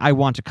something I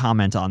want to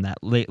comment on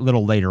that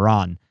little later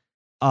on.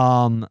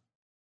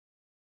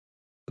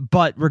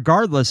 But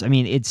regardless, I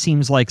mean, it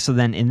seems like, so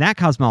then in that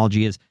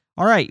cosmology is,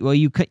 all right, well,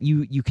 you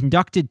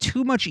conducted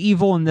too much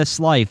evil in this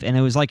life, and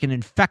it was like an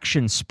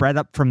infection spread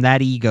up from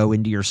that ego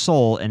into your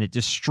soul, and it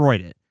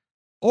destroyed it.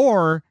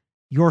 Or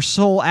your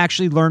soul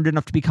actually learned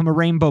enough to become a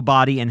rainbow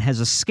body and has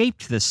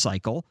escaped this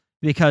cycle,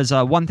 because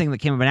one thing that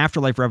came of an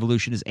afterlife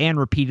revolution is Anne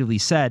repeatedly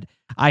said,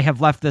 I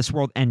have left this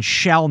world and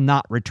shall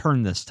not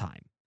return this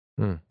time.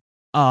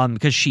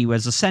 Because she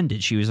was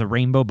ascended. She was a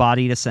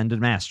rainbow-bodied ascended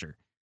master.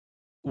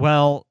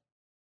 Well,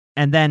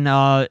 and then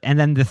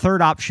the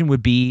third option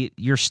would be,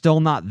 you're still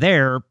not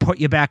there, put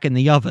you back in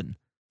the oven.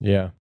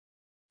 Yeah.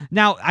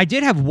 Now, I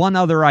did have one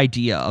other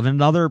idea of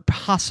another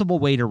possible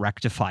way to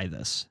rectify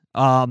this.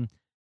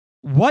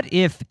 What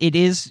if it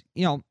is,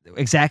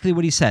 exactly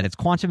what he said? It's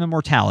quantum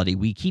immortality.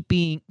 We keep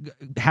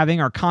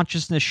having our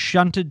consciousness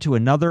shunted to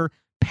another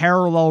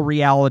parallel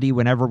reality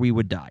whenever we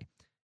would die.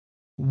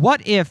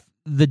 What if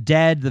the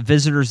dead, the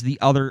visitors, the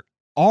other,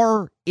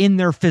 are in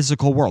their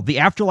physical world? The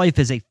afterlife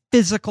is a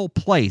physical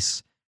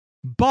place,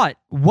 but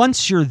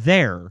once you're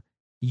there,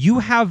 you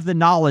have the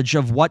knowledge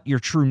of what your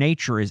true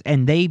nature is,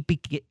 and they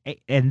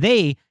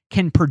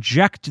can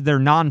project their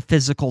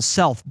non-physical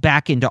self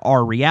back into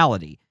our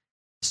reality.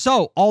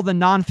 So all the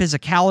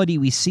non-physicality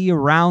we see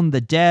around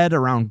the dead,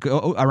 around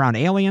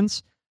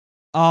aliens,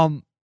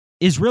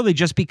 is really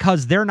just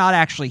because they're not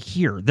actually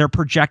here. They're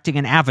projecting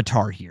an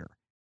avatar here.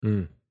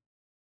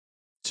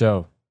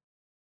 So,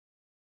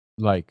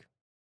 like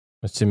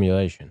a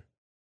simulation,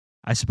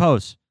 I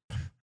suppose.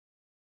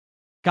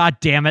 God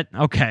damn it.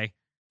 Okay.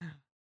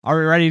 Are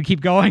we ready to keep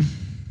going?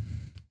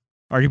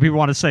 Or do people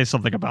want to say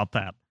something about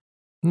that?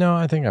 No,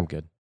 I think I'm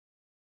good.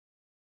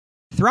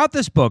 Throughout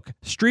this book,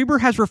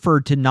 Strieber has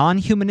referred to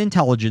non-human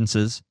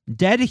intelligences,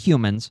 dead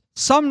humans,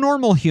 some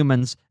normal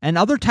humans, and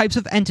other types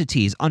of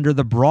entities under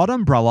the broad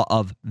umbrella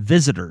of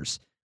visitors,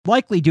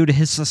 likely due to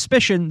his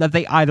suspicion that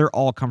they either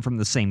all come from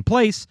the same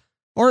place,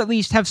 or at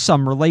least have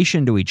some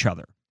relation to each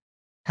other.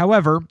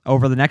 However,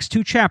 over the next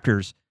 2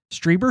 chapters,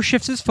 Strieber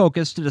shifts his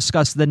focus to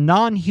discuss the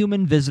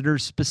non-human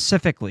visitors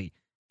specifically,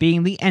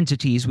 being the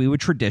entities we would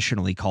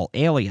traditionally call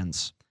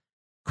aliens.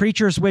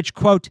 creatures which,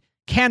 quote,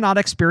 cannot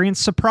experience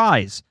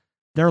surprise.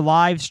 Their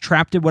lives,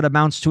 trapped in what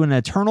amounts to an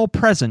eternal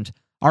present,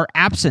 are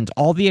absent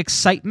all the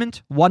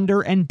excitement,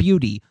 wonder, and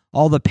beauty,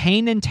 all the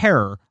pain and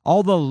terror,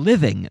 all the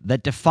living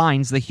that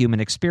defines the human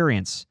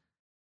experience.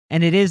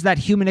 And it is that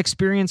human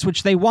experience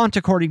which they want,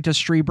 according to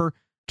Strieber,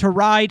 to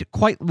ride,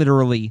 quite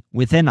literally,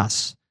 within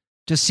us,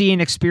 to see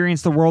and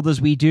experience the world as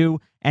we do,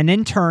 and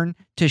in turn,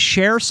 to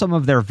share some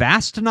of their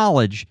vast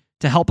knowledge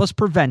to help us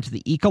prevent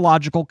the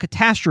ecological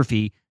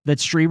catastrophe that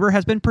Strieber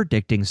has been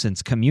predicting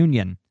since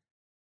Communion.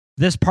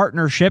 This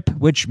partnership,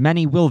 which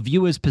many will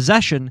view as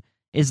possession,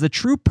 is the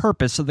true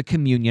purpose of the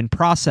Communion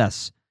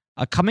process,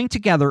 a coming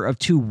together of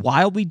two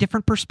wildly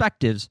different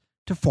perspectives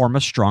to form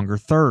a stronger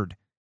third.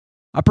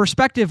 A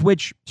perspective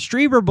which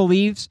Strieber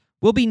believes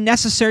will be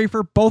necessary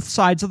for both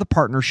sides of the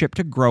partnership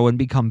to grow and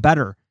become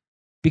better,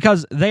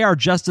 because they are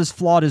just as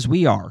flawed as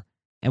we are,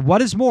 and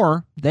what is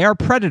more, they are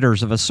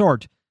predators of a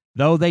sort,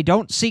 though they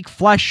don't seek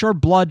flesh or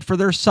blood for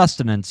their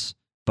sustenance,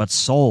 but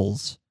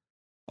souls.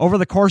 Over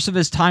the course of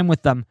his time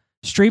with them,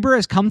 Strieber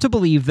has come to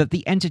believe that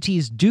the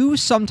entities do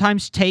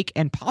sometimes take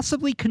and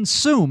possibly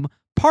consume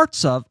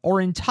parts of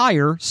or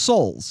entire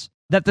souls,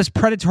 that this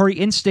predatory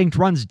instinct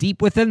runs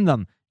deep within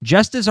them,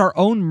 just as our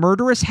own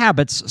murderous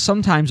habits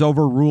sometimes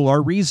overrule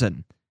our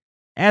reason.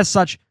 As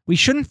such, we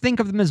shouldn't think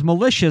of them as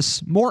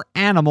malicious, more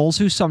animals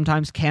who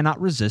sometimes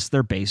cannot resist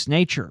their base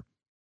nature.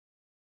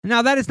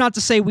 Now, that is not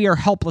to say we are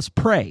helpless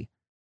prey.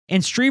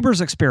 In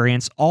Strieber's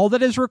experience, all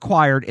that is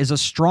required is a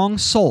strong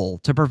soul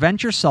to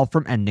prevent yourself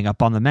from ending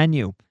up on the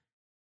menu.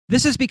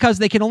 This is because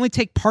they can only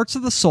take parts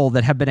of the soul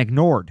that have been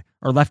ignored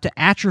or left to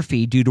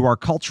atrophy due to our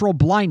cultural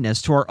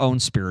blindness to our own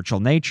spiritual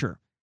nature.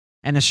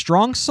 And a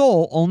strong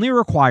soul only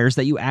requires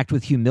that you act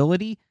with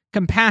humility,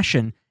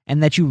 compassion,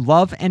 and that you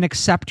love and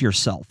accept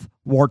yourself,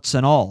 warts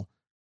and all.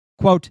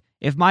 Quote,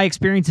 if my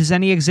experience is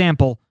any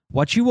example,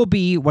 what you will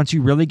be once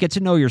you really get to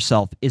know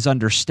yourself is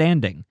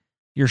understanding.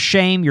 Your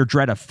shame, your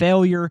dread of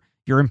failure,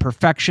 your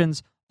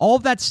imperfections, all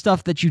of that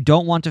stuff that you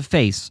don't want to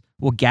face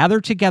will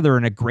gather together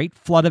in a great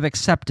flood of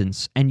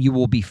acceptance, and you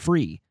will be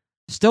free.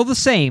 Still the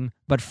same,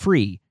 but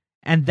free.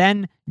 And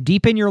then,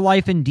 deep in your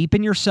life and deep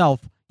in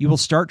yourself, you will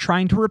start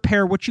trying to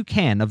repair what you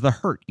can of the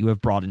hurt you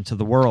have brought into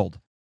the world.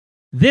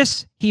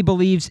 This, he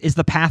believes, is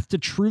the path to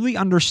truly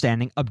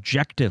understanding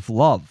objective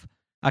love,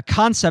 a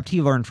concept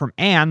he learned from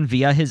Anne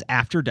via his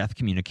after-death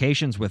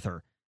communications with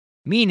her,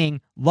 meaning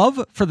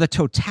love for the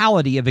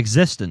totality of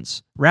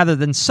existence, rather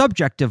than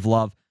subjective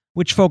love,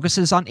 which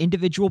focuses on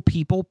individual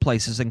people,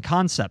 places, and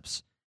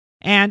concepts.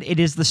 And it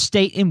is the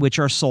state in which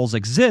our souls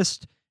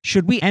exist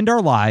should we end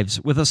our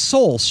lives with a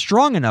soul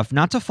strong enough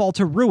not to fall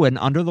to ruin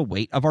under the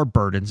weight of our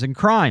burdens and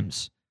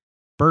crimes.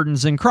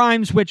 Burdens and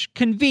crimes which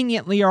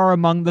conveniently are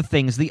among the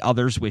things the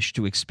others wish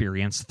to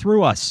experience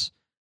through us.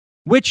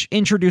 Which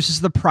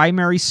introduces the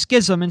primary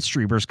schism in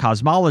Strieber's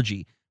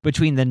cosmology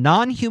between the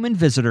non-human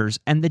visitors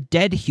and the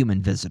dead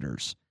human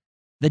visitors.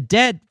 The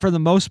dead, for the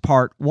most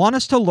part, want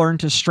us to learn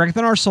to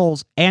strengthen our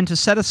souls and to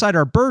set aside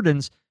our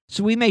burdens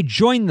so we may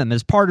join them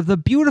as part of the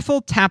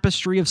beautiful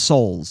tapestry of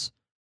souls.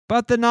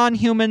 But the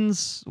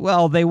non-humans,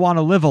 well, they want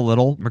to live a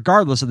little,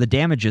 regardless of the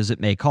damages it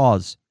may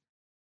cause.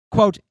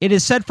 Quote, it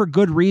is said for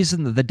good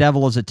reason that the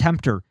devil is a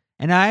tempter,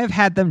 and I have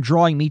had them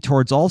drawing me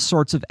towards all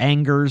sorts of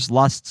angers,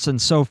 lusts,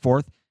 and so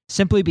forth,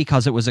 simply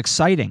because it was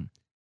exciting.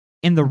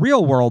 In the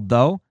real world,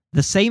 though,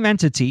 the same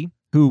entity,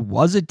 who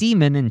was a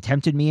demon and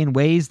tempted me in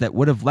ways that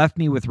would have left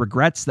me with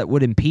regrets that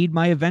would impede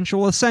my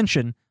eventual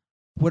ascension,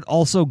 would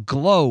also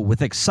glow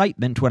with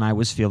excitement when I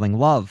was feeling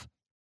love.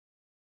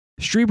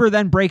 Strieber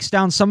then breaks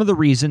down some of the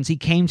reasons he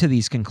came to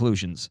these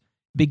conclusions,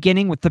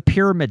 beginning with the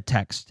Pyramid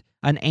Text,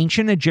 an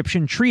ancient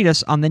Egyptian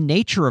treatise on the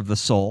nature of the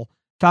soul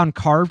found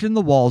carved in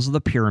the walls of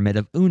the Pyramid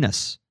of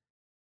Unas.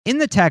 In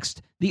the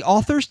text, the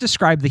authors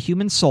describe the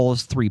human soul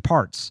as three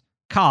parts: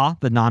 Ka,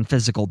 the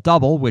non-physical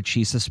double, which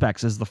he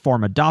suspects is the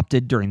form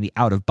adopted during the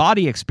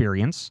out-of-body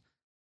experience;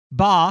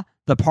 Ba,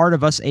 the part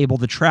of us able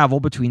to travel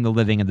between the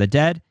living and the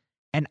dead;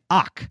 and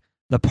Ak,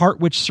 the part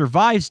which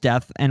survives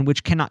death and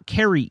which cannot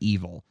carry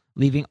evil,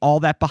 leaving all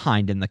that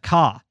behind in the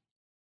Ka.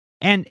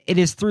 And it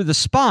is through the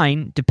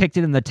spine,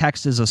 depicted in the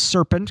text as a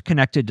serpent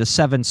connected to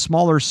 7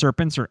 smaller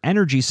serpents or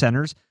energy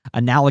centers,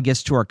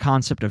 analogous to our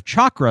concept of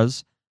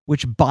chakras,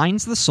 which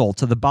binds the soul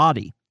to the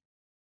body.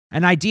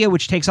 An idea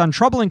which takes on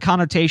troubling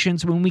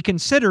connotations when we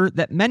consider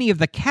that many of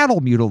the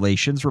cattle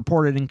mutilations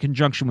reported in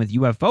conjunction with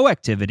UFO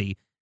activity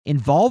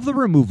involve the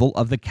removal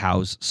of the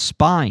cow's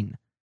spine.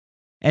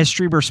 As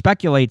Strieber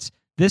speculates,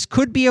 this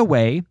could be a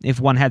way, if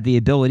one had the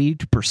ability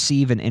to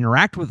perceive and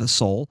interact with a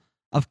soul,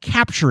 of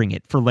capturing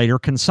it for later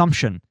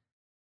consumption.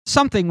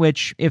 Something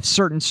which, if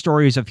certain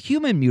stories of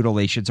human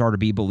mutilations are to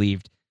be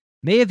believed,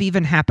 may have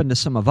even happened to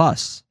some of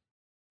us.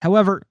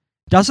 However,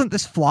 doesn't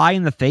this fly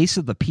in the face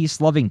of the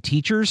peace-loving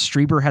teachers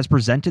Strieber has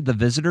presented the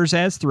visitors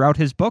as throughout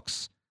his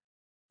books?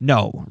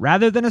 No,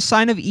 rather than a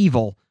sign of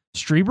evil,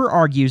 Strieber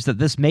argues that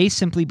this may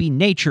simply be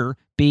nature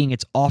being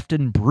its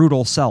often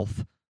brutal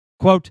self.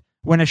 Quote,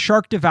 when a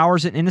shark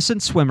devours an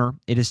innocent swimmer,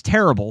 it is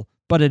terrible,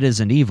 but it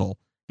isn't evil.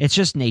 It's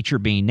just nature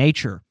being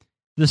nature.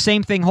 The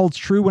same thing holds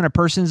true when a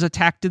person is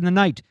attacked in the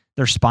night,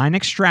 their spine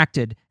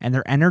extracted, and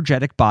their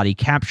energetic body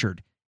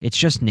captured. It's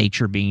just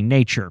nature being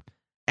nature.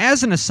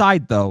 As an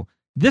aside, though,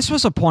 this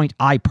was a point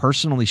I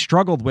personally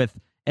struggled with,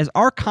 as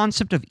our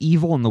concept of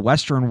evil in the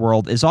Western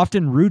world is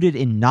often rooted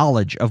in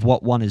knowledge of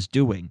what one is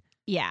doing.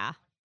 Yeah.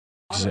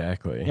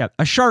 Exactly. Yeah,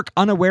 a shark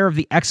unaware of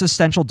the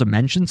existential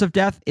dimensions of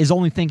death is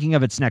only thinking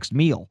of its next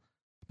meal.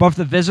 But if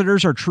the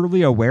visitors are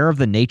truly aware of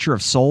the nature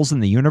of souls in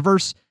the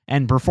universe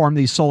and perform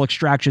these soul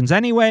extractions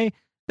anyway,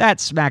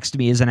 that smacks to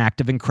me as an act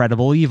of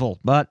incredible evil.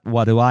 But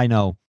what do I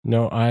know?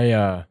 No,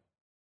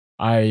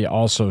 I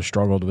also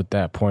struggled with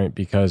that point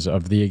because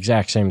of the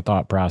exact same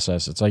thought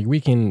process. It's like we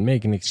can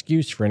make an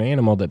excuse for an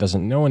animal that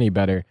doesn't know any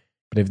better,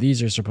 but if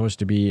these are supposed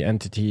to be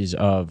entities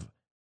of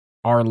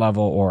our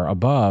level or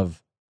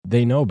above,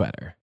 they know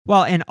better.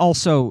 Well, and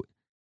also,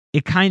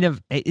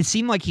 it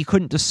seemed like he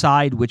couldn't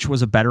decide which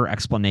was a better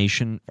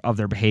explanation of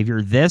their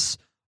behavior, this,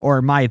 or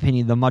in my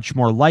opinion, the much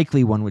more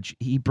likely one, which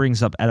he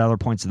brings up at other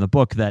points in the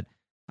book, that,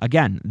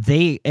 again,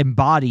 they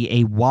embody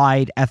a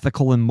wide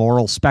ethical and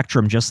moral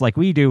spectrum just like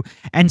we do,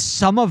 and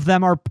some of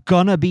them are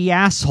gonna be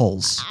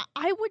assholes.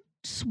 I would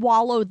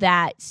swallow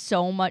that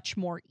so much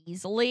more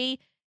easily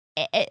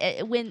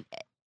when,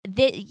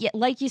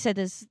 like you said,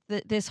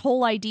 this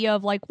whole idea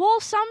of like,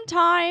 well,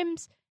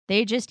 sometimes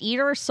they just eat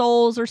our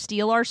souls or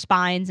steal our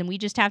spines and we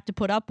just have to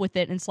put up with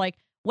it. And it's like,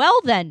 well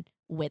then,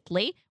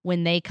 Whitley,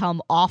 when they come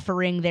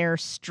offering their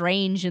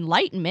strange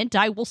enlightenment,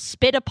 I will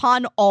spit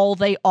upon all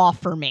they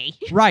offer me.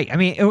 Right. I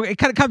mean, it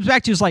kind of comes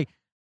back to, it's like,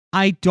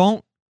 I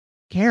don't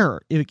care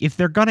if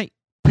they're going to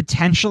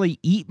potentially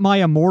eat my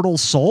immortal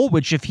soul,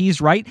 which, if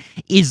he's right,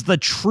 is the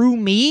true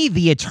me,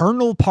 the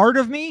eternal part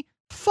of me.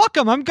 Fuck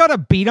him. I'm going to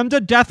beat him to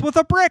death with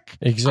a brick.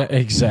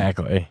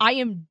 Exactly. I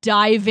am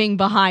diving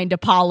behind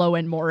Apollo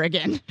and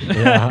Morrigan.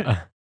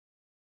 Yeah.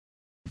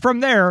 From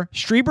there,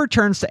 Strieber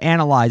turns to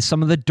analyze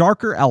some of the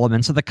darker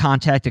elements of the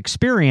contact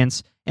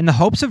experience in the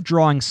hopes of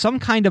drawing some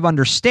kind of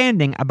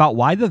understanding about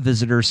why the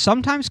visitors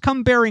sometimes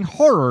come bearing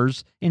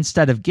horrors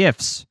instead of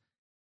gifts.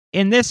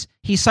 In this,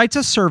 he cites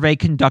a survey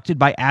conducted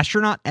by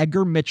astronaut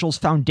Edgar Mitchell's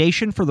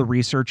Foundation for the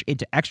Research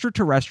into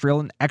Extraterrestrial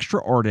and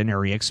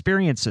Extraordinary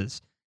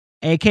Experiences,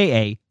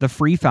 aka the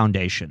Free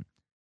Foundation.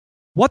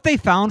 What they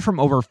found from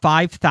over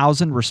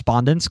 5,000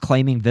 respondents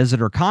claiming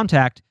visitor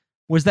contact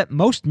was that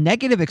most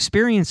negative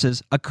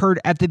experiences occurred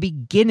at the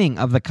beginning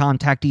of the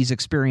contactees'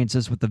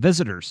 experiences with the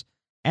visitors,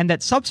 and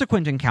that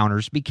subsequent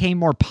encounters became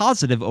more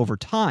positive over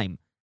time.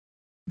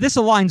 This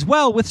aligns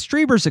well with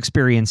Strieber's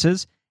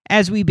experiences,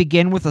 as we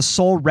begin with a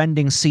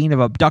soul-rending scene of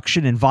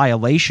abduction and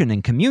violation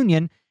in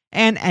Communion,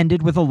 and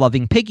ended with a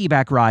loving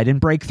piggyback ride in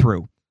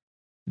Breakthrough.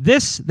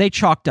 This they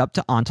chalked up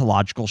to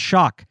ontological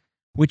shock,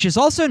 which is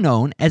also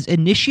known as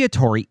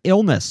initiatory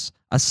illness,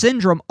 a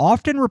syndrome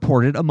often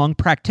reported among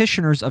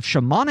practitioners of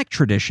shamanic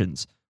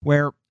traditions,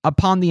 where,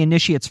 upon the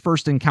initiate's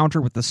first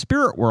encounter with the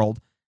spirit world,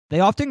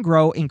 they often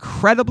grow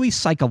incredibly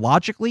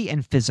psychologically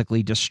and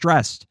physically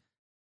distressed.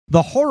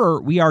 The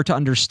horror we are to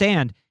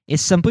understand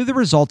is simply the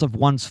result of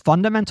one's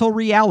fundamental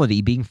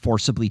reality being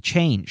forcibly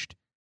changed.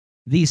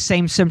 These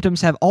same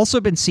symptoms have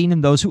also been seen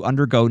in those who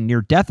undergo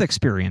near-death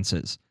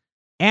experiences,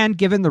 and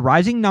given the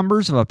rising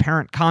numbers of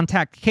apparent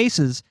contact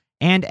cases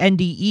and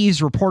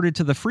NDEs reported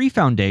to the Free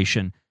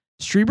Foundation,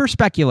 Strieber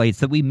speculates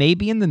that we may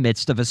be in the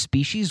midst of a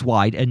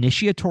species-wide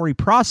initiatory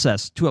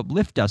process to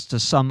uplift us to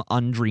some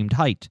undreamed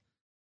height.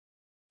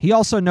 He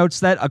also notes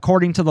that,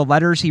 according to the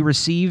letters he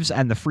receives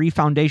and the Free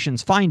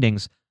Foundation's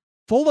findings,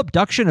 full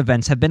abduction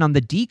events have been on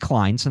the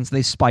decline since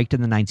they spiked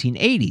in the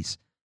 1980s,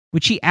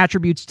 which he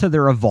attributes to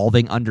their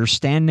evolving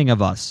understanding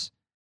of us.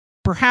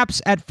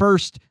 Perhaps at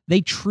first,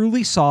 they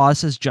truly saw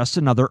us as just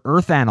another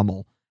Earth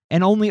animal,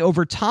 and only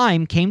over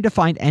time came to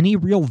find any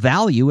real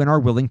value in our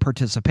willing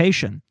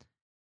participation.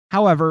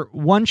 However,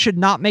 one should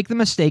not make the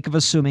mistake of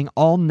assuming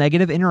all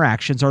negative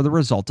interactions are the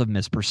result of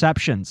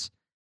misperceptions.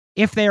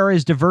 If they are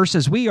as diverse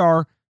as we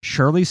are,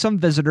 surely some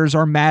visitors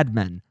are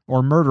madmen,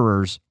 or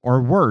murderers,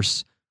 or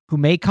worse, who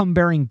may come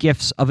bearing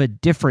gifts of a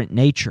different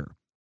nature.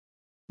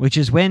 Which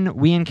is when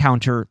we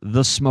encounter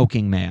the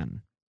Smoking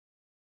Man.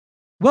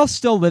 While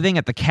still living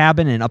at the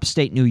cabin in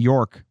upstate New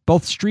York,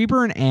 both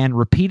Strieber and Anne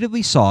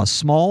repeatedly saw a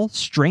small,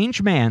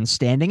 strange man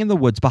standing in the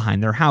woods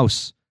behind their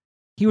house.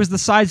 He was the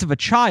size of a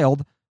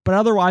child, but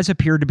otherwise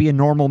appeared to be a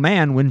normal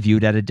man when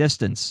viewed at a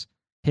distance.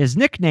 His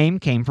nickname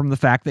came from the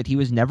fact that he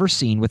was never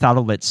seen without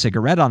a lit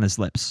cigarette on his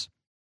lips.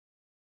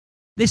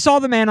 They saw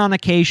the man on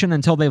occasion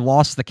until they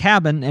lost the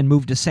cabin and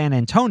moved to San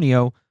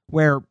Antonio,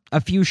 where, a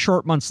few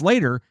short months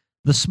later,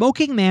 the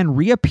Smoking Man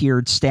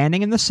reappeared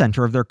standing in the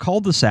center of their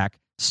cul-de-sac,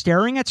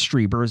 staring at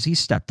Strieber as he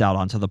stepped out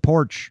onto the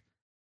porch.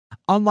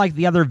 Unlike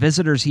the other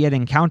visitors he had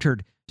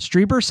encountered,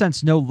 Strieber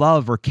sensed no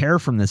love or care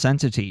from this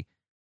entity.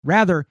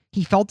 Rather,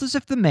 he felt as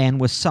if the man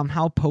was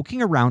somehow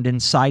poking around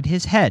inside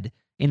his head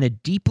in a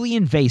deeply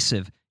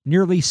invasive,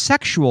 nearly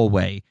sexual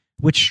way,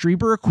 which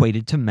Strieber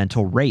equated to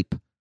mental rape.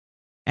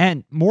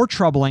 And, more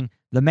troubling,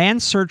 the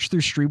man's search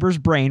through Strieber's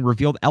brain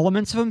revealed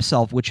elements of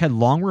himself which had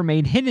long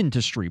remained hidden to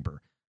Strieber,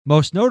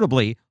 most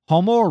notably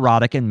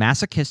homoerotic and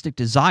masochistic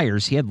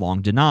desires he had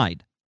long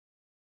denied.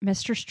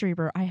 Mr.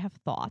 Strieber, I have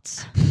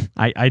thoughts.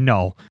 I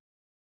know.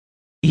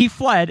 He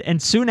fled,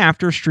 and soon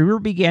after,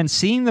 Strieber began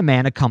seeing the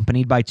man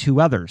accompanied by two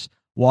others,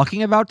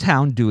 walking about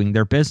town doing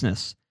their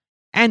business.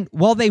 And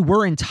while they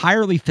were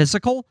entirely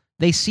physical,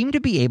 they seemed to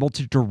be able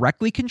to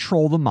directly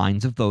control the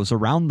minds of those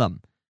around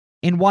them.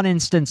 In one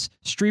instance,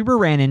 Strieber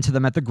ran into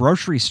them at the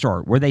grocery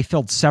store, where they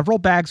filled several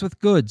bags with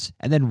goods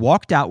and then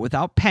walked out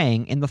without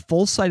paying in the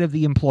full sight of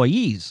the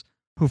employees,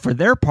 who for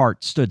their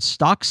part stood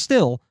stock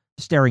still,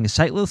 staring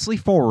sightlessly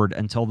forward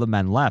until the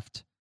men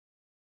left.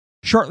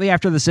 Shortly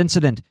after this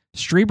incident,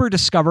 Strieber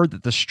discovered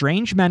that the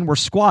strange men were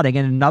squatting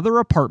in another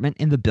apartment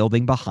in the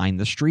building behind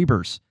the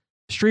Striebers.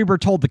 Strieber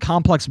told the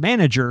complex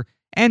manager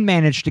and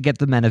managed to get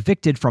the men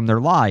evicted from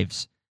their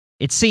lives.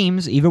 It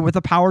seems, even with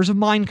the powers of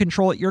mind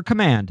control at your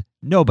command,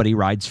 nobody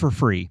rides for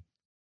free.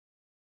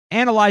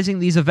 Analyzing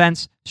these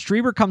events,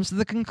 Strieber comes to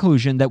the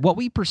conclusion that what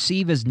we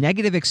perceive as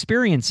negative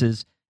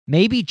experiences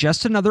may be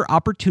just another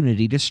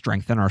opportunity to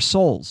strengthen our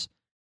souls.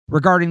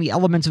 Regarding the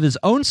elements of his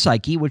own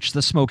psyche which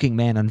the smoking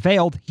man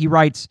unveiled, he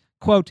writes,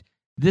 quote,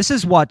 "This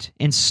is what,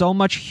 in so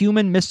much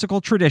human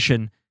mystical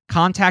tradition,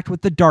 contact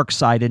with the dark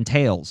side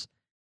entails.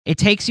 It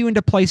takes you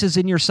into places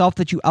in yourself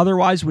that you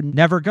otherwise would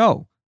never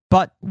go.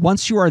 But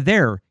once you are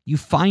there, you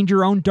find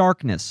your own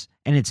darkness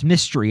and its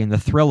mystery and the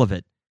thrill of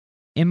it.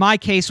 In my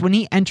case, when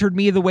he entered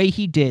me the way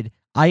he did,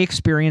 I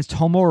experienced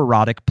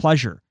homoerotic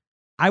pleasure.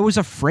 I was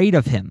afraid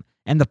of him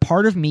and the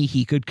part of me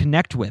he could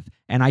connect with,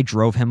 and I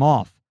drove him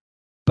off.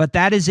 But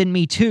that is in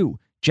me too,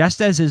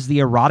 just as is the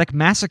erotic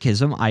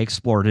masochism I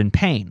explored in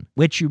Pain,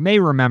 which you may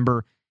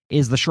remember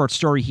is the short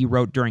story he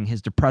wrote during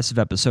his depressive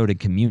episode in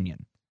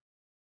Communion.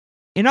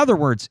 In other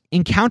words,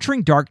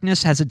 encountering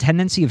darkness has a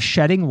tendency of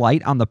shedding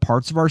light on the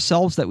parts of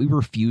ourselves that we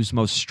refuse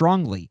most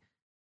strongly.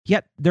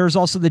 Yet there is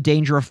also the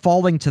danger of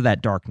falling to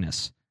that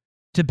darkness.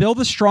 To build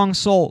a strong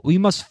soul, we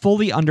must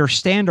fully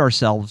understand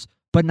ourselves,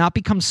 but not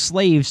become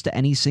slaves to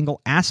any single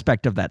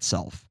aspect of that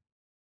self.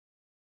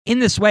 In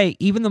this way,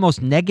 even the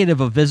most negative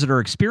of visitor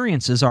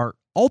experiences are,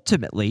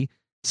 ultimately,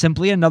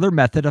 simply another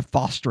method of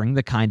fostering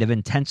the kind of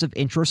intensive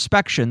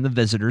introspection the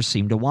visitors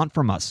seem to want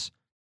from us.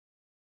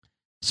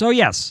 So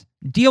yes,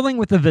 dealing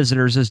with the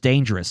visitors is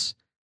dangerous.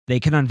 They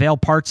can unveil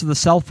parts of the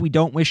self we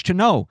don't wish to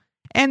know,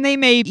 and they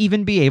may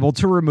even be able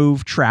to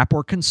remove, trap,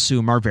 or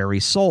consume our very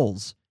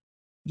souls.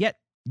 Yet,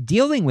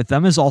 dealing with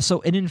them is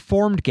also an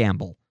informed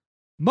gamble.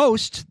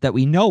 Most that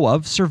we know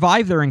of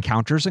survive their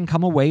encounters and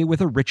come away with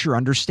a richer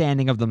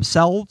understanding of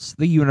themselves,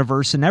 the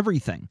universe, and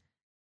everything.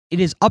 It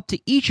is up to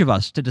each of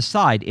us to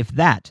decide if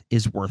that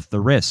is worth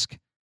the risk.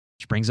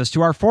 Which brings us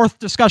to our fourth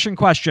discussion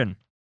question.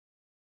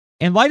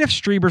 In light of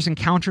Strieber's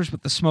encounters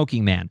with the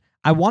smoking man,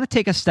 I want to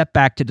take a step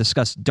back to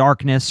discuss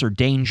darkness or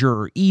danger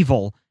or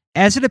evil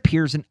as it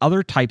appears in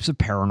other types of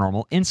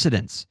paranormal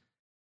incidents.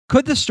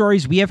 Could the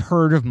stories we have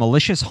heard of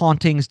malicious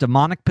hauntings,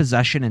 demonic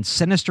possession, and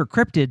sinister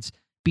cryptids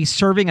be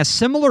serving a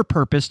similar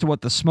purpose to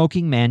what the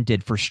smoking man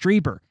did for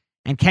Strieber?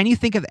 And can you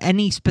think of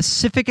any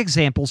specific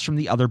examples from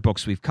the other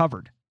books we've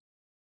covered?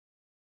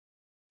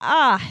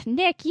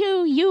 Nick,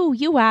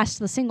 you asked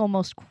the single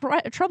most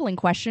troubling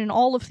question in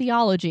all of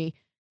theology,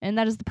 and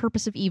that is the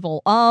purpose of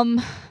evil.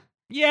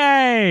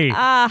 Yay!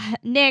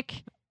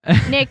 Nick,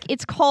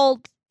 it's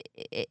called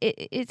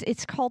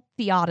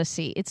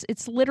theodicy.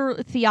 It's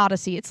literally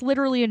theodicy. It's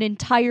literally an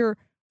entire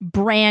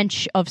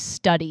branch of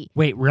study.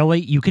 Wait, really?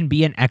 You can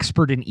be an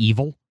expert in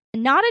evil?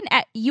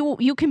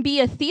 You can be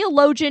a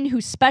theologian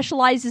who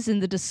specializes in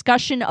the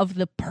discussion of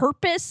the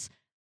purpose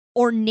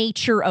or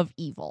nature of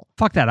evil.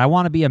 Fuck that. I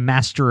want to be a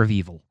master of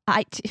evil.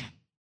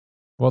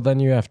 Well,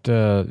 then you have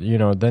to,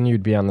 then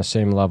you'd be on the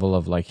same level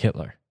of like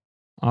Hitler.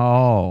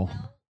 Oh,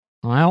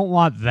 I don't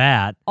want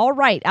that. All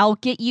right, I'll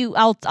get you.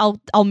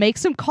 I'll make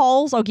some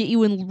calls. I'll get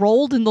you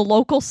enrolled in the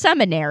local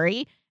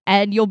seminary,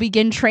 and you'll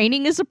begin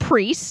training as a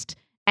priest.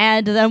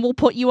 And then we'll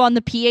put you on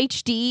the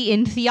PhD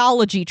in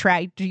theology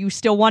track. Do you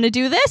still want to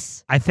do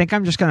this? I think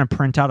I'm just going to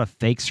print out a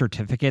fake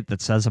certificate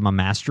that says I'm a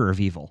master of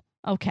evil.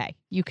 Okay,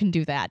 you can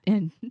do that.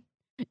 And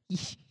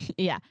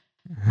yeah.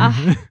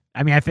 I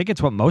mean, I think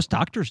it's what most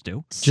doctors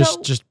do.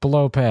 Just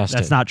blow past it.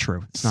 That's not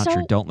true. It's not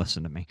true. Don't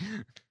listen to me.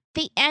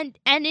 And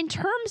in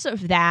terms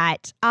of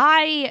that,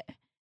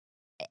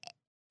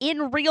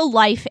 in real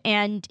life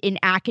and in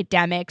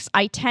academics,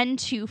 I tend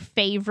to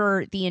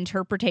favor the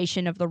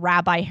interpretation of the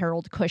Rabbi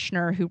Harold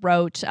Kushner, who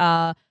wrote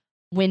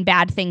When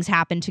Bad Things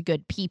Happen to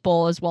Good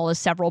People, as well as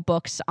several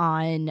books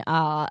on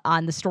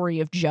the story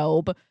of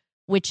Job,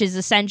 which is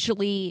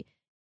essentially,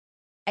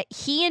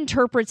 he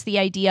interprets the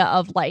idea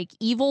of like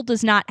evil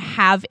does not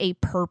have a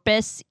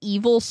purpose.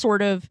 Evil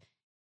sort of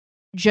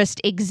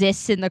just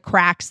exists in the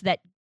cracks that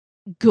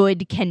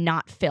good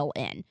cannot fill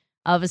in.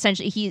 Of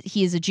essentially,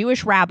 he is a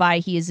Jewish rabbi,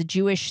 he is a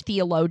Jewish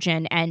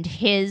theologian, and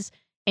his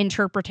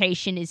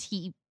interpretation is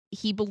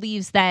he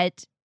believes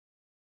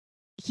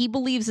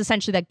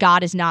essentially that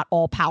God is not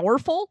all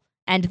powerful,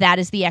 and that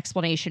is the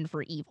explanation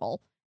for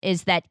evil.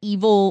 Is that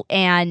evil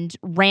and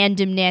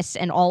randomness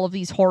and all of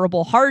these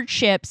horrible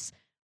hardships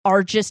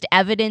are just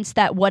evidence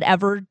that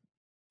whatever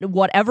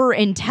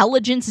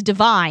intelligence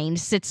divine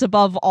sits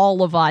above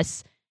all of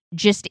us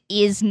just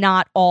is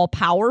not all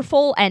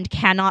powerful and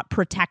cannot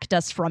protect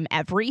us from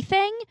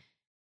everything.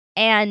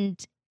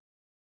 And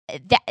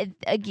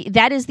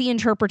that is the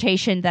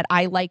interpretation that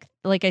I like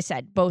I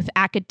said, both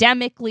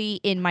academically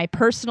in my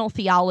personal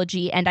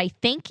theology, and I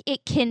think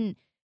it can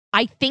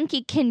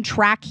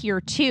track here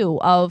too.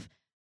 Of,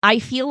 I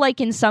feel like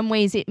in some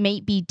ways it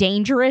may be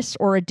dangerous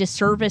or a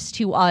disservice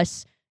to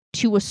us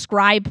to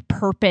ascribe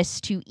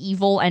purpose to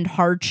evil and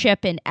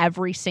hardship in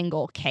every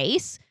single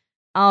case.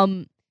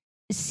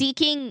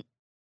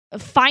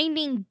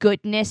 Finding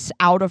goodness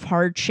out of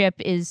hardship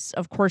is,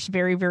 of course,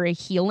 very, very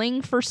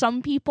healing for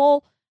some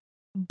people.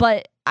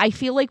 But I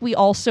feel like we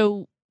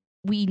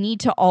need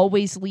to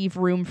always leave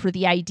room for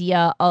the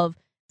idea of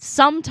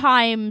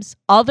sometimes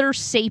other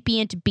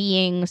sapient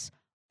beings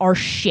are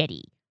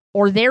shitty,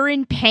 or they're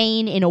in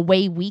pain in a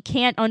way we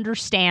can't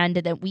understand,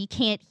 that we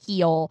can't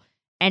heal,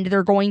 and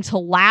they're going to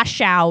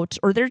lash out,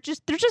 or they're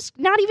just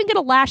not even going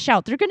to lash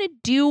out. They're going to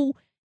do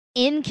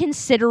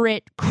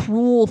inconsiderate,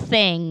 cruel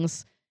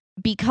things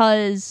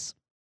because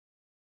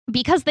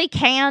they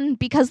can,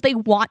 because they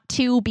want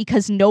to,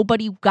 because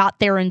nobody got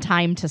there in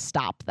time to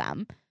stop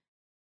them.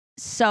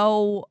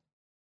 So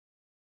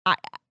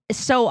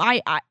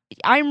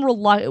I'm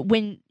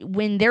reluctant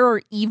when there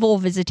are evil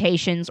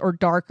visitations or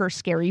dark or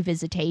scary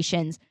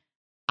visitations.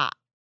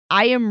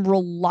 I am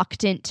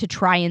reluctant to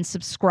try and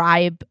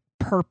subscribe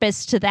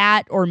purpose to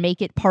that or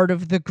make it part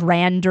of the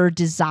grander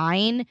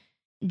design,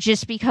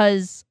 just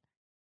because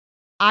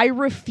I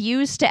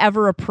refuse to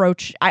ever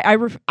approach.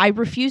 I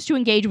refuse to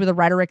engage with a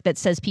rhetoric that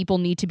says people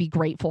need to be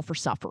grateful for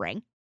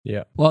suffering.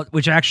 Yeah. Well,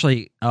 which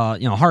actually,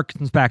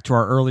 harkens back to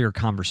our earlier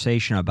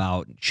conversation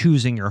about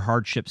choosing your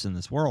hardships in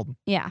this world.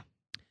 Yeah.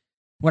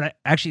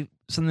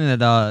 Something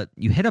that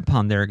you hit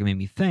upon there made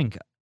me think.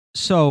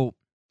 So,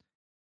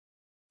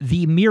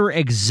 the mere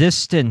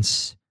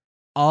existence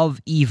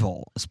of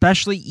evil,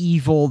 especially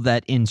evil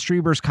that in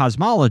Strieber's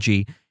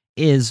cosmology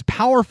is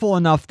powerful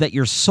enough that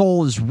your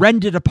soul is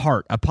rended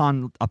apart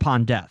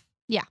upon death.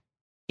 Yeah.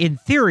 In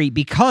theory,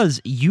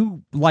 because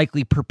you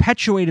likely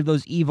perpetuated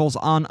those evils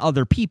on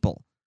other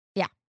people.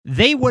 Yeah.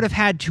 They would have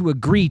had to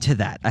agree to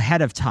that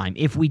ahead of time,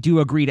 if we do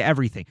agree to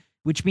everything,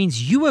 which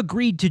means you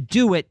agreed to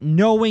do it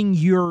knowing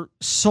your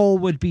soul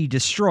would be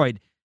destroyed.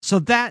 So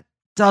that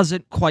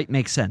doesn't quite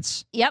make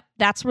sense. Yep.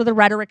 That's where the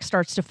rhetoric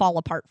starts to fall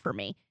apart for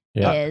me.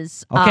 Yeah.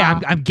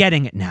 I'm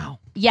getting it now.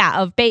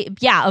 Of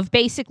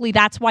basically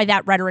that's why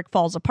that rhetoric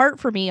falls apart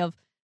for me. Of,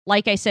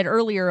 like I said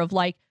earlier, of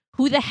like,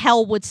 who the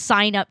hell would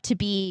sign up to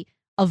be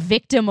a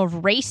victim of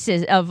a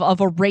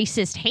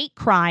racist hate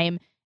crime,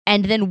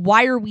 and then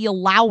why are we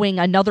allowing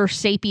another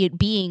sapient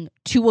being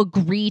to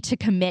agree to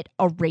commit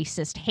a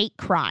racist hate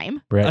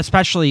crime? Right.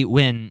 Especially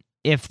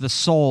if the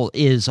soul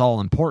is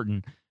all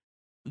important,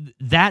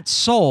 that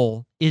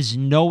soul is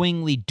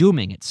knowingly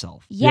dooming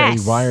itself.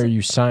 Yes.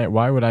 Yeah,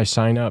 why would I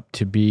sign up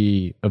to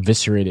be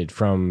eviscerated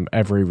from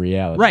every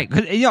reality? Right.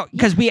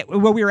 Because we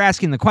were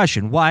asking the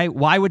question, why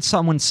would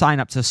someone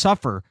sign up to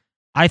suffer?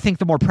 I think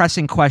the more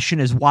pressing question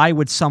is, why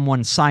would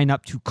someone sign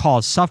up to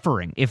cause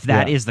suffering if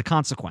that is the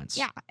consequence?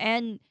 Yeah.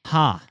 And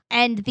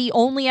the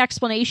only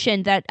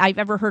explanation that I've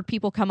ever heard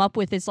people come up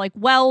with is like,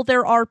 well,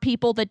 there are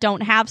people that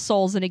don't have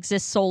souls and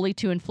exist solely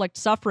to inflict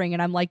suffering.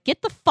 And I'm like,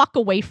 get the fuck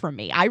away from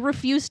me. I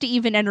refuse to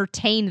even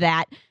entertain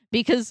that,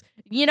 because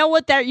you know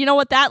what that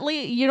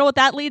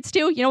leads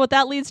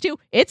to?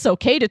 It's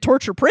okay to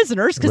torture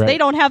prisoners because they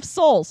don't have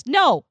souls.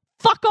 No.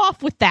 Fuck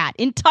off with that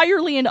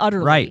entirely and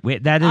utterly.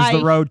 Right. That is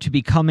the road to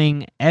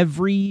becoming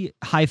every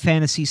high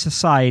fantasy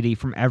society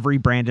from every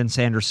Brandon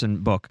Sanderson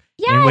book,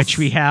 in which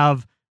we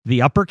have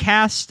the upper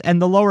caste and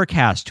the lower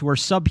caste who are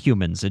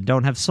subhumans and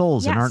don't have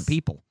souls and aren't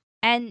people.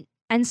 And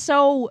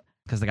so...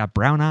 because they got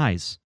brown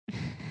eyes.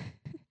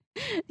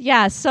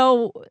 Yeah,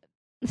 so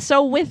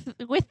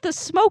with the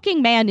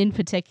smoking man in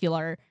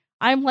particular,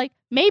 I'm like,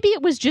 maybe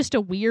it was just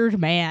a weird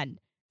man.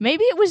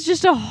 Maybe it was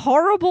just a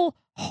horrible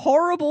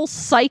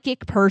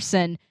psychic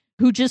person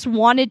who just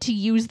wanted to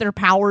use their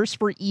powers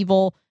for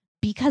evil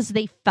because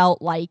they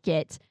felt like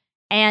it.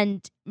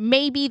 And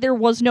maybe there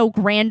was no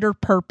grander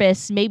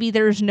purpose. Maybe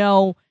there's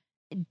no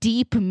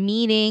deep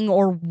meaning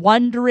or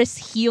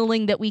wondrous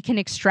healing that we can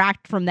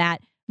extract from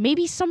that.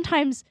 Maybe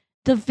sometimes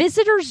the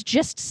visitors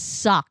just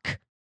suck.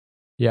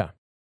 Yeah.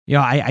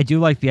 Yeah, I do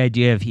like the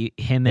idea of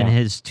him and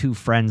his two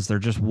friends. They're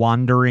just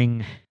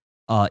wandering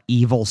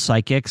evil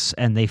psychics,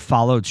 and they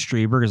followed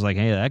Strieber. He's like,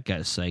 hey, that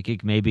guy's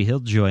psychic. Maybe he'll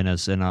join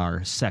us in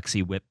our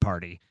sexy whip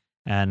party.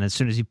 And as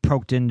soon as he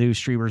poked into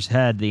Strieber's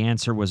head, the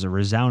answer was a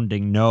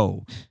resounding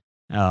no.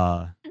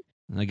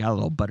 They got a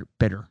little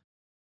bitter.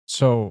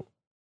 So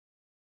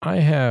I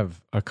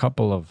have a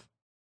couple of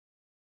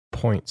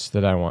points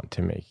that I want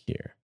to make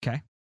here.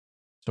 Okay.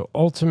 So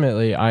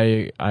ultimately,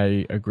 I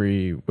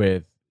agree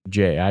with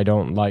Jay. I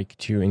don't like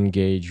to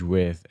engage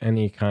with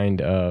any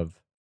kind of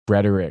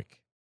rhetoric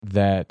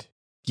that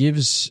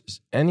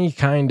gives any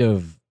kind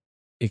of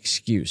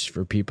excuse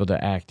for people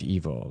to act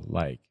evil.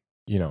 Like,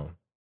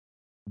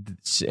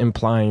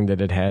 implying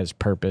that it has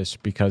purpose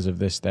because of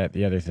this, that,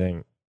 the other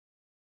thing.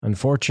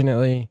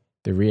 Unfortunately,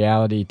 the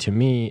reality to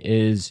me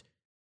is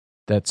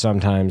that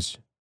sometimes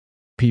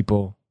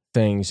people,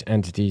 things,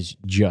 entities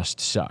just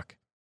suck.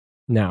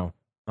 Now,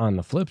 on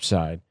the flip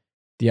side,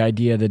 the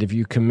idea that if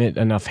you commit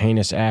enough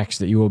heinous acts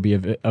that you will be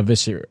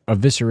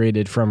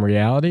eviscerated from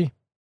reality,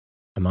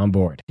 I'm on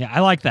board. Yeah, I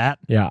like that.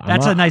 Yeah,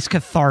 that's a nice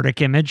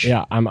cathartic image.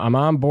 Yeah, I'm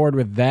on board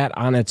with that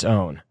on its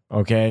own.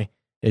 Okay,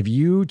 if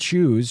you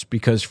choose,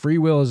 because free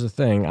will is a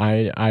thing,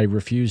 I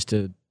refuse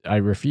to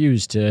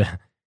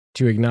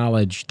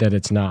acknowledge that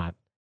it's not,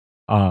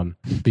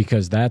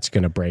 because that's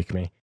gonna break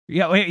me.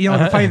 Yeah, you know,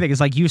 the funny thing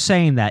is, like, you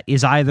saying that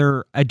is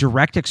either a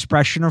direct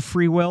expression of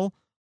free will,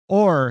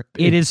 or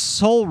it is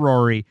Soul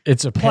Rory.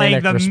 It's a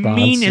playing the response.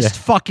 meanest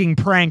fucking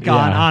prank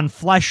on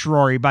Flesh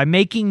Rory by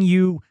making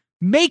you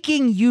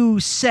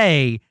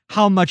say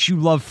how much you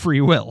love free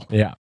will.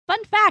 Yeah.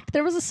 Fun fact,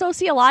 there was a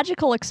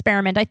sociological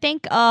experiment, I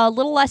think a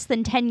little less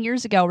than 10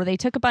 years ago, where they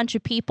took a bunch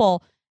of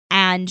people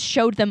and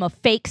showed them a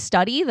fake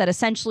study that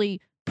essentially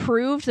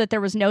proved that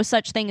there was no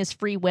such thing as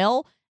free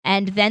will.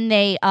 And then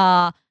they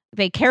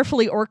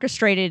carefully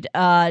orchestrated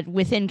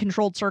within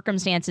controlled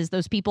circumstances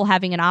those people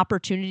having an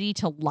opportunity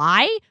to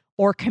lie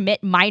or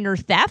commit minor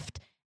theft.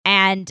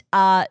 And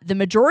the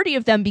majority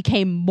of them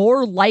became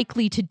more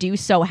likely to do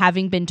so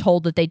having been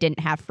told that they didn't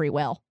have free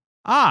will.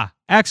 Ah,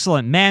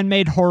 excellent.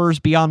 Man-made horrors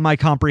beyond my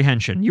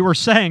comprehension. You were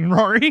saying,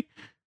 Rory?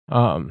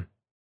 So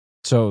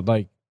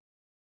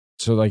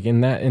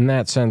in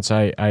that sense,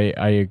 I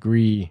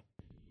agree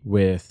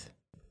with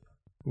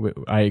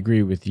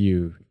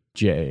you,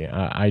 Jay.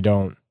 I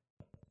don't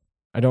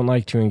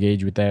like to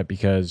engage with that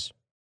because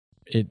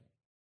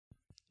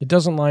it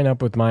doesn't line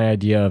up with my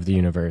idea of the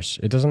universe.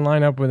 It doesn't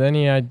line up with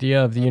any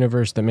idea of the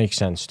universe that makes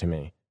sense to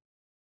me.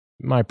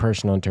 My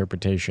personal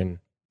interpretation,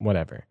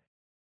 whatever.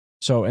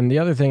 So, and the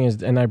other thing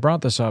is, and I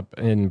brought this up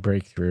in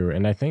Breakthrough,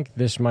 and I think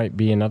this might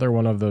be another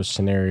one of those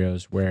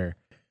scenarios where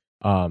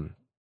Mr.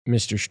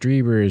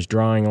 Strieber is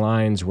drawing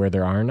lines where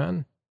there are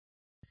none.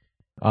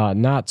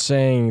 Not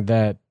saying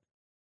that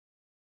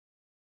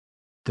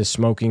the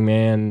smoking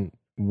man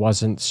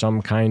wasn't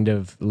some kind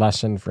of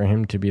lesson for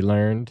him to be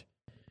learned,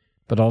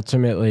 but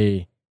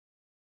ultimately,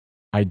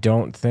 I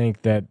don't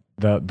think that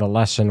the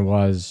lesson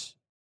was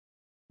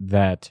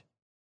that,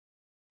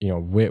 you know,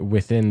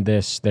 within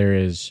this there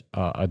is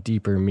a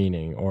deeper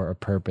meaning or a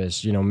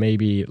purpose. You know,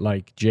 maybe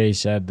like Jay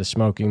said, the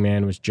smoking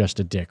man was just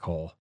a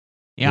dickhole.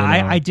 Yeah,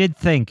 I did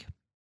think.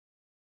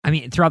 I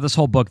mean, throughout this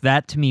whole book,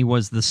 that to me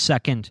was the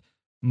second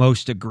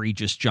most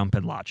egregious jump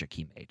in logic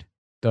he made.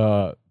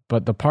 But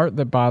the part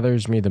that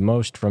bothers me the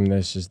most from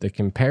this is the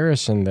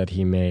comparison that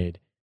he made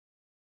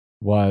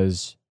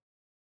was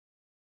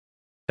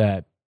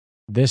that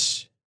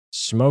this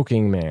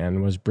smoking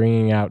man was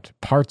bringing out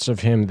parts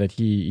of him that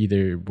he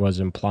either was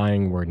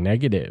implying were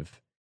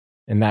negative,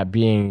 and that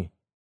being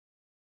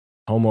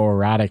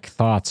homoerotic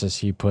thoughts, as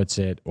he puts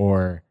it,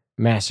 or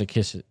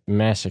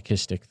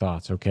masochistic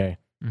thoughts, okay?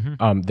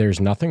 Mm-hmm. There's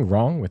nothing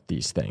wrong with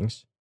these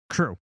things.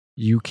 True.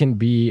 You can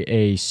be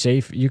a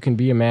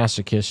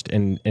masochist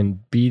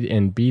and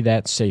be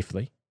that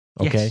safely,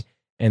 okay? Yes.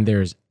 And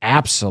there's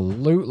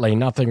absolutely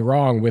nothing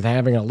wrong with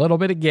having a little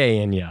bit of gay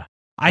in you.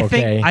 I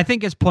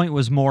think his point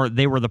was more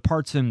they were the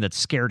parts of him that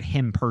scared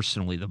him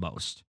personally the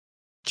most.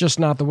 Just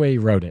not the way he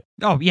wrote it.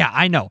 Oh yeah,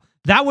 I know.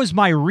 That was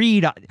my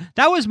read.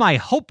 That was my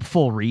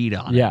hopeful read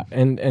on it. Yeah,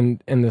 and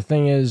the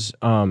thing is,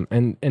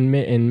 and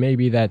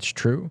maybe that's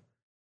true.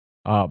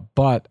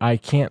 But I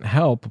can't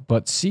help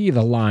but see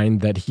the line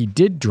that he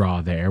did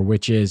draw there,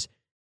 which is,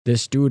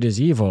 this dude is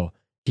evil.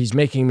 He's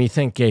making me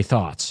think gay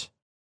thoughts.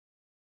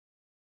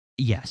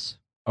 Yes.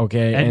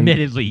 Okay.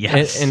 Admittedly,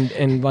 yes.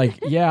 And like,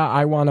 yeah,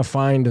 I want to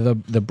find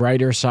the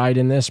brighter side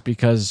in this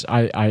because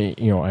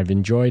I've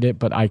enjoyed it,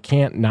 but I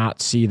can't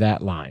not see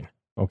that line.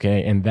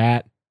 Okay. And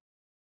that,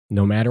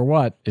 no matter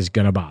what, is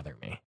going to bother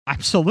me.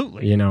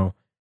 Absolutely. You know,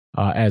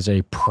 as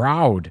a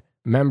proud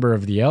member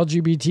of the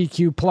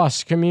LGBTQ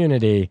plus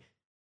community,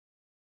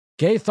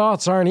 gay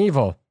thoughts aren't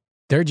evil.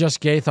 They're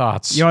just gay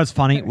thoughts. You know what's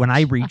funny? When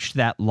I reached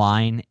that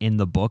line in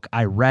the book,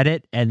 I read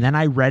it, and then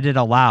I read it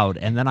aloud,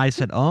 and then I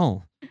said,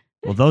 oh,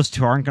 well, those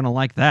two aren't going to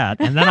like that.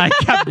 And then I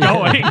kept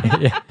going.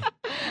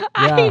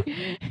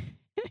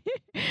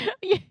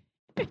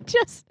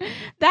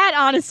 That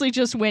honestly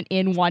just went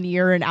in one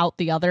ear and out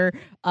the other.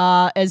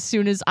 As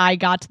soon as I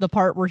got to the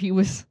part where he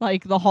was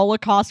like, the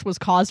Holocaust was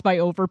caused by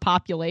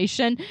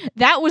overpopulation,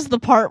 that was the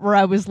part where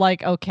I was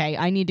like, okay,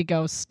 I need to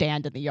go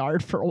stand in the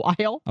yard for a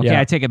while. Okay,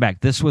 I take it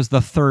back. This was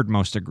the third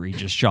most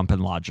egregious jump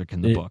in logic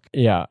in the book.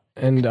 Yeah.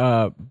 And,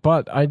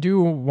 but I do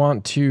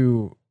want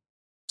to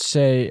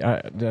say,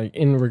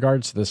 in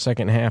regards to the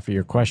second half of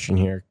your question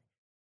here,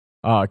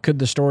 could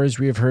the stories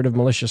we have heard of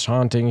malicious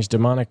hauntings,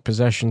 demonic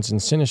possessions,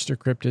 and sinister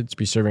cryptids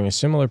be serving a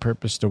similar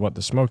purpose to what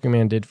the Smoking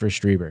Man did for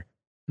Strieber?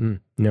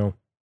 No.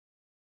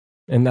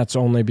 And that's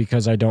only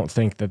because I don't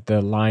think that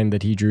the line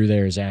that he drew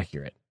there is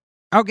accurate.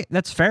 Okay,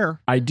 that's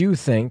fair. I do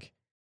think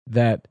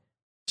that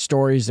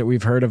stories that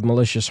we've heard of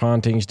malicious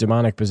hauntings,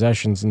 demonic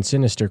possessions, and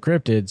sinister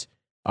cryptids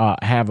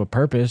have a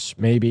purpose,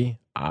 maybe.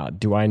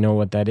 Do I know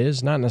what that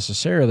is? Not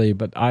necessarily,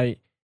 but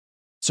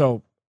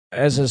so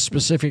as a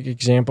specific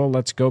example,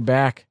 let's go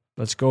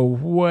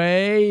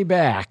way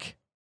back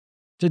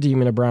to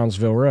Demon of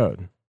Brownsville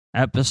Road.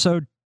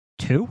 Episode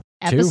 2?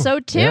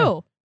 Episode 2. Yeah.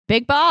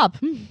 Big Bob.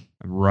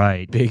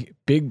 Right.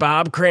 Big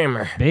Bob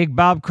Kramer. Big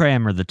Bob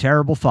Kramer, the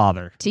terrible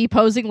father.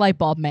 T-posing light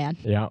bulb man.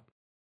 Yeah.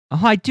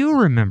 Oh, I do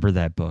remember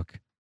that book.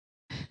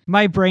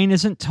 My brain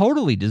isn't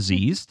totally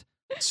diseased.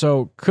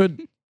 So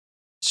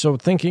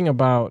thinking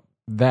about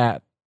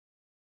that,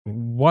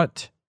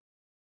 what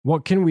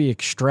can we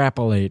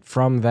extrapolate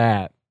from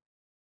that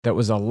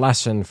was a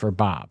lesson for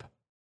Bob?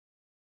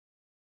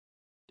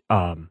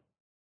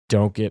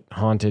 Don't get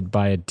haunted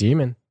by a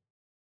demon.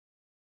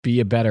 Be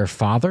a better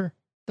father.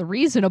 The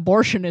reason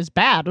abortion is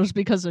bad was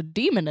because a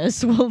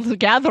demoness will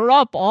gather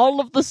up all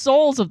of the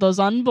souls of those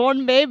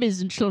unborn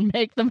babies and she'll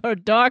make them her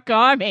dark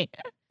army.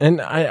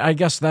 And I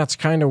guess that's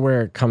kind of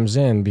where it comes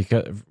in,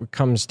 because it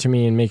comes to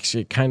me and makes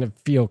it kind of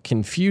feel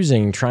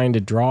confusing trying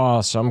to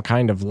draw some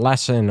kind of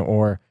lesson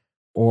or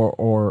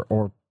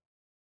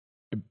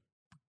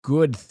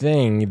good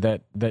thing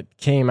that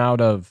came out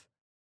of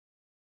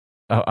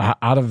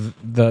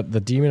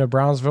the Demon of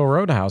Brownsville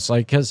Roadhouse.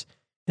 Like, because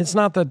it's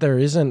not that there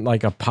isn't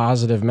like a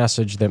positive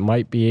message that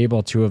might be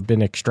able to have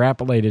been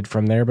extrapolated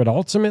from there, but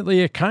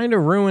ultimately it kind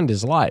of ruined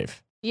his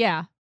life.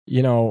 Yeah.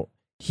 You know,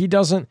 he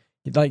doesn't,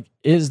 like,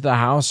 is the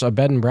house a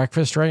bed and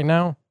breakfast right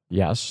now?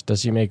 Yes.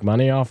 Does he make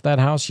money off that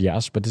house?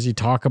 Yes. But does he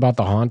talk about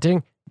the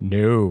haunting?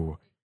 No.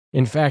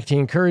 In fact,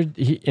 he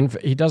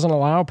doesn't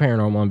allow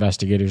paranormal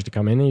investigators to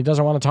come in, and he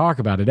doesn't want to talk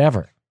about it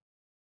ever.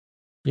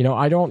 You know,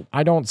 I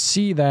don't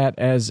see that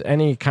as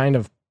any kind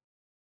of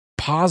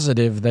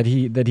positive that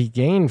he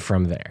gained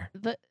from there.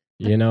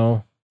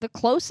 The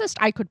closest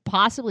I could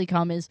possibly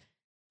come is,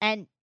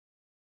 and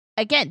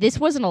again, this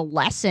wasn't a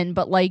lesson,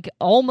 but like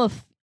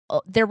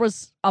there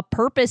was a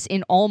purpose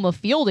in Alma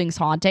Fielding's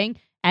haunting,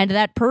 and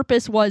that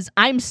purpose was,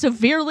 I'm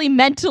severely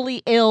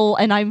mentally ill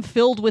and I'm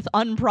filled with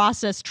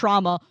unprocessed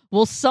trauma.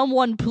 Will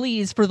someone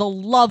please, for the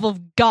love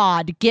of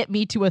God, get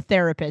me to a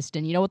therapist?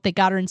 And you know what they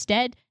got her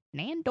instead?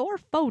 Nandor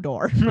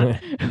Fodor,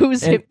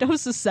 whose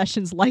hypnosis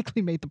sessions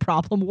likely made the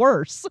problem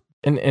worse.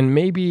 And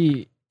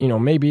maybe, you know,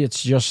 maybe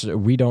it's just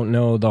we don't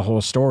know the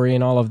whole story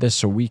and all of this,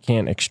 so we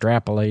can't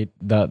extrapolate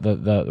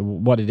the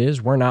what it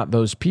is. We're not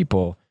those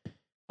people.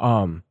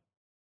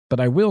 But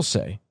I will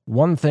say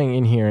one thing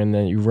in here, and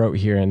that you wrote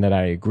here, and that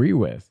I agree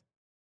with,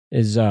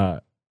 is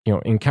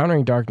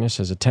encountering darkness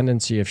has a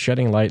tendency of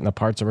shedding light in the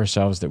parts of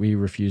ourselves that we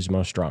refuse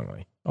most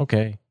strongly.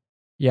 Okay,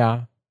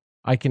 yeah,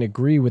 I can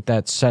agree with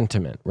that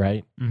sentiment,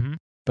 right? Mm-hmm.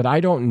 But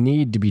I don't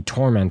need to be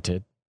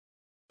tormented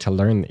to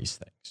learn these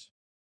things.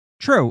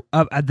 True.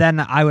 Then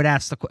I would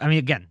ask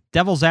again,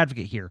 devil's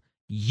advocate here.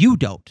 You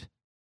don't.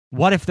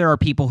 What if there are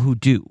people who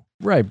do?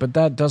 Right, but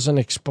that doesn't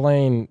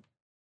explain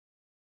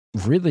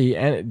really,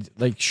 and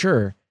like,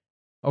 sure,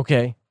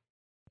 okay.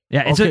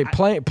 Yeah,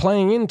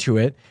 playing into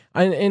it,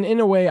 and in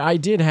a way, I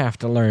did have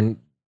to learn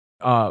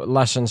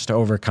lessons to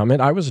overcome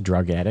it. I was a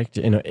drug addict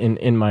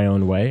in my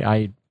own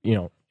way.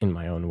 In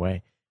my own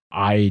way,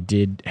 I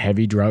did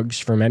heavy drugs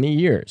for many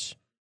years.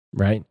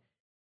 Right,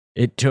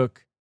 it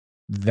took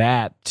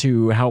that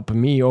to help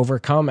me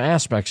overcome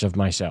aspects of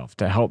myself,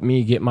 to help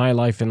me get my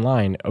life in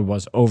line. It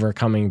was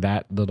overcoming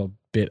that little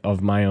bit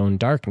of my own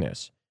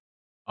darkness.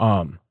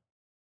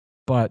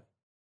 But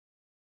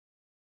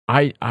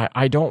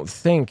I don't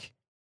think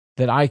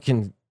that I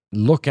can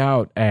look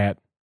out at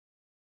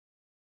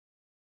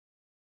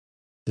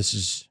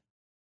this.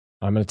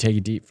 I'm going to take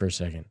it deep for a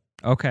second.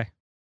 Okay.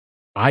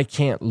 I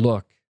can't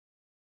look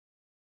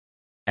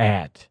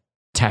at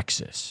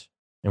Texas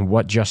and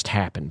what just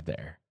happened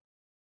there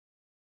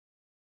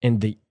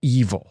and the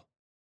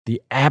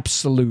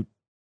absolute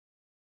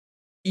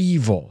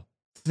evil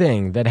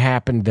thing that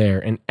happened there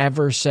and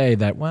ever say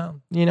that,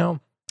 well, you know,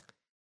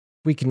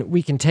 we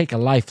can take a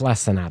life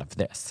lesson out of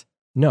this.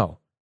 No,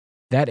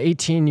 that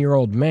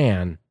 18-year-old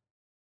man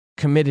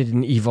committed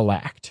an evil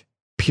act,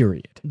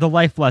 period. The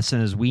life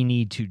lesson is we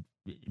need to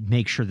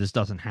make sure this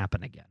doesn't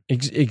happen again.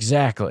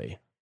 Exactly.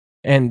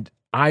 And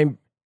I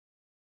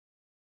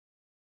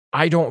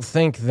don't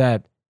think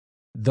that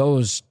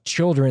those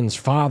children's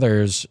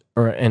fathers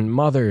and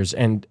mothers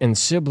and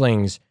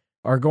siblings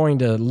are going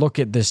to look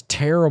at this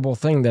terrible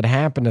thing that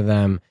happened to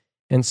them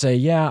and say,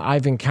 yeah,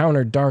 I've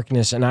encountered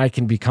darkness and I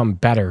can become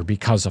better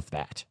because of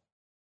that.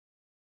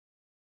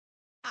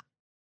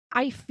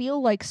 I feel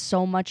like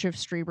so much of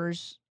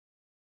Strieber's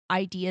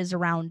ideas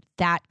around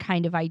that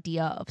kind of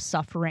idea of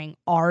suffering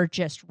are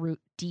just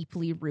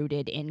deeply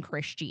rooted in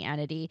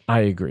Christianity. I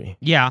agree.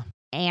 Yeah.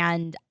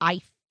 And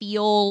I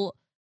feel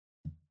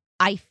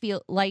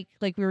like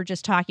we were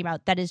just talking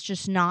about, that is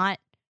just not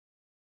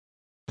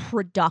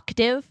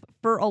productive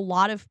for a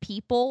lot of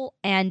people,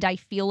 and I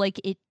feel like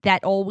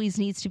that always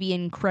needs to be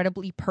an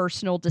incredibly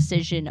personal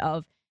decision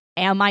of,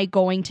 am I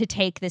going to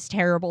take this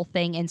terrible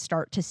thing and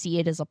start to see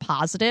it as a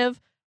positive,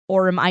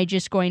 or am I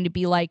just going to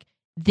be like,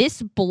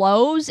 this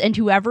blows, and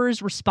whoever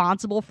is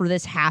responsible for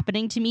this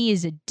happening to me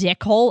is a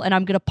dickhole, and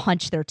I'm going to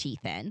punch their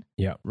teeth in.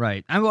 Yeah.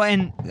 Right.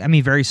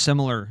 Very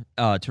similar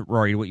to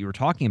Rory, what you were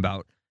talking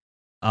about.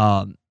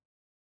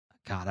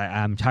 God,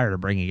 I'm tired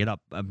of bringing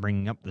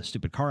up the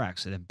stupid car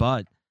accident,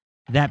 but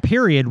that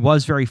period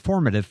was very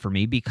formative for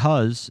me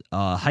because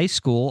high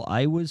school,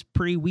 I was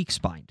pretty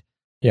weak-spined.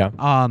 Yeah.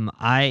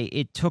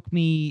 It took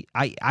me,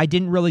 I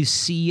didn't really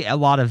see a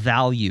lot of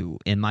value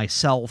in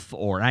myself,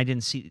 or I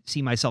didn't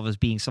see myself as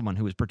being someone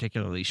who was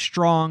particularly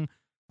strong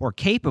or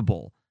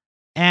capable.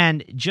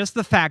 And just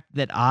the fact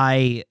that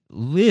I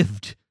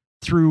lived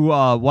through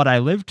what I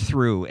lived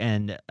through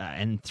and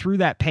through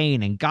that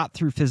pain and got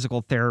through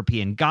physical therapy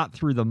and got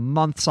through the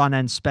months on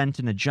end spent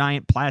in a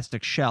giant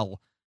plastic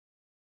shell,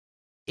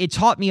 it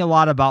taught me a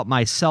lot about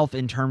myself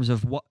in terms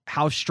of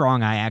how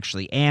strong I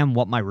actually am,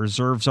 what my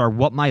reserves are,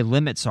 what my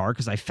limits are,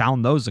 because I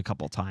found those a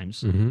couple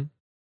times.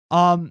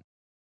 Mm-hmm.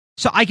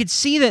 So I could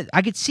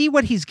see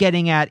what he's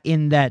getting at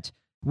in that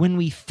when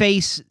we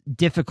face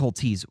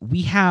difficulties,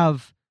 we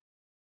have,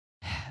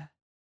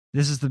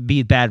 this is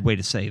the bad way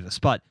to say this,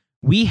 but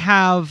we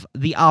have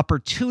the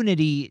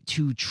opportunity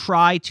to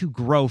try to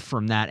grow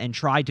from that and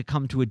try to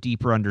come to a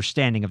deeper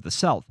understanding of the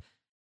self.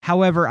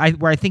 However,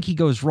 where I think he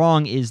goes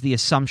wrong is the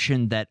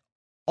assumption that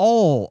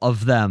all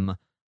of them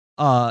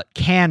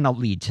can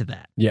lead to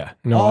that. Yeah.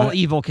 No,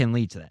 evil can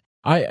lead to that.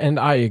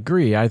 I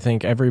agree. I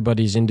think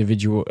everybody's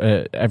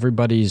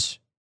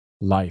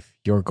life,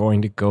 you're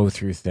going to go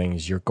through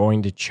things. You're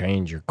going to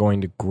change. You're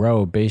going to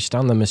grow based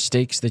on the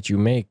mistakes that you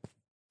make.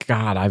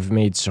 God, I've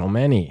made so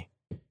many.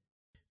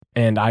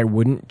 And I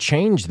wouldn't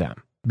change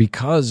them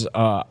because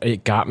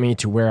it got me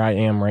to where I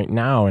am right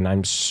now. And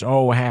I'm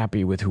so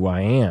happy with who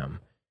I am.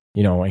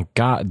 And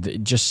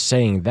God, just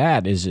saying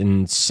that is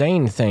an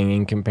insane thing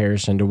in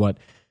comparison to what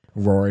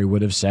Rory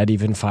would have said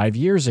even 5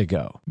 years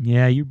ago.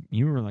 Yeah,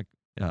 you were like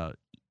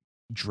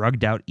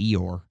drugged out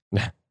Eeyore.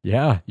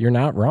 Yeah, you're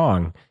not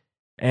wrong.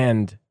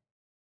 And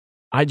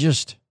I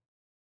don't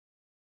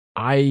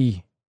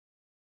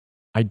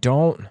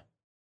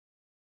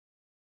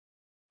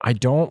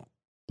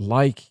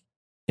like,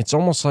 it's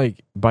almost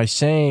like by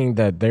saying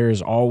that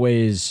there's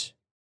always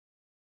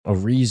a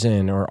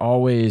reason or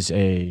always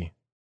a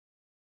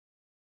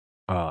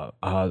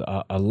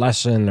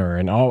lesson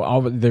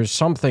or there's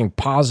something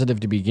positive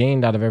to be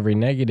gained out of every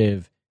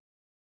negative.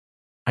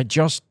 I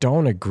just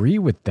don't agree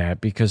with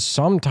that because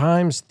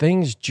sometimes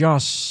things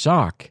just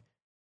suck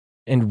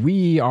and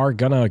we are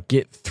gonna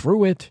get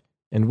through it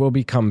and we'll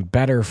become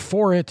better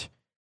for it.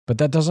 But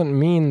that doesn't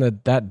mean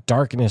that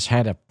darkness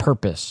had a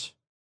purpose.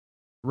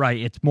 Right.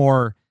 It's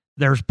more,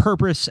 there's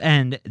purpose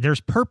and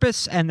there's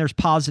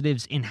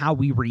positives in how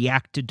we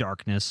react to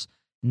darkness,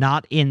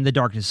 not in the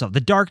darkness itself.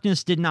 The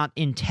darkness did not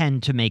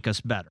intend to make us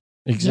better.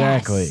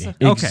 Exactly.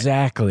 Yes.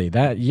 Exactly.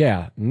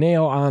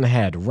 Nail on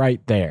head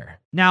right there.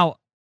 Now,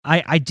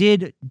 I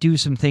did do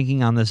some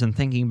thinking on this and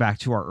thinking back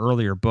to our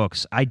earlier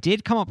books. I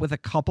did come up with a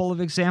couple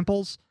of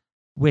examples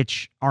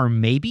which are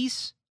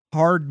maybes,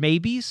 hard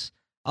maybes.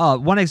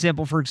 One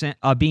example, for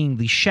example, being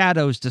the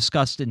shadows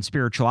discussed in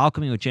Spiritual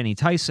Alchemy with Jenny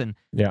Tyson.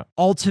 Yeah.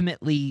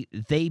 Ultimately,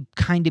 they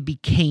kind of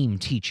became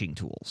teaching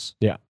tools.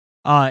 Yeah.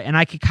 And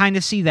I could kind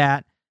of see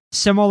that.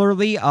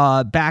 Similarly,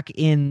 back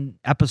in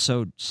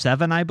episode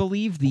 7, I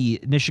believe,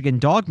 the Michigan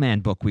Dogman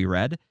book we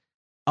read,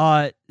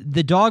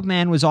 the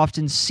Dogman was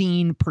often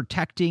seen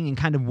protecting and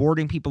kind of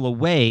warding people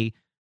away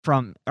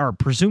from, or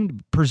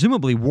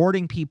presumably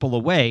warding people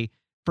away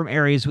from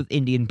areas with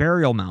Indian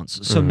burial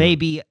mounds. So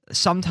maybe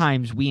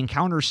sometimes we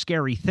encounter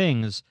scary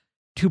things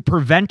to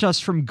prevent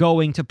us from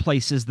going to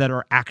places that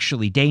are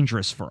actually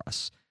dangerous for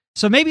us.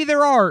 So maybe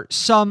there are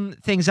some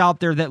things out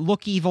there that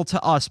look evil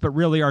to us, but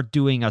really are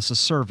doing us a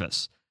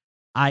service.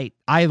 I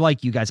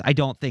like you guys. I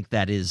don't think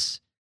that is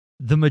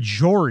the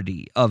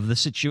majority of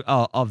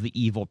the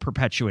evil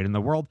perpetuated in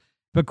the world.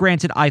 But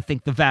granted, I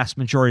think the vast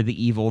majority of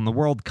the evil in the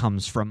world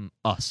comes from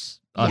us.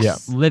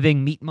 Yes.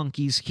 Living meat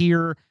monkeys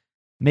here,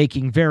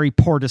 making very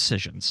poor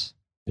decisions.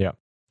 Yeah.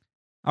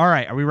 All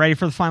right, are we ready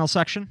for the final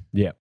section?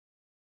 Yeah.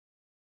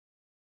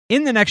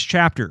 In the next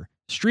chapter,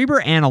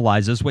 Strieber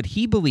analyzes what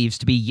he believes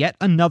to be yet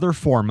another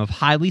form of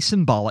highly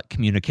symbolic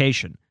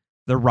communication,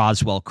 the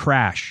Roswell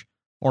crash,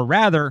 or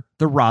rather,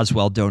 the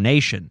Roswell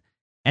donation.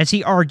 As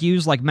he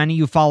argues, like many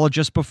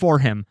ufologists before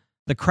him,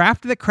 the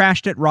craft that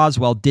crashed at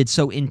Roswell did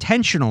so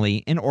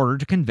intentionally in order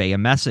to convey a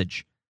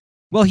message.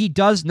 While he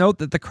does note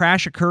that the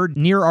crash occurred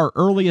near our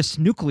earliest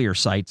nuclear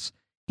sites,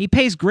 he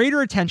pays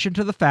greater attention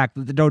to the fact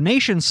that the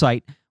donation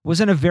site was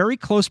in a very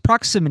close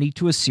proximity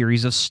to a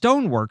series of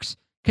stoneworks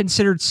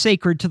considered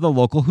sacred to the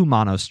local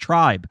Humanos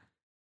tribe,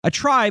 a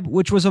tribe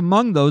which was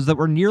among those that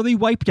were nearly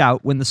wiped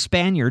out when the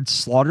Spaniards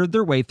slaughtered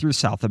their way through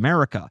South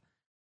America.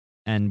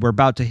 And we're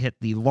about to hit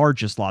the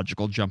largest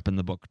logical jump in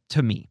the book,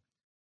 to me.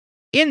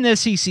 In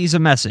this, he sees a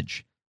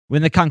message.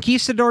 When the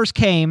conquistadors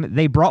came,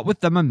 they brought with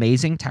them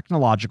amazing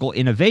technological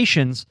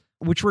innovations,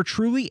 which were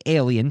truly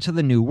alien to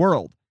the New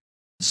World.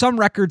 Some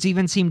records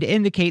even seem to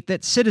indicate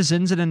that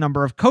citizens in a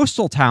number of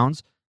coastal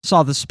towns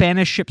saw the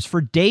Spanish ships for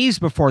days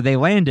before they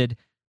landed,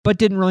 but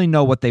didn't really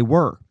know what they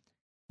were.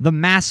 The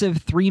massive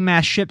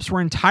three-mast ships were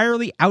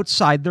entirely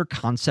outside their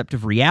concept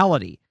of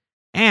reality,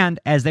 and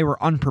as they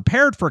were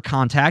unprepared for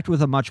contact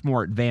with a much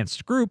more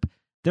advanced group,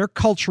 their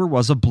culture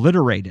was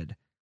obliterated.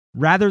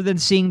 Rather than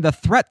seeing the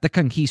threat the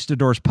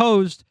conquistadors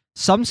posed,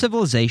 some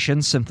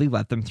civilizations simply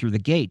let them through the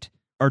gate,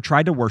 or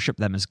tried to worship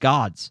them as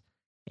gods.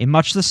 In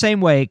much the same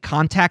way,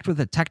 contact with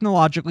a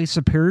technologically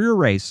superior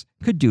race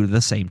could do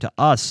the same to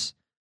us.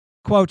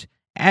 Quote,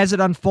 as it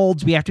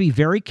unfolds, we have to be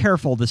very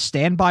careful to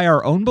stand by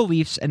our own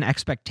beliefs and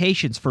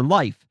expectations for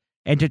life,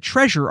 and to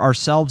treasure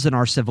ourselves and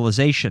our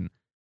civilization.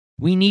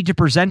 We need to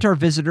present our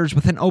visitors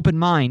with an open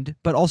mind,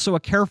 but also a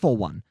careful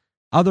one.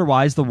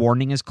 Otherwise, the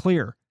warning is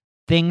clear.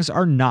 Things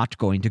are not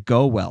going to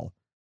go well.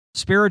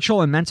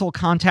 Spiritual and mental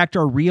contact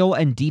are real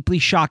and deeply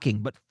shocking,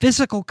 but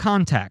physical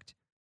contact,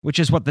 which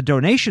is what the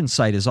donation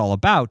site is all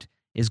about,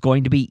 is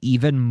going to be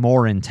even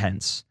more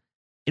intense.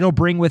 It'll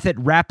bring with it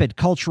rapid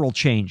cultural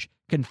change,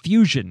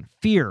 confusion,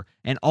 fear,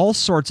 and all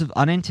sorts of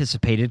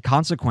unanticipated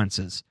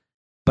consequences.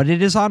 But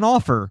it is on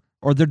offer,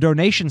 or the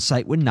donation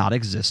site would not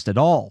exist at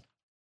all.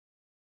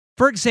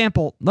 For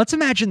example, let's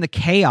imagine the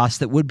chaos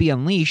that would be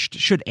unleashed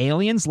should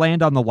aliens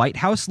land on the White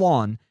House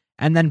lawn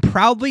and then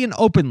proudly and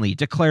openly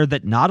declare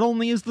that not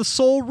only is the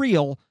soul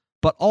real,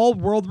 but all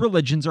world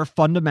religions are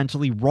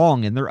fundamentally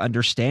wrong in their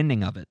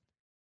understanding of it.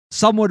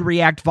 Some would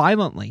react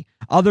violently,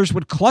 others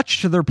would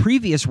clutch to their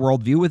previous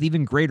worldview with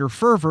even greater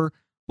fervor,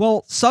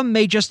 while some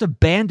may just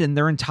abandon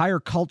their entire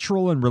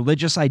cultural and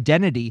religious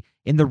identity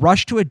in the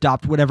rush to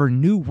adopt whatever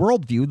new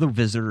worldview the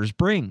visitors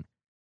bring.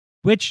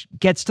 Which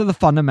gets to the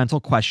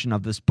fundamental question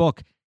of this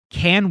book.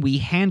 Can we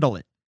handle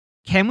it?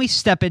 Can we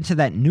step into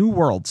that new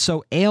world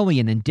so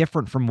alien and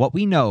different from what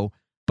we know,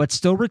 but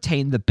still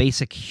retain the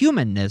basic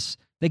humanness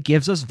that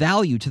gives us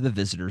value to the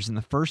visitors in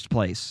the first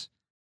place?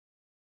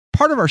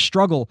 Part of our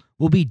struggle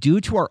will be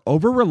due to our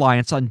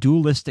over-reliance on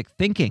dualistic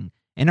thinking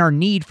and our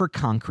need for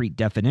concrete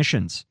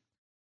definitions.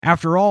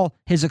 After all,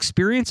 his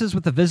experiences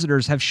with the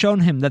visitors have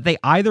shown him that they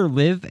either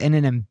live in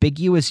an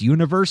ambiguous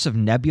universe of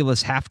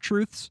nebulous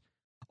half-truths,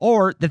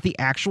 or that the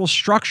actual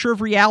structure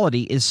of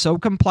reality is so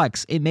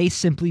complex it may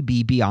simply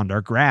be beyond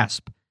our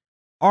grasp.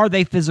 Are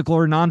they physical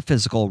or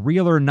non-physical,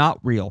 real or not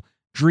real,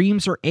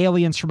 dreams or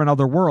aliens from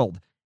another world?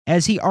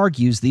 As he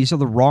argues, these are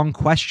the wrong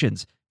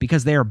questions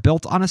because they are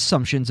built on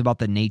assumptions about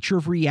the nature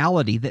of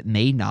reality that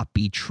may not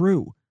be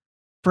true.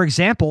 For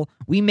example,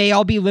 we may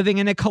all be living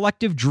in a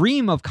collective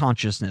dream of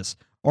consciousness,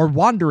 or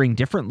wandering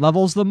different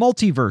levels of the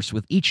multiverse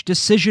with each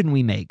decision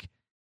we make.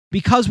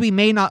 Because we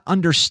may not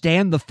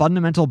understand the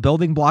fundamental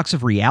building blocks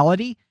of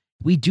reality,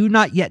 we do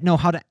not yet know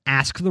how to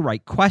ask the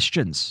right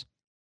questions.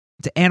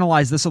 To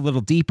analyze this a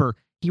little deeper,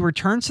 he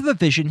returns to the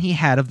vision he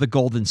had of the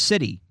Golden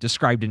City,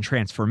 described in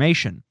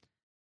Transformation.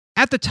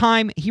 At the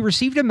time, he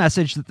received a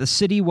message that the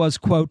city was,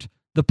 quote,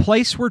 the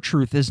place where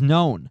truth is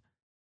known.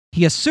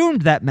 He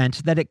assumed that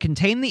meant that it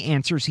contained the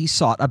answers he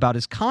sought about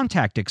his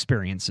contact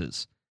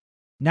experiences.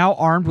 Now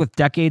armed with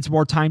decades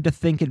more time to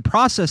think and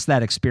process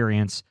that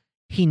experience,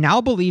 he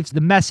now believes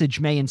the message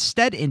may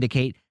instead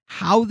indicate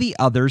how the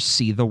others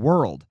see the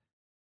world.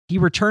 He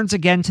returns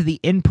again to the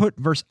input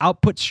versus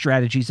output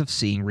strategies of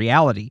seeing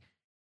reality.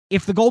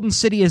 If the Golden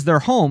City is their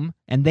home,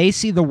 and they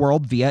see the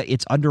world via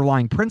its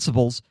underlying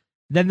principles,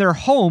 then their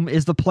home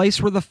is the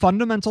place where the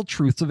fundamental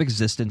truths of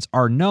existence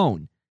are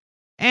known.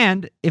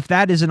 And if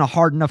that isn't a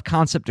hard enough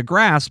concept to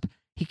grasp,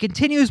 he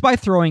continues by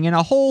throwing in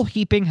a whole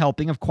heaping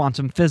helping of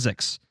quantum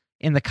physics,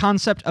 in the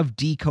concept of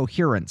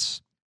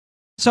decoherence.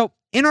 So,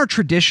 in our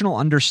traditional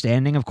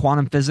understanding of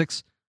quantum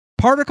physics,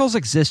 particles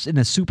exist in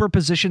a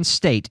superposition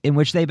state in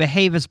which they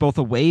behave as both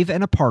a wave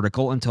and a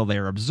particle until they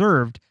are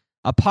observed,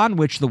 upon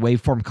which the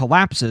waveform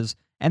collapses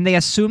and they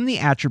assume the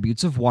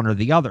attributes of one or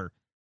the other.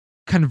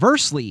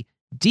 Conversely,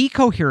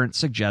 decoherence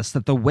suggests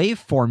that the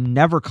waveform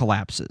never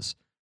collapses.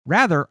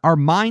 Rather, our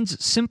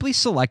minds simply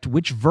select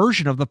which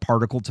version of the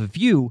particle to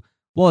view,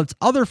 while its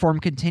other form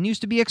continues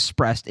to be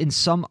expressed in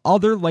some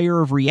other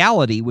layer of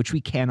reality which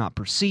we cannot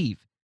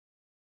perceive.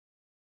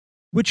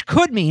 Which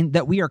could mean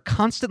that we are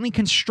constantly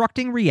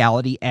constructing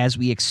reality as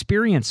we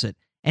experience it,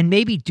 and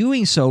maybe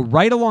doing so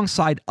right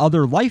alongside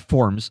other life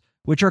forms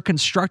which are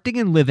constructing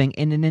and living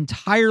in an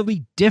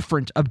entirely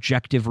different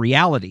objective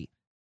reality.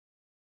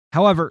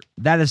 However,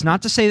 that is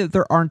not to say that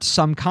there aren't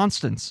some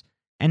constants,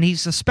 and he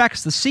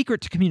suspects the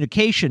secret to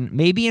communication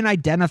may be in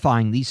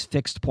identifying these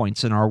fixed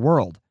points in our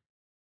world.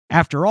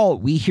 After all,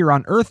 we here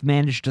on Earth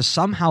manage to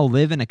somehow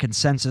live in a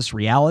consensus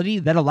reality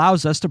that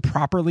allows us to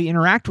properly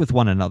interact with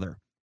one another.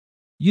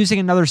 Using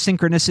another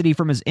synchronicity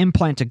from his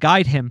implant to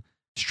guide him,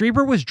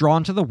 Strieber was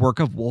drawn to the work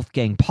of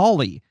Wolfgang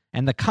Pauli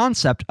and the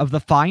concept of the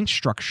fine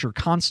structure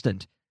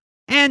constant.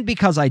 And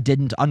because I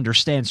didn't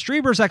understand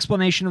Strieber's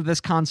explanation of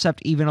this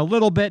concept even a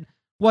little bit,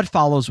 what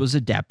follows was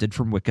adapted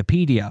from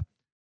Wikipedia.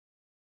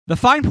 The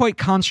fine point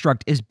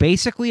construct is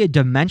basically a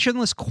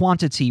dimensionless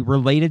quantity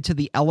related to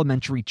the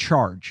elementary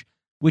charge,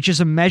 which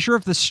is a measure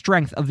of the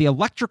strength of the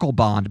electrical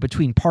bond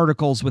between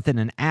particles within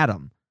an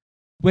atom.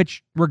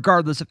 which,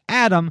 regardless of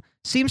atom,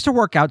 seems to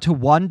work out to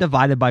 1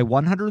 divided by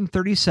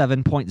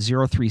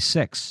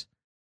 137.036.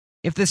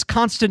 If this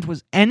constant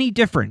was any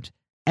different,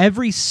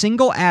 every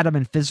single atom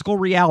in physical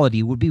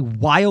reality would be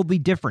wildly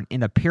different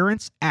in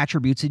appearance,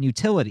 attributes, and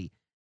utility.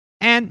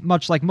 And,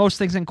 much like most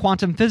things in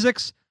quantum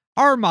physics,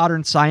 our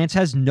modern science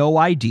has no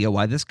idea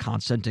why this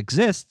constant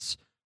exists,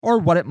 or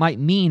what it might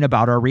mean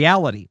about our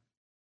reality.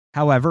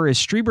 However, as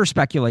Strieber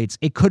speculates,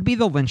 it could be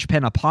the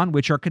linchpin upon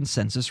which our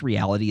consensus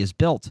reality is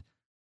built.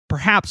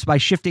 Perhaps by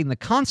shifting the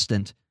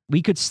constant,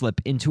 we could slip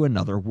into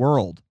another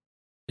world.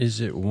 Is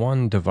it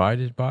 1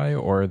 divided by,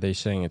 or are they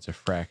saying it's a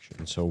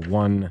fraction? So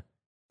 1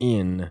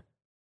 in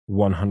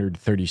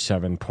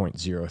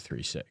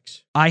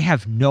 137.036. I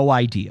have no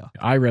idea.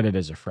 I read it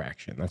as a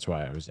fraction. That's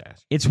why I was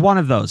asking. It's one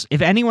of those.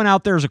 If anyone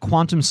out there is a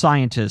quantum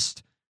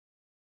scientist,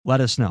 let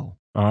us know.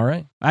 All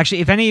right.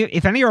 Actually, if any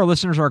of our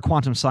listeners are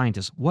quantum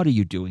scientists, what are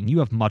you doing? You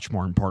have much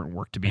more important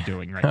work to be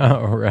doing right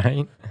now. All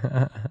right.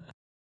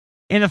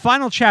 In the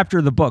final chapter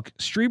of the book,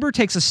 Strieber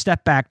takes a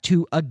step back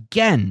to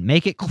again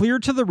make it clear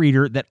to the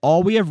reader that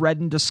all we have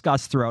read and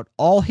discussed throughout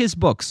all his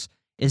books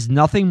is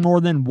nothing more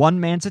than one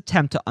man's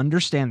attempt to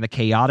understand the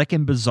chaotic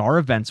and bizarre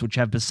events which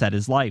have beset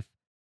his life.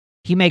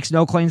 He makes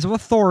no claims of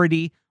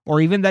authority,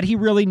 or even that he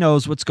really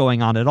knows what's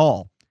going on at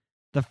all.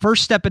 The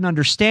first step in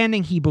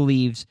understanding, he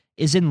believes,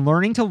 is in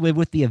learning to live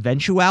with the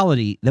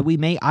eventuality that we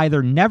may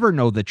either never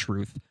know the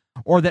truth,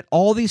 or that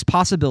all these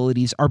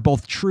possibilities are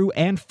both true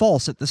and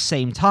false at the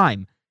same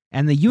time,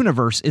 and the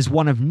universe is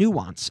one of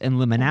nuance and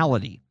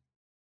liminality.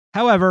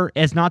 However,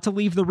 as not to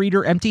leave the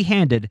reader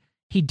empty-handed,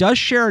 he does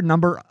share a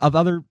number of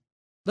other,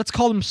 let's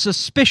call them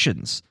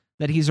suspicions,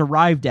 that he's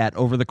arrived at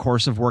over the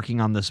course of working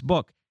on this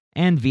book,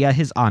 and via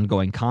his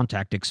ongoing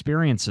contact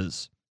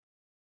experiences.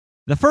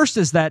 The first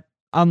is that,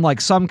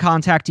 unlike some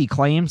contactee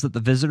claims that the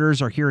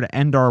visitors are here to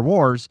end our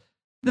wars,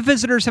 the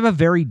visitors have a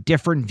very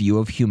different view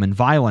of human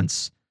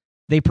violence.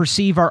 They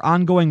perceive our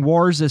ongoing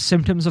wars as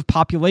symptoms of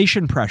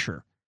population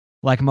pressure.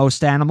 Like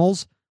most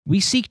animals, we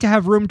seek to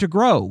have room to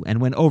grow, and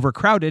when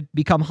overcrowded,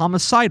 become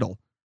homicidal.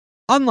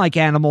 Unlike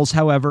animals,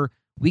 however,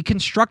 we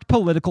construct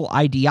political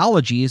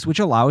ideologies which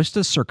allow us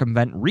to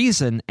circumvent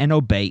reason and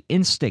obey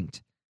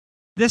instinct.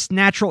 This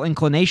natural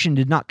inclination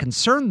did not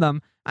concern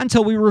them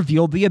until we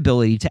revealed the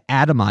ability to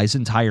atomize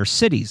entire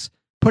cities,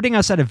 putting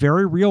us at a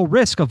very real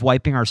risk of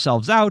wiping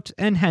ourselves out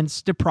and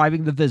hence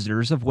depriving the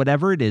visitors of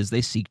whatever it is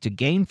they seek to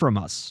gain from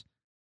us.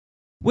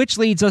 Which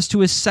leads us to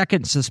his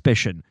second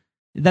suspicion,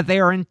 that they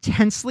are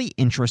intensely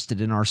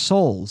interested in our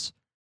souls,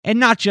 and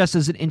not just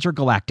as an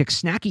intergalactic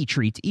snacky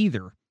treat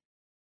either.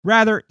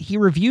 Rather, he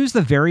reviews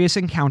the various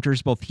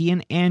encounters both he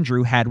and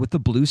Andrew had with the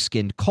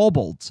blue-skinned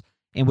kobolds,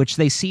 in which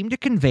they seem to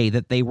convey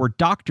that they were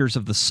doctors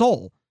of the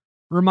soul,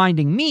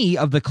 reminding me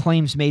of the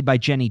claims made by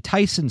Jenny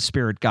Tyson's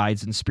spirit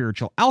guides in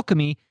Spiritual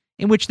Alchemy,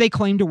 in which they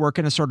claim to work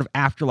in a sort of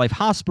afterlife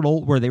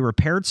hospital where they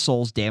repaired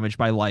souls damaged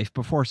by life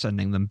before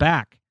sending them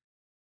back.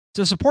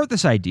 To support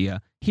this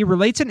idea, he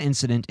relates an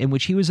incident in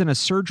which he was in a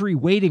surgery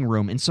waiting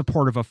room in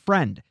support of a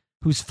friend,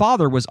 whose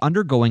father was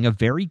undergoing a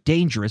very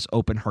dangerous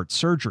open-heart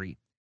surgery.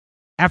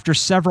 After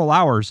several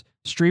hours,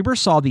 Strieber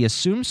saw the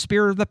assumed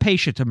spirit of the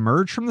patient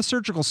emerge from the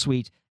surgical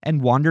suite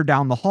and wander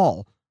down the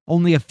hall,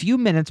 only a few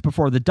minutes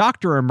before the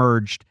doctor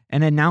emerged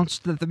and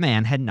announced that the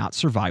man had not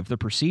survived the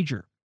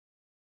procedure.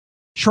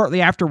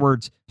 Shortly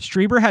afterwards,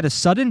 Strieber had a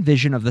sudden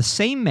vision of the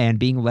same man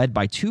being led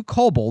by 2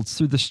 kobolds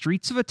through the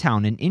streets of a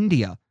town in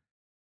India.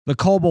 The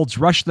kobolds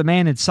rushed the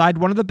man inside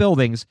one of the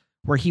buildings,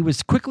 where he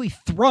was quickly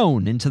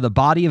thrown into the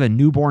body of a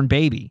newborn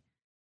baby.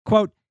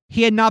 Quote,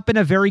 he had not been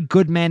a very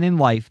good man in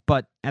life,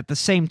 but at the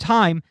same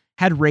time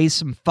had raised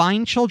some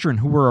fine children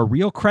who were a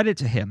real credit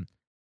to him.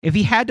 If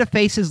he had to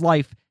face his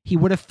life, he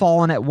would have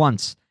fallen at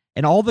once,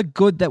 and all the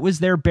good that was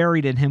there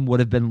buried in him would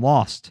have been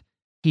lost.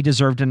 He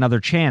deserved another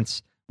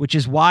chance, which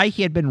is why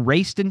he had been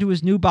raced into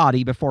his new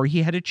body before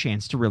he had a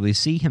chance to really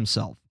see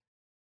himself.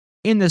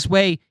 In this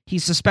way, he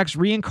suspects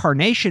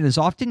reincarnation is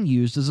often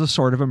used as a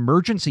sort of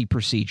emergency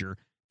procedure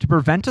to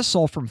prevent a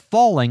soul from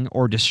falling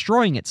or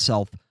destroying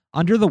itself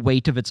under the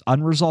weight of its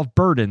unresolved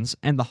burdens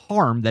and the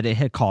harm that it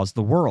had caused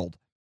the world.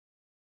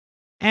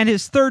 And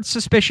his third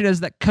suspicion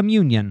is that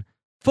communion,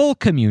 full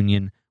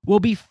communion,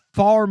 will be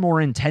far more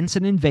intense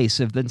and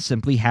invasive than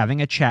simply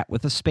having a chat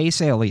with a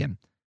space alien.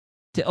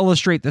 To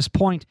illustrate this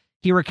point,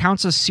 he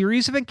recounts a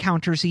series of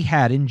encounters he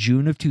had in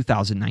June of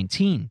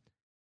 2019.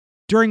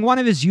 During one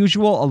of his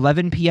usual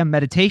 11 p.m.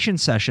 meditation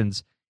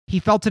sessions, he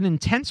felt an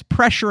intense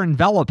pressure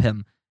envelop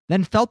him,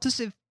 then felt as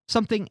if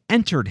something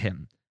entered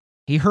him.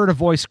 He heard a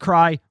voice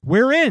cry,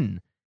 "We're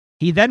in!"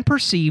 He then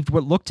perceived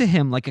what looked to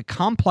him like a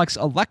complex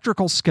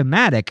electrical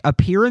schematic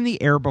appear in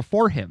the air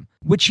before him,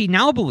 which he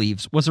now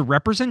believes was a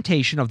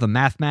representation of the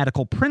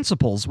mathematical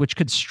principles which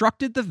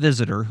constructed the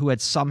visitor who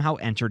had somehow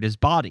entered his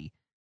body.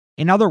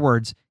 In other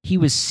words, he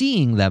was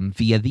seeing them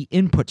via the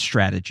input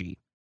strategy.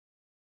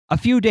 A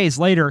few days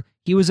later,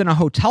 he was in a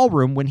hotel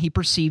room when he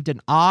perceived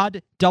an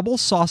odd, double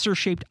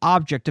saucer-shaped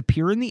object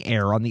appear in the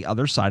air on the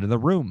other side of the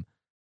room,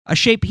 a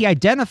shape he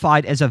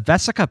identified as a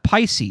Vesica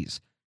Pisces,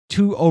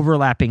 two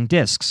overlapping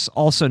discs,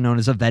 also known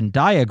as a Venn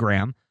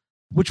diagram,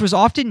 which was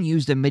often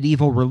used in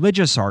medieval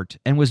religious art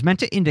and was meant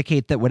to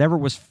indicate that whatever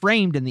was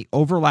framed in the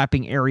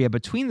overlapping area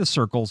between the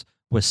circles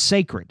was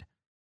sacred.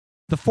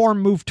 The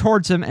form moved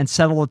towards him and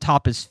settled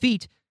atop his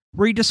feet,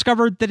 where he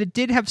discovered that it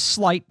did have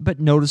slight but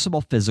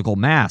noticeable physical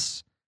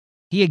mass.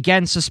 He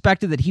again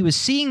suspected that he was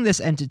seeing this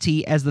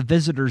entity as the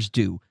visitors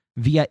do,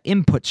 via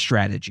input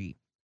strategy.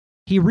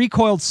 He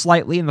recoiled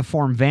slightly and the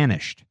form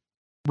vanished.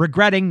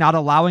 Regretting not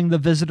allowing the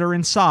visitor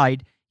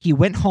inside, he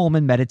went home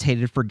and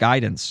meditated for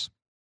guidance.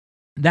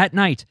 That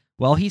night,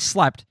 while he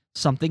slept,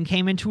 something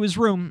came into his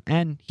room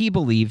and, he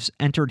believes,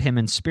 entered him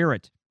in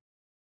spirit.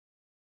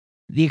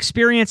 The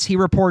experience, he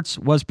reports,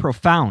 was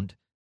profound.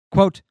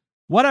 Quote,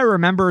 "What I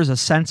remember is a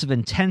sense of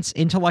intense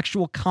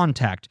intellectual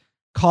contact,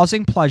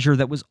 causing pleasure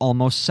that was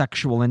almost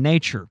sexual in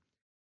nature.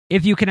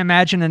 If you can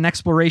imagine an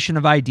exploration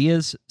of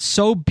ideas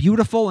so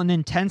beautiful and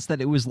intense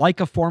that it was like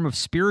a form of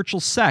spiritual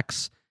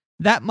sex,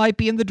 that might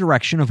be in the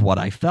direction of what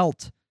I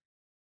felt."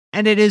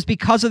 And it is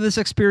because of this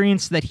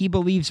experience that he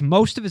believes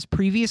most of his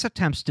previous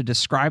attempts to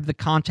describe the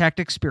contact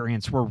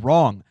experience were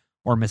wrong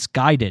or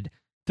misguided,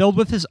 filled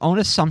with his own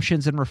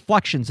assumptions and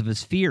reflections of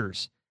his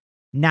fears.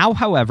 Now,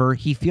 however,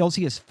 he feels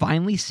he is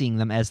finally seeing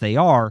them as they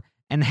are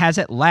and has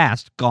at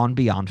last gone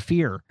beyond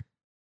fear.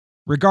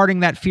 Regarding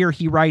that fear,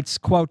 he writes,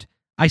 quote,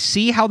 "I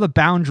see how the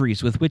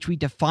boundaries with which we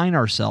define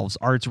ourselves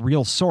are its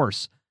real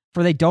source,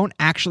 for they don't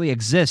actually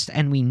exist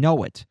and we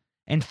know it.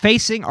 And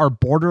facing our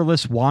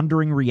borderless,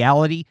 wandering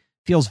reality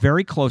feels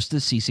very close to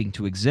ceasing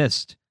to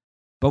exist.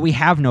 But we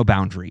have no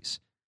boundaries.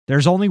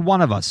 There's only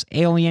one of us,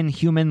 alien,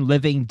 human,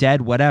 living,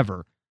 dead,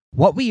 whatever.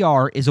 What we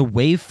are is a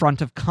wave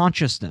front of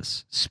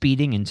consciousness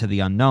speeding into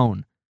the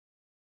unknown.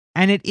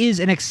 And it is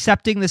in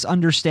accepting this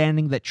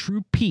understanding that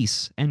true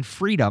peace and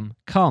freedom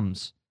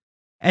comes.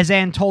 As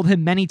Anne told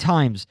him many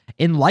times,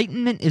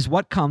 enlightenment is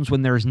what comes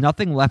when there is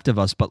nothing left of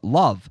us but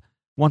love,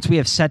 once we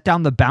have set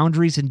down the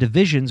boundaries and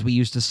divisions we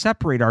use to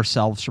separate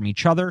ourselves from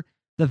each other,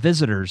 the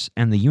visitors,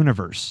 and the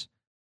universe.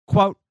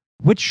 Quote,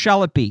 which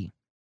shall it be?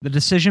 The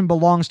decision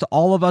belongs to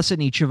all of us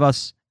and each of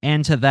us,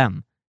 and to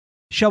them.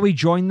 Shall we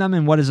join them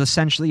in what is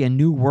essentially a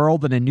new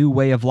world and a new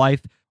way of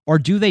life, or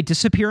do they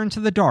disappear into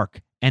the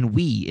dark, and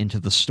we into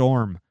the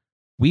storm?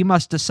 We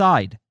must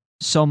decide.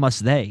 So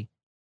must they.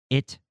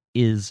 It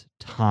is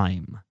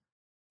time.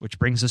 Which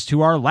brings us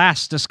to our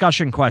last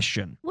discussion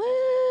question.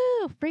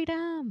 Woo!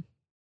 Freedom!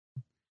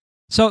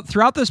 So,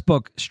 throughout this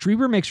book,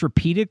 Strieber makes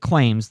repeated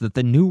claims that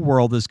the new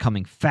world is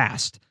coming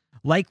fast,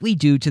 likely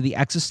due to the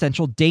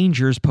existential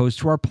dangers posed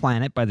to our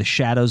planet by the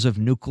shadows of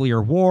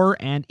nuclear war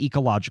and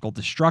ecological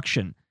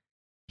destruction.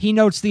 He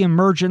notes the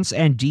emergence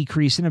and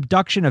decrease in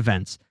abduction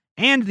events,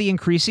 and the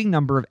increasing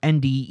number of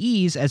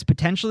NDEs as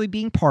potentially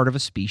being part of a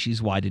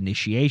species-wide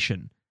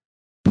initiation.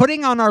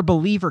 Putting on our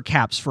believer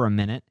caps for a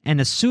minute, and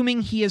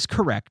assuming he is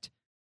correct,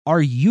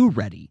 are you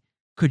ready?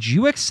 Could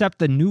you accept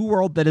the new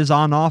world that is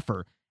on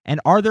offer? And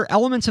are there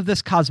elements of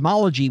this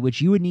cosmology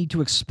which you would need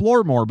to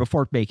explore more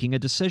before making a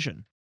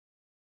decision?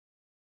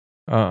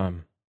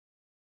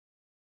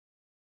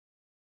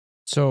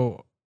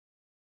 So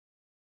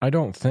I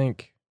don't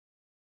think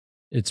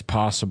it's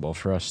possible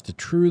for us to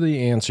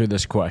truly answer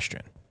this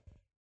question.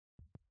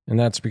 And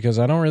that's because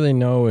I don't really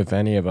know if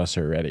any of us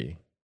are ready.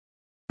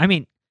 I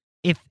mean,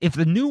 if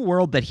the new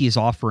world that he's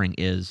offering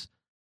is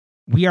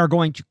we are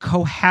going to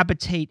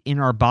cohabitate in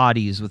our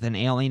bodies with an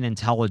alien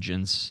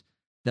intelligence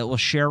that will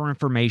share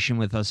information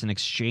with us in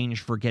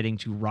exchange for getting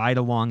to ride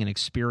along and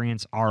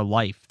experience our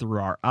life through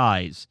our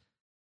eyes,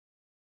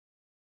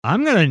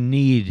 I'm going to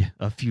need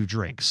a few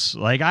drinks.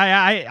 Like,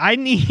 I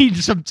need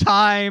some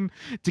time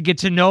to get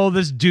to know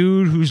this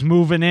dude who's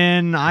moving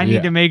in. I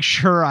need to make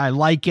sure I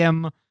like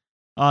him.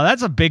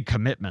 That's a big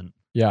commitment.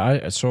 Yeah, I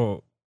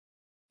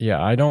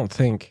don't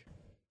think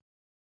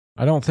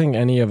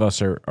any of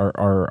us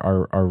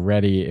are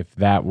ready if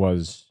that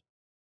was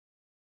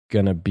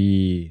going to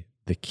be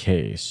the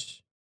case.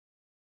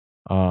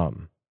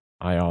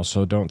 I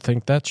also don't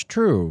think that's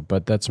true,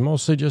 but that's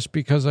mostly just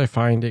because I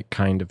find it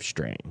kind of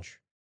strange.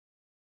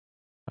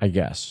 I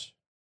guess.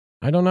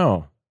 I don't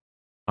know.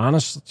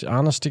 Honest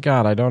to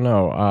God, I don't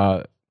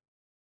know.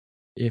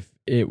 If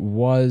it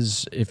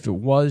was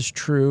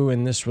true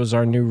and this was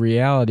our new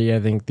reality, I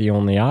think the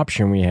only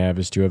option we have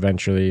is to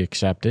eventually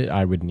accept it.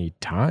 I would need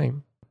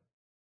time.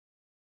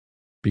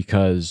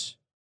 Because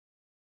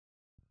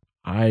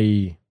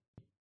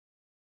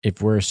if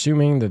we're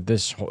assuming that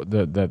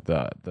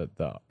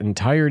the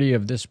entirety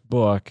of this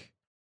book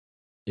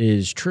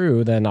is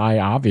true, then I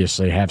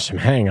obviously have some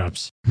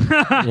hangups.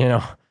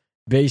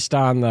 Based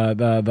on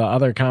the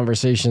other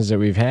conversations that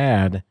we've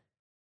had,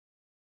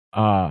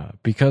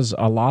 because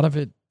a lot of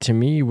it to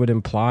me would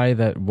imply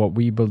that what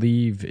we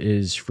believe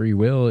is free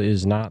will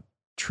is not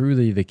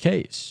truly the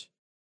case.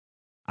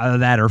 Either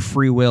that or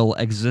free will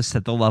exists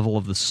at the level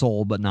of the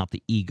soul, but not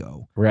the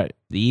ego. Right.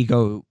 The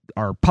ego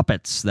are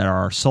puppets that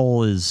our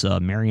soul is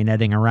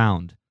marionetting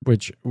around.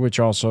 Which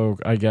also,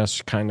 I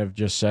guess, kind of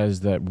just says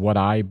that what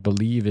I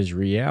believe is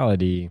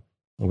reality,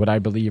 what I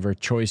believe are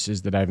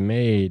choices that I've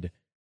made,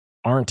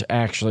 aren't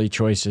actually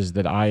choices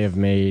that I have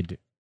made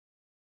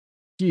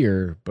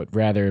here, but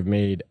rather have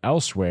made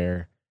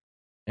elsewhere.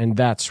 And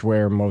that's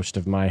where most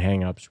of my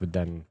hangups would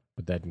then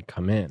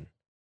come in.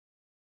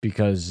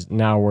 Because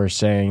now we're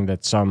saying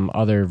that some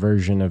other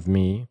version of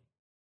me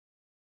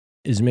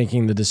is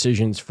making the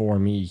decisions for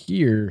me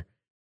here.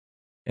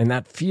 And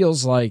that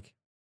feels like,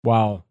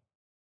 while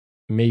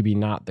maybe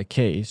not the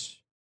case,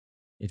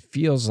 it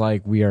feels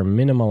like we are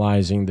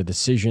minimalizing the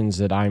decisions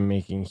that I'm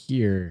making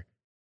here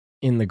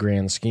in the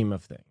grand scheme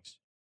of things.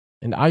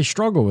 And I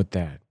struggle with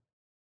that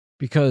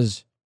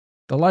because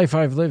the life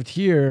I've lived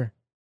here,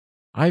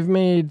 I've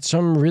made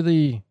some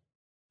really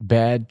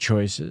bad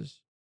choices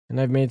and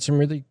I've made some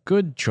really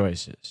good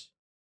choices.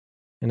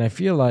 And I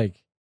feel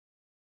like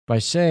by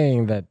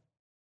saying that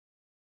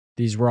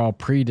these were all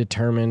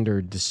predetermined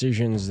or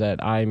decisions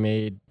that I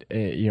made,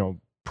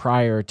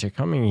 prior to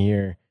coming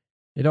here,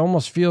 it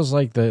almost feels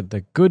like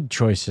the good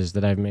choices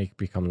that I make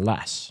become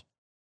less.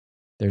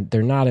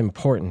 They're not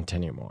important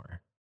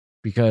anymore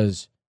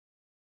because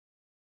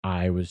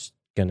I was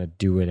gonna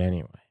do it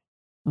anyway.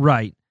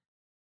 Right.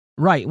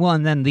 Well,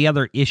 and then the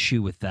other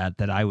issue with that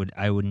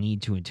I would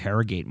need to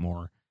interrogate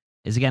more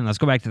is, again, let's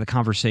go back to the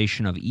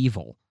conversation of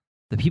evil.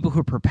 The people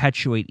who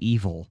perpetuate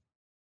evil,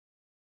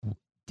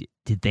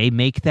 did they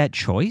make that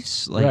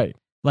choice? Right.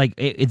 Like,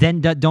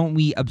 then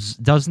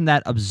doesn't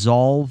that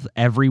absolve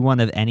everyone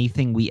of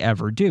anything we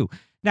ever do?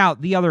 Now,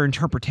 the other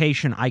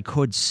interpretation I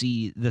could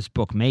see this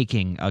book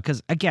making,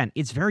 because, again,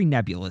 it's very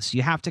nebulous.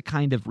 You have to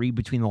kind of read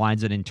between the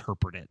lines and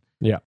interpret it.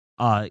 Yeah.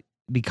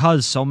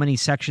 Because so many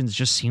sections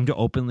just seem to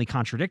openly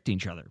contradict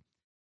each other.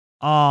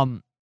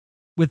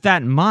 With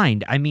that in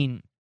mind, I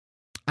mean,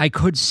 I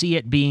could see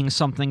it being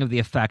something of the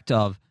effect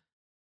of,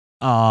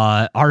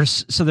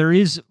 so there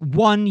is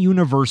one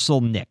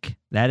universal Nick.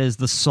 That is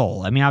the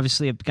soul. I mean,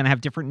 obviously, it's going to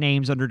have different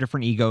names under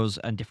different egos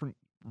and different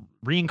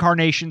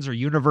reincarnations or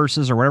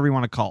universes or whatever you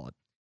want to call it.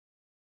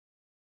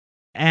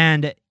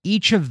 And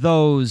each of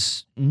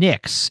those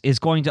Nicks is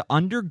going to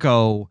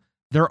undergo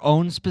their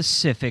own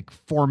specific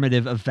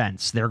formative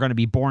events. They're going to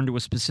be born to a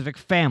specific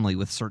family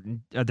with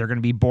certain, they're going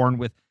to be born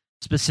with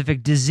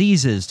specific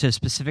diseases to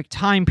specific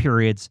time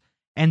periods.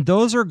 And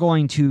those are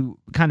going to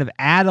kind of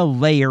add a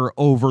layer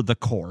over the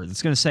core.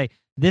 It's going to say,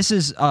 this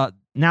is,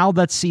 now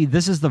let's see,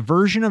 this is the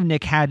version of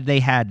Nick they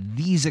had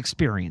these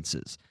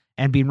experiences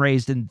and being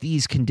raised in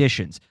these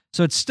conditions.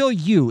 So it's still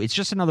you. It's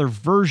just another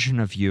version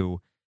of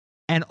you.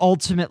 And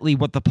ultimately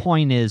what the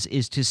point is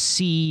to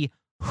see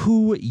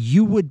who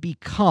you would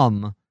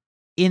become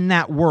in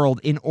that world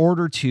in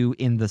order to,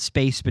 in the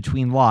space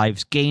between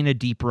lives, gain a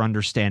deeper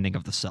understanding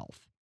of the self.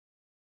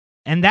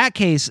 In that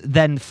case,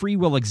 then free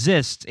will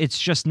exists. It's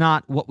just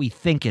not what we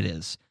think it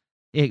is.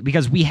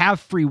 Because we have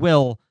free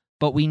will,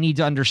 but we need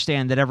to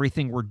understand that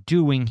everything we're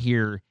doing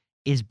here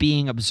is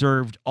being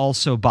observed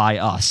also by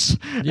us.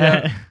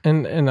 Yeah,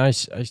 and I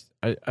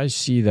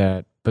see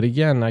that. But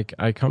again,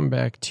 I come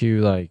back to,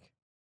 like,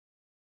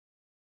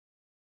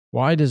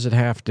 why does it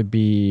have to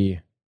be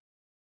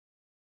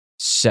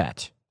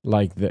set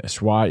like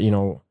this? Why,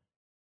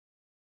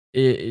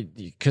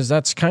 because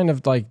that's kind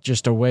of like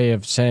just a way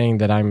of saying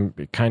that I'm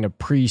kind of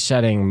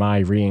presetting my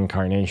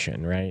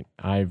reincarnation, right?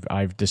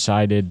 I've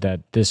decided that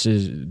this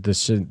is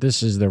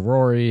the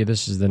Rory,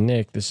 this is the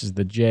Nick, this is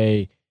the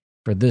Jay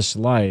for this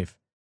life.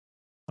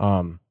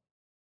 Why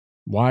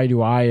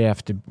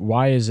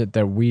is it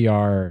that we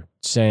are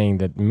saying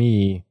that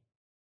me,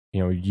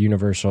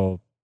 universal,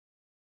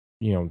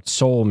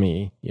 soul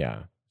me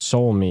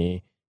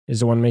is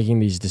the one making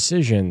these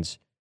decisions?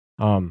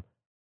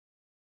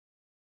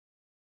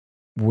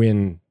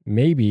 When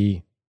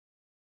maybe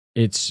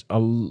it's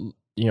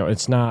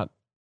it's not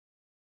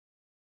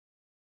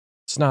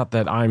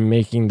that I'm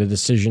making the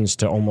decisions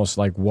to almost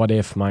like what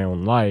if my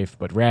own life,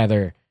 but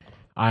rather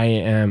I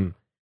am,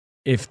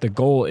 if the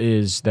goal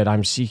is that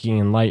I'm seeking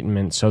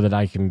enlightenment so that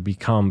I can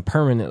become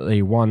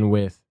permanently one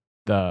with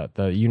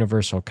the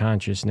universal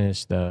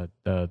consciousness, the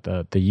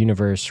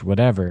universe,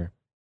 whatever.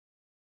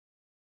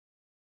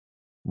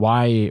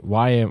 Why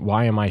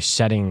am I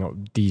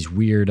setting these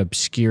weird,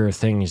 obscure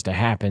things to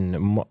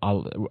happen,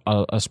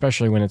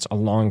 especially when it's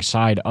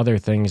alongside other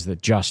things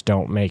that just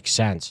don't make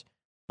sense,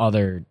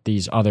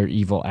 these other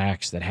evil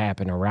acts that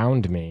happen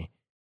around me?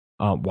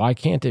 Why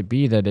can't it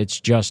be that it's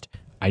just,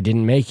 I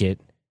didn't make it,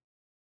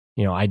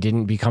 I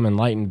didn't become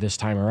enlightened this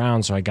time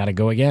around, so I got to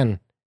go again,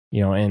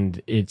 and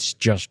it's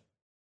just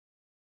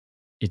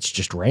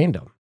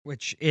random.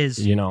 Which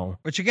is,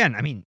 which again,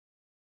 I mean,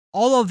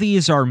 all of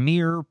these are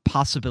mere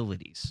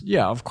possibilities.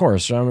 Yeah, of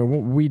course. I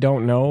mean, we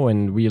don't know,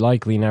 and we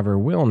likely never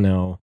will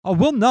know. Oh,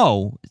 we'll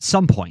know at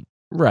some point.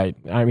 Right.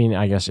 I mean,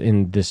 I guess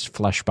in this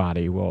flesh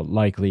body, we'll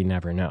likely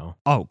never know.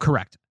 Oh,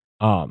 correct.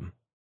 I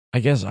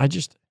guess I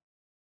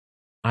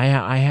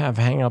have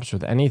hang-ups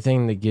with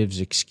anything that gives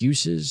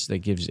excuses, that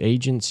gives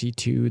agency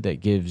to,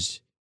 that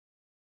gives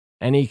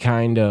any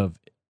kind of,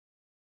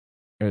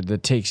 or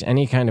that takes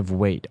any kind of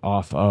weight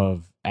off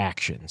of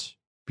actions.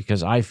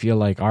 Because I feel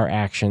like our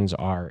actions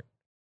are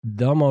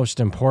the most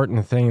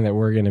important thing that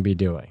we're going to be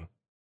doing,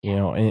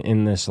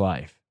 in this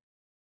life.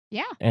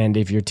 Yeah. And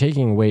if you're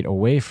taking weight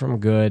away from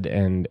good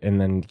and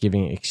then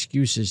giving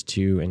excuses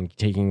to and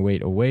taking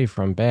weight away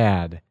from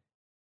bad,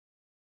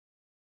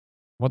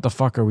 what the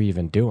fuck are we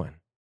even doing?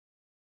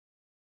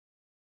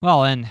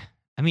 Well, and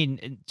I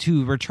mean,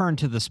 to return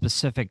to the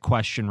specific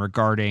question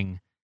regarding,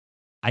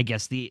 I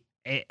guess,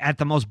 at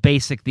the most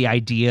basic, the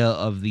idea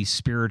of these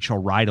spiritual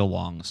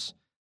ride-alongs.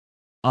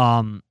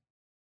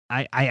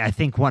 I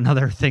think one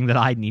other thing that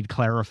I need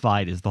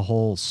clarified is the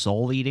whole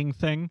soul eating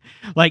thing.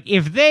 Like,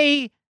 if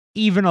they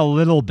even a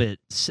little bit,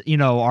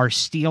 are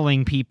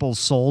stealing people's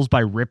souls by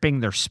ripping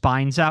their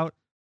spines out,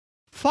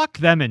 fuck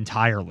them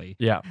entirely.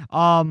 Yeah.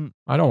 I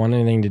don't want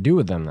anything to do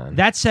with them then.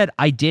 That said,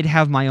 I did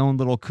have my own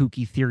little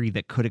kooky theory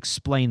that could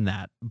explain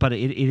that, but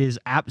it is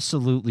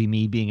absolutely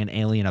me being an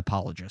alien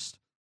apologist.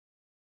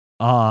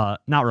 Not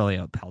really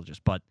an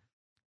apologist, but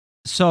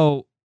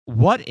so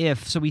what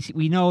if? So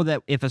we know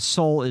that if a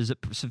soul is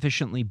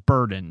sufficiently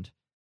burdened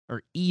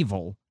or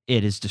evil,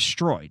 it is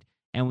destroyed.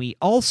 And we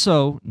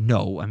also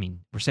know, I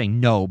mean, we're saying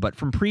no, but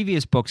from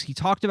previous books, he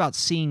talked about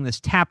seeing this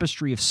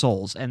tapestry of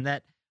souls, and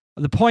that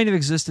the point of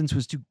existence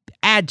was to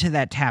add to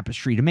that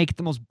tapestry, to make it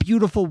the most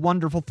beautiful,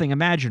 wonderful thing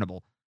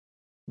imaginable.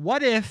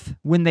 What if,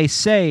 when they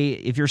say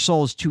if your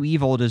soul is too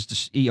evil,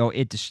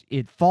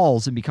 it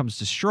falls and becomes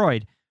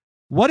destroyed?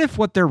 What if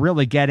what they're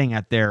really getting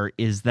at there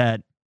is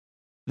that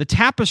the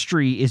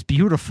tapestry is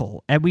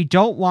beautiful, and we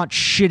don't want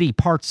shitty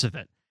parts of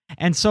it?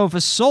 And so, if a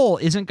soul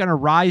isn't going to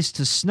rise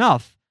to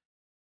snuff,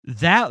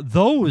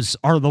 those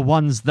are the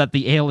ones that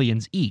the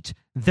aliens eat.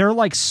 They're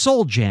like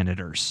soul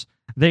janitors.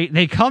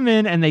 They come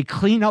in and they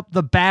clean up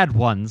the bad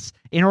ones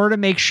in order to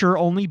make sure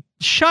only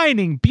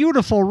shining,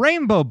 beautiful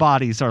rainbow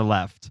bodies are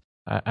left.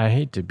 I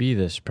hate to be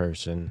this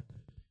person,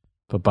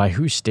 but by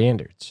whose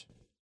standards?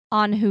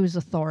 On whose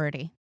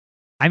authority?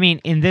 I mean,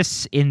 in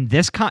this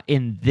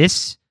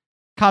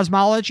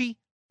cosmology,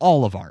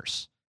 all of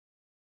ours.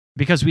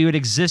 Because we would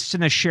exist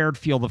in a shared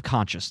field of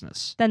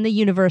consciousness. Then the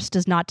universe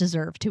does not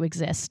deserve to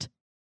exist.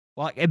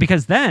 Well,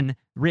 because then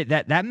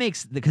that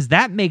makes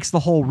the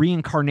whole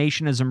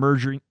reincarnation as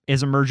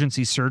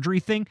emergency surgery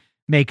thing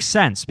make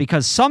sense.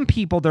 Because some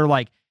people, they're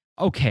like,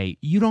 okay,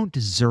 you don't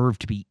deserve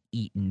to be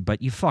eaten,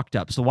 but you fucked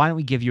up, so why don't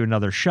we give you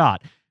another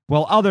shot?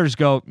 Well, others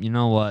go, you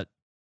know what?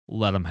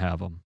 Let them have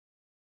them.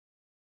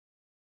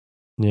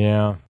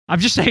 Yeah, I'm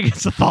just saying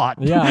it's a thought.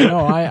 Yeah, I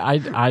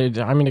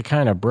know. I mean, it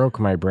kind of broke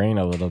my brain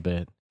a little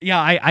bit. Yeah,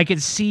 I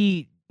could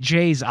see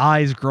Jay's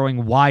eyes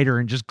growing wider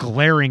and just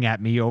glaring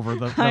at me over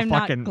the I'm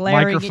fucking not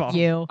glaring microphone. At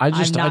you.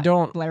 I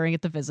don't glaring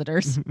at the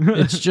visitors.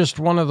 It's just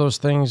one of those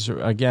things.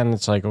 Again,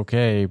 it's like,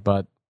 okay,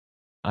 but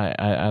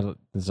I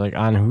it's like,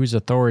 on whose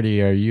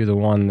authority are you the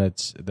one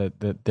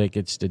that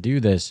gets to do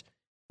this?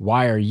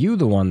 Why are you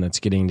the one that's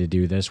getting to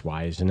do this?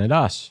 Why isn't it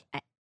us?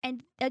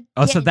 And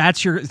so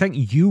that's your thing.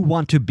 You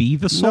want to be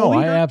the soul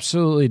No, eater? I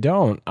absolutely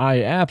don't.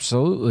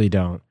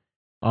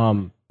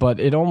 But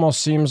it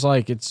almost seems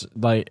like it's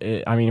like,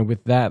 I mean,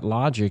 with that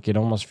logic, it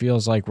almost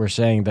feels like we're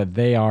saying that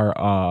they are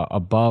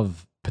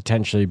above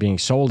potentially being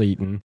soul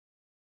eaten,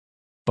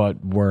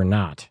 but we're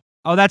not.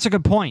 Oh, that's a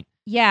good point.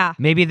 Yeah.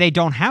 Maybe they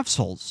don't have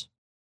souls.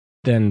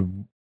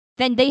 Then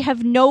they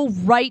have no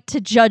right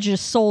to judge a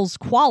soul's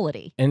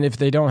quality. And if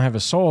they don't have a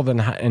soul, then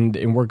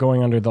and we're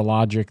going under the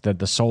logic that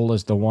the soul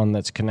is the one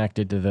that's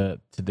connected to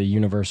the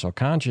universal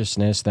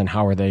consciousness, then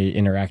how are they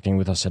interacting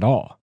with us at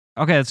all?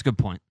 Okay, that's a good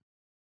point.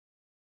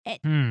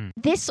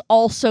 This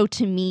also,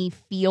 to me,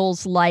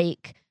 feels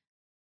like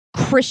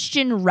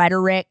Christian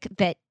rhetoric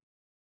that,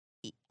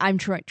 I'm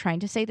trying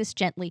to say this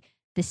gently,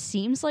 this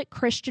seems like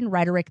Christian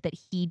rhetoric that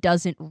he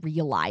doesn't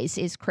realize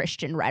is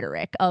Christian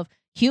rhetoric of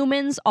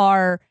humans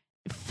are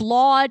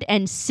flawed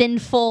and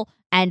sinful,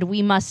 and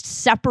we must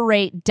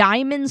separate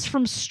diamonds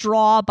from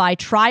straw by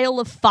trial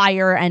of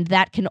fire, and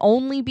that can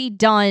only be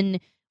done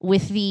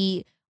with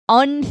the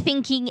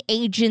unthinking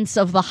agents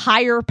of the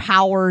higher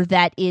power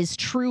that is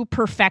true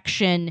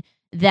perfection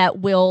that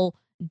will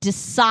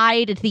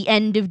decide at the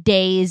end of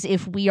days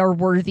if we are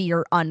worthy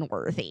or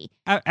unworthy.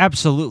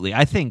 Absolutely.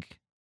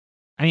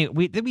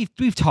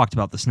 We've talked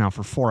about this now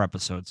for 4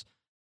 episodes.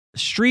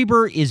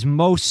 Strieber is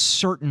most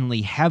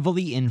certainly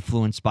heavily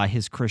influenced by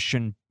his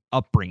Christian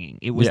upbringing.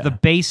 It was the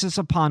basis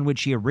upon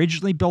which he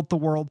originally built the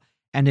world,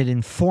 and it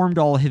informed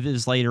all of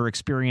his later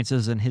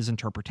experiences and his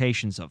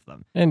interpretations of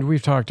them. And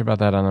we've talked about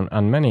that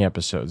on many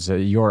episodes,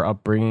 that your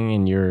upbringing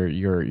and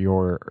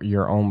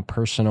your own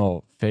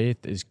personal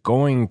faith is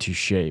going to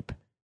shape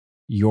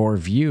your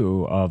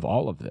view of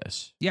all of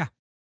this. Yeah.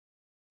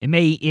 It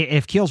may,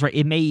 if Keel's right,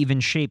 it may even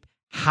shape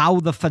how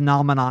the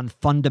phenomenon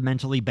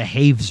fundamentally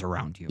behaves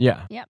around you.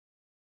 Yeah. Yep.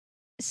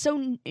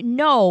 So,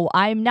 no,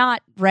 I'm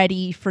not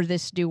ready for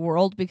this new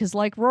world because,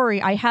 like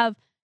Rory, I have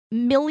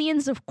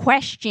millions of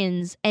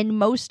questions, and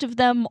most of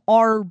them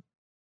are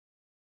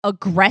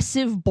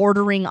aggressive,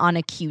 bordering on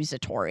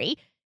accusatory.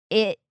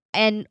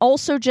 And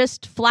also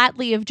just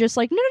flatly of just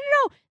like, no,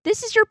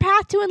 this is your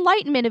path to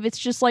enlightenment. If it's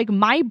just like,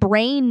 my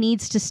brain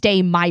needs to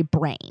stay my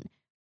brain.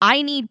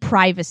 I need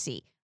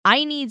privacy.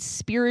 I need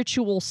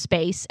spiritual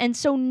space. And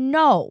so,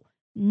 no,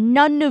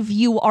 none of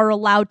you are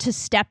allowed to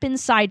step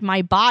inside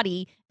my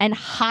body and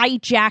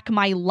hijack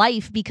my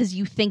life because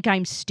you think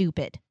I'm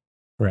stupid.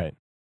 Right.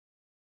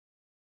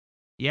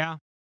 Yeah.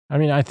 I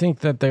mean, I think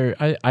that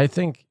I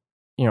think,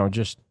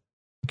 just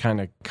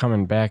kind of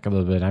coming back a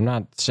little bit, I'm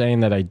not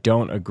saying that I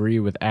don't agree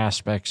with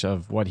aspects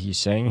of what he's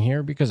saying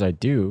here, because I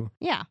do.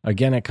 Yeah.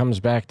 Again, it comes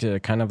back to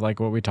kind of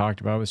like what we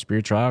talked about with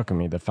spiritual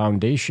alchemy. The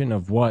foundation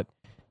of what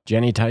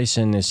Jenny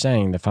Tyson is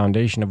saying, the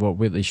foundation of what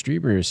Whitley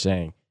Strieber is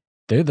saying,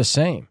 they're the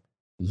same.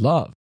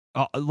 Love.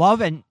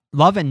 Love and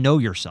know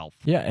yourself.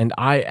 Yeah, and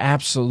I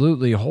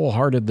absolutely,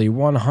 wholeheartedly,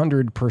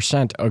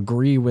 100%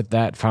 agree with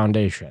that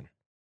foundation.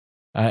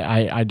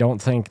 I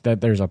don't think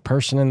that there's a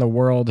person in the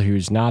world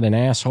who's not an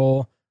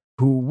asshole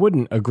who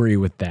wouldn't agree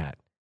with that.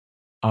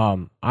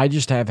 I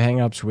just have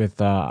hangups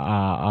with a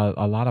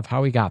lot of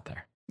how we got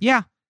there.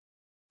 Yeah.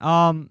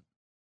 No,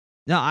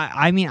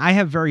 I mean, I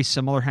have very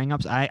similar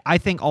hangups. I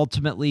think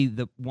ultimately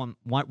the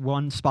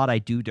one spot I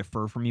do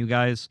differ from you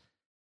guys.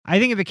 I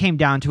think if it came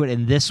down to it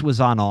and this was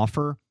on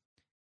offer,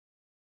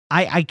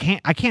 I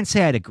can't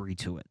say I'd agree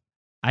to it.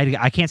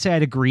 I can't say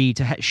I'd agree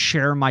to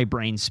share my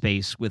brain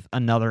space with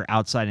another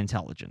outside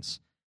intelligence.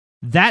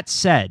 That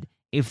said,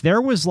 if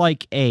there was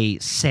like a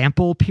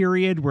sample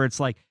period where it's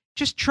like,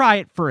 just try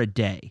it for a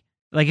day.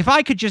 Like if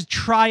I could just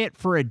try it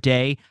for a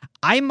day,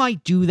 I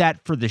might do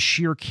that for the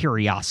sheer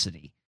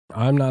curiosity.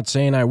 I'm not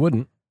saying I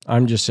wouldn't.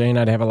 I'm just saying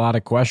I'd have a lot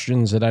of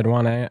questions that I'd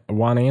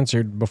want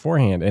answered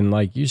beforehand. And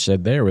like you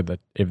said there,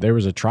 if there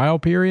was a trial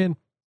period,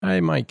 I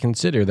might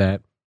consider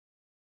that,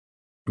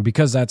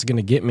 because that's going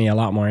to get me a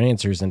lot more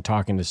answers than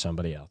talking to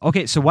somebody else.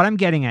 Okay, so what I'm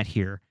getting at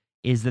here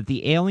is that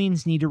the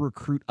aliens need to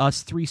recruit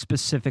us three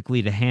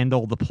specifically to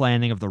handle the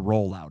planning of the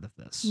rollout of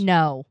this.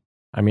 No.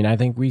 I mean, I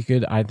think we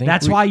could.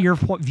 That's why your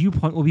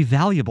viewpoint will be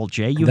valuable,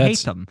 Jay. You hate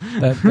them.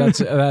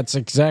 That's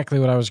exactly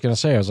what I was going to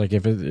say. I was like,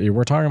 if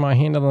we're talking about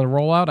handling the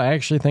rollout, I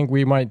actually think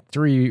we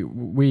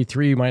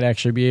three might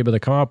actually be able to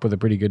come up with a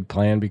pretty good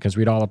plan, because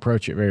we'd all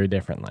approach it very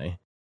differently.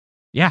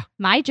 Yeah.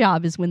 My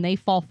job is when the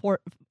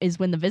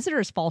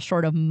visitors fall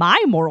short of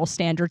my moral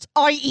standards,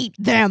 I eat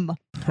them.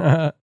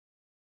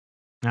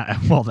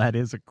 Well, that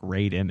is a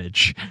great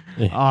image.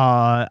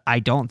 Yeah. I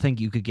don't think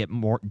you could get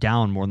more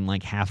than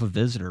like half a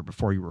visitor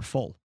before you were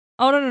full.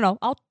 Oh no!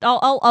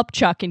 I'll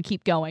upchuck and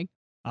keep going.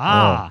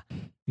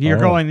 You're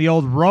going the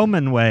old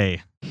Roman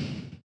way.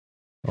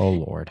 Oh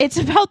Lord! It's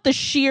about the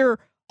sheer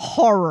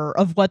horror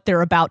of what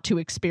they're about to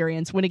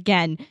experience when,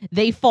 again,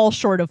 they fall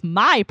short of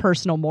my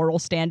personal moral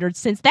standards,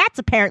 since that's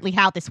apparently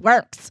how this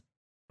works.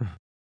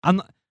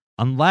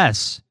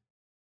 Unless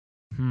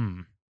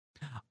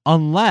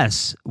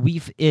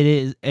it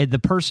is the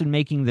person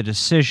making the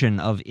decision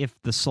of if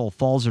the soul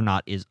falls or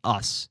not is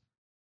us.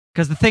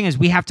 Because the thing is,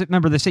 we have to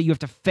remember, they say you have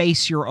to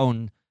face your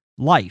own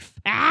life.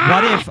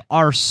 What if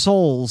our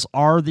souls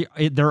are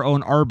their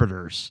own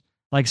arbiters?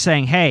 Like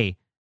saying, hey,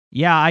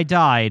 yeah, I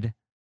died,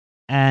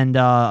 and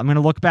I'm going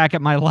to look back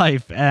at my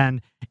life,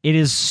 and it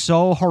is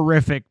so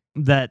horrific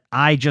that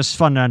I just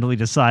fundamentally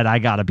decide I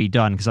got to be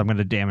done because I'm going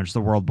to damage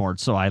the world more,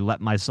 so I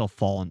let myself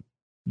fall and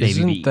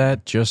Isn't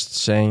that just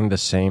saying the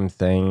same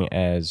thing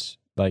as,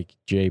 like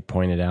Jay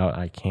pointed out,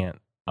 I can't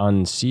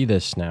unsee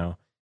this now.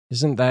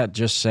 Isn't that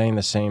just saying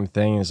the same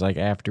thing as, like,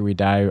 after we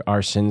die,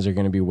 our sins are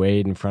going to be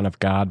weighed in front of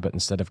God, but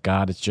instead of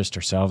God, it's just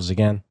ourselves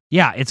again?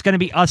 Yeah, it's going to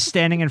be us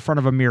standing in front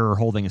of a mirror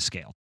holding a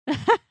scale.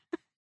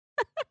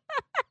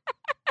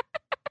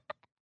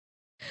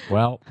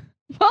 Well,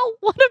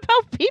 what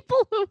about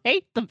people who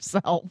hate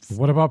themselves?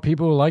 What about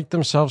people who like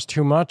themselves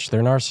too much?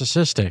 They're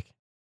narcissistic.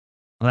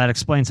 Well, that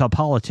explains how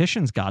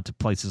politicians got to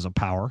places of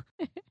power.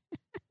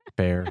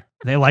 Fair.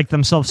 They liked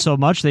themselves so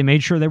much, they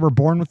made sure they were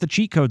born with the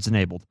cheat codes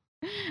enabled.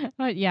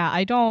 Yeah,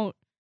 I don't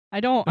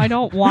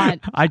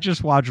want. I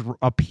just watched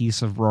a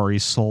piece of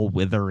Rory's soul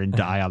wither and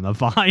die on the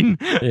vine.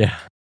 Yeah.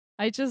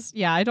 I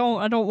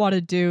don't want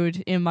a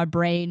dude in my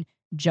brain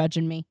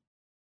judging me.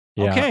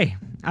 Yeah. Okay.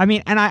 I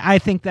mean, and I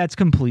think that's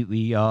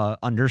completely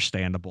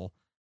understandable.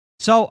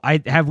 So,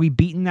 have we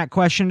beaten that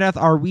question to death?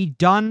 Are we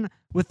done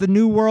with the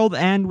New World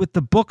and with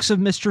the books of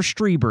Mr.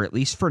 Strieber, at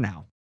least for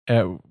now?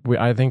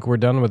 I think we're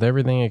done with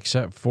everything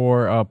except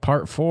for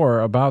part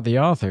 4 about the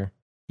author.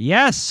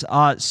 Yes.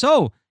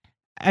 So,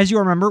 as you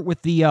remember,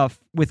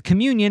 with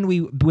Communion,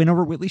 we went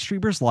over Whitley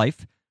Strieber's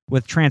life.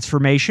 With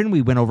Transformation,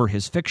 we went over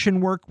his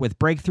fiction work. With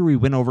Breakthrough, we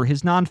went over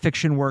his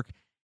nonfiction work.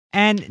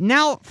 And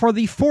now, for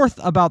the 4th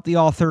about the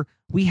author,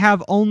 we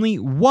have only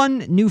one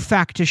new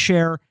fact to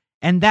share,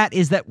 and that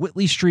is that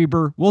Whitley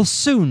Strieber will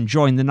soon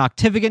join the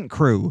Noctivagant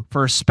crew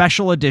for a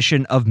special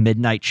edition of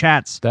Midnight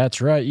Chats. That's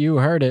right, you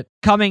heard it.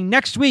 Coming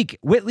next week,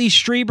 Whitley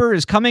Strieber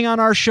is coming on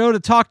our show to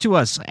talk to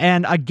us,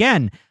 and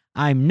again,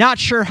 I'm not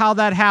sure how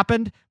that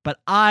happened, but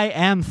I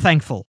am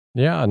thankful.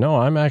 Yeah, no,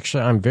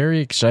 I'm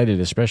very excited,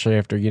 especially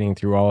after getting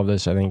through all of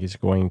this. I think it's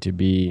going to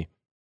be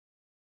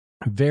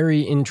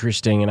very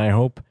interesting, and I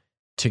hope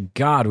to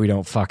God we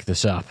don't fuck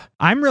this up.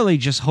 I'm really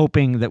just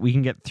hoping that we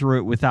can get through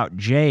it without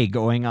Jay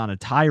going on a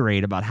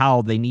tirade about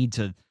how they need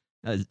to,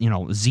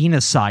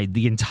 xenocide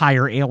the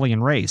entire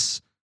alien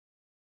race.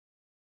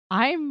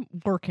 I'm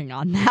working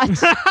on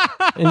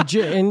that.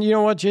 And you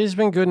know what? Jay's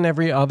been good in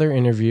every other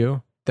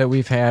interview that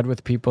we've had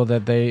with people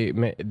that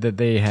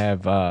they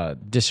have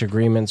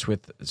disagreements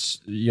with,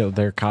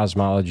 their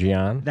cosmology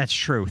on. That's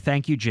true.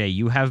 Thank you, Jay.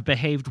 You have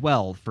behaved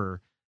well for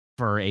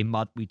a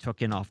mutt we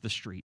took in off the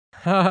street.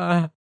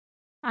 I'm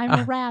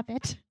a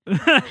rabbit.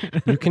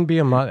 You can be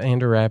a mutt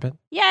and a rabbit.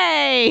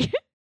 Yay!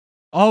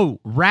 Oh,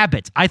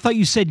 rabbit. I thought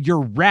you said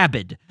you're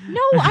rabid.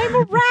 No, I'm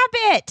a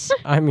rabbit.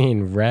 I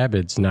mean,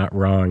 rabbit's not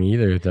wrong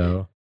either,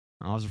 though.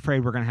 I was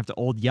afraid we're going to have to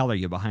old yeller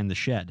you behind the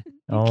shed.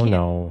 Oh,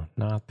 no,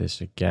 not this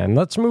again.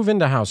 Let's move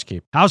into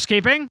housekeeping.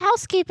 Housekeeping?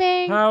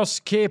 Housekeeping.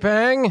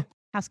 Housekeeping.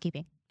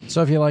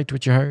 So if you liked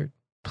what you heard,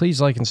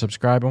 please like and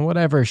subscribe on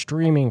whatever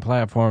streaming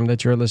platform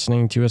that you're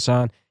listening to us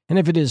on. And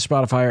if it is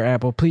Spotify or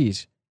Apple,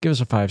 please give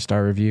us a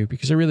 5-star review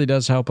because it really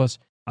does help us.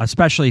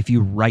 Especially if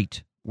you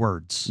write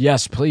words.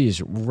 Yes,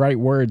 please write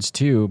words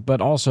too,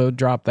 but also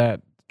drop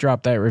that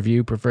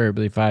review,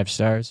 preferably 5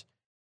 stars.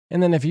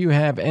 And then if you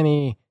have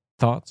any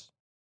thoughts,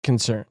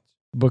 concerns,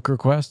 book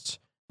requests,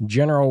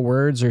 general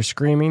words or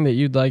screaming that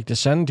you'd like to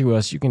send to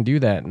us, you can do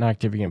that at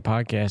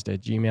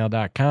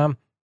noctivagantpodcast@gmail.com.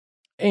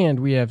 And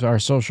we have our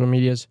social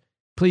medias.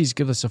 Please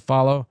give us a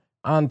follow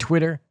on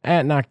Twitter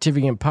at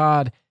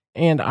NoctivagantPod.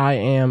 And I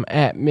am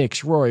at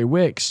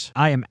MixRoyWix.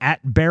 I am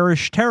at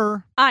Bearish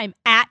Terror. I'm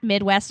at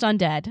Midwest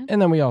Undead.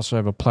 And then we also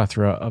have a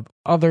plethora of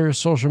other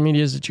social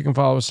medias that you can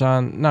follow us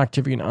on.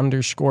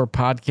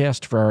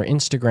 Noctivagant_podcast for our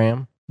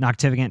Instagram.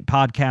 Noctivagant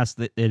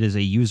Podcast, it is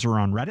a user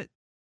on Reddit.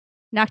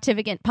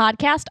 Noctivagant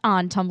Podcast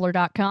on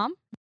Tumblr.com.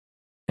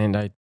 And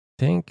I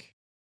think...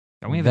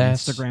 Don't we have an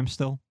Instagram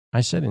still?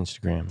 I said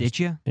Instagram. Did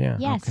you? Yeah.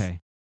 Yes.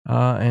 Okay.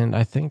 And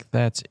I think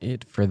that's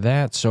it for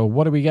that. So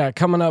what do we got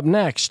coming up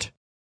next?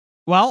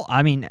 Well,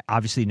 I mean,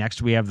 obviously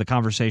next we have the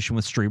conversation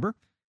with Strieber.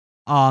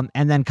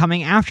 And then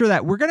coming after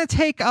that, we're going to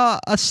take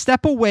a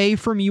step away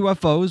from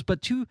UFOs,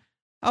 but to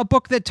a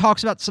book that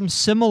talks about some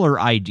similar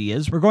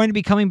ideas. We're going to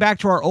be coming back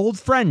to our old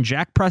friend,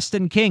 Jack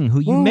Preston King, who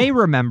you may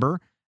remember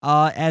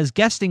as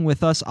guesting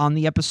with us on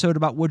the episode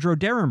about Woodrow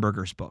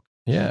Derenberger's book.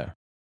 Yeah.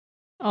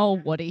 Oh,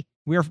 Woody.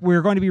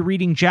 We're going to be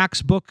reading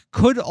Jack's book,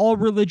 Could All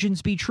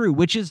Religions Be True?,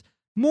 which is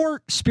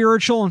more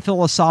spiritual and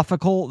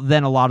philosophical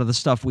than a lot of the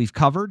stuff we've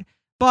covered.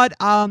 But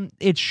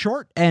it's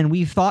short, and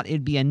we thought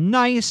it'd be a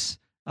nice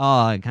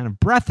kind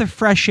of breath of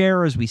fresh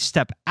air as we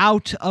step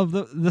out of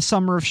the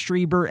summer of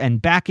Strieber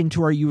and back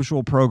into our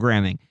usual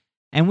programming.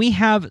 And we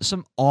have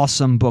some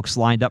awesome books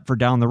lined up for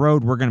down the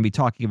road. We're going to be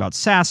talking about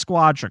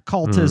Sasquatch,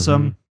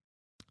 occultism,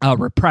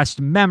 repressed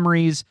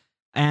memories,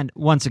 and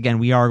once again,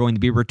 we are going to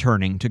be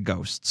returning to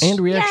ghosts. And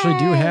we actually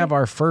do have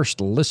our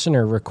first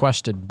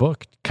listener-requested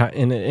book,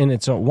 and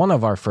it's one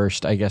of our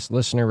first, I guess,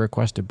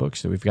 listener-requested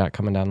books that we've got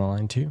coming down the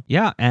line, too.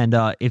 Yeah, and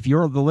if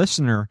you're the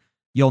listener,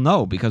 you'll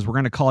know, because we're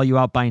going to call you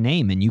out by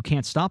name, and you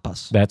can't stop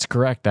us. That's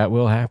correct. That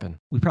will happen.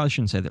 We probably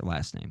shouldn't say their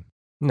last name.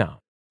 No.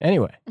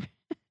 Anyway,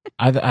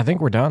 I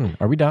think we're done.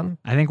 Are we done?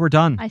 I think we're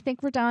done. I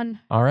think we're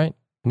done. All right.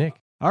 Nick.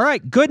 All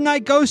right. Good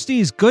night,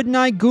 ghosties. Good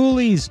night,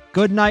 ghoulies.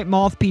 Good night,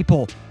 moth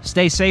people.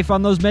 Stay safe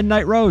on those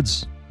midnight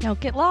roads. Don't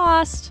get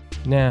lost.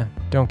 Nah,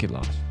 don't get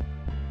lost.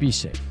 Be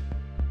safe.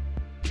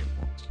 You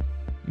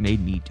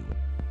made me do it.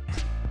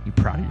 You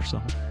proud of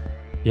yourself?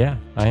 Yeah,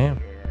 I am.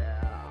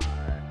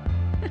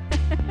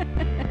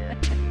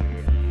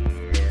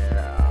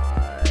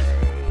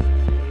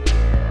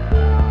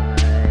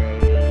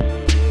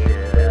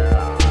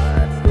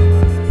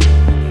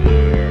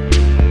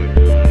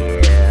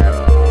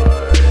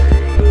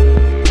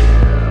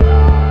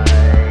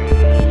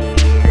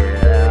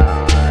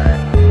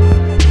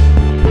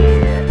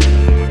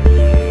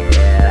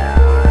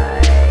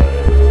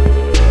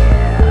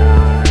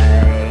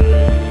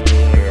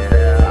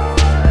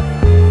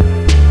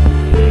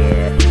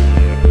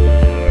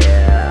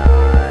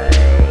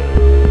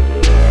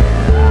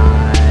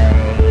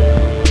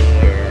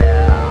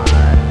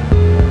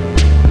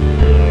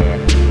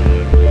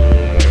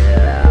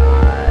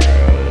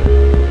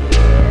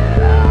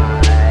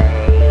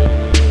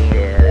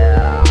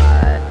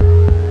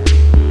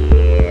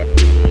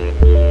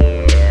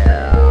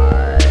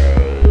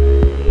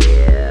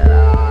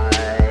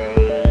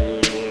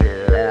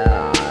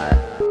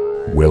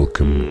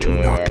 Welcome to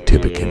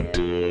Noctivagant.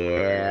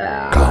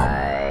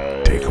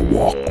 Come, take a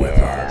walk with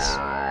us.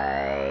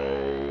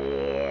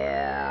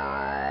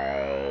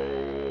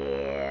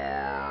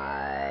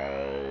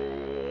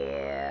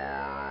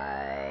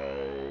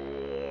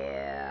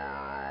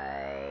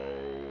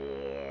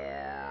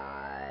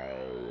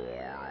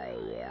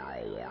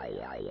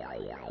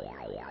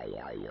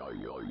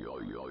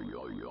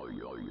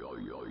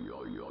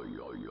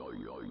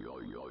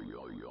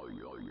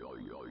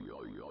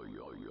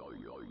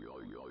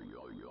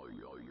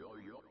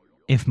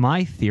 If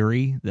my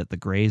theory that the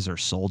Greys are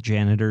soul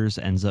janitors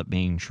ends up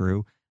being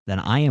true, then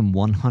I am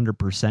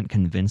 100%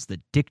 convinced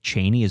that Dick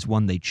Cheney is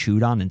one they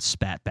chewed on and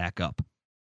spat back up.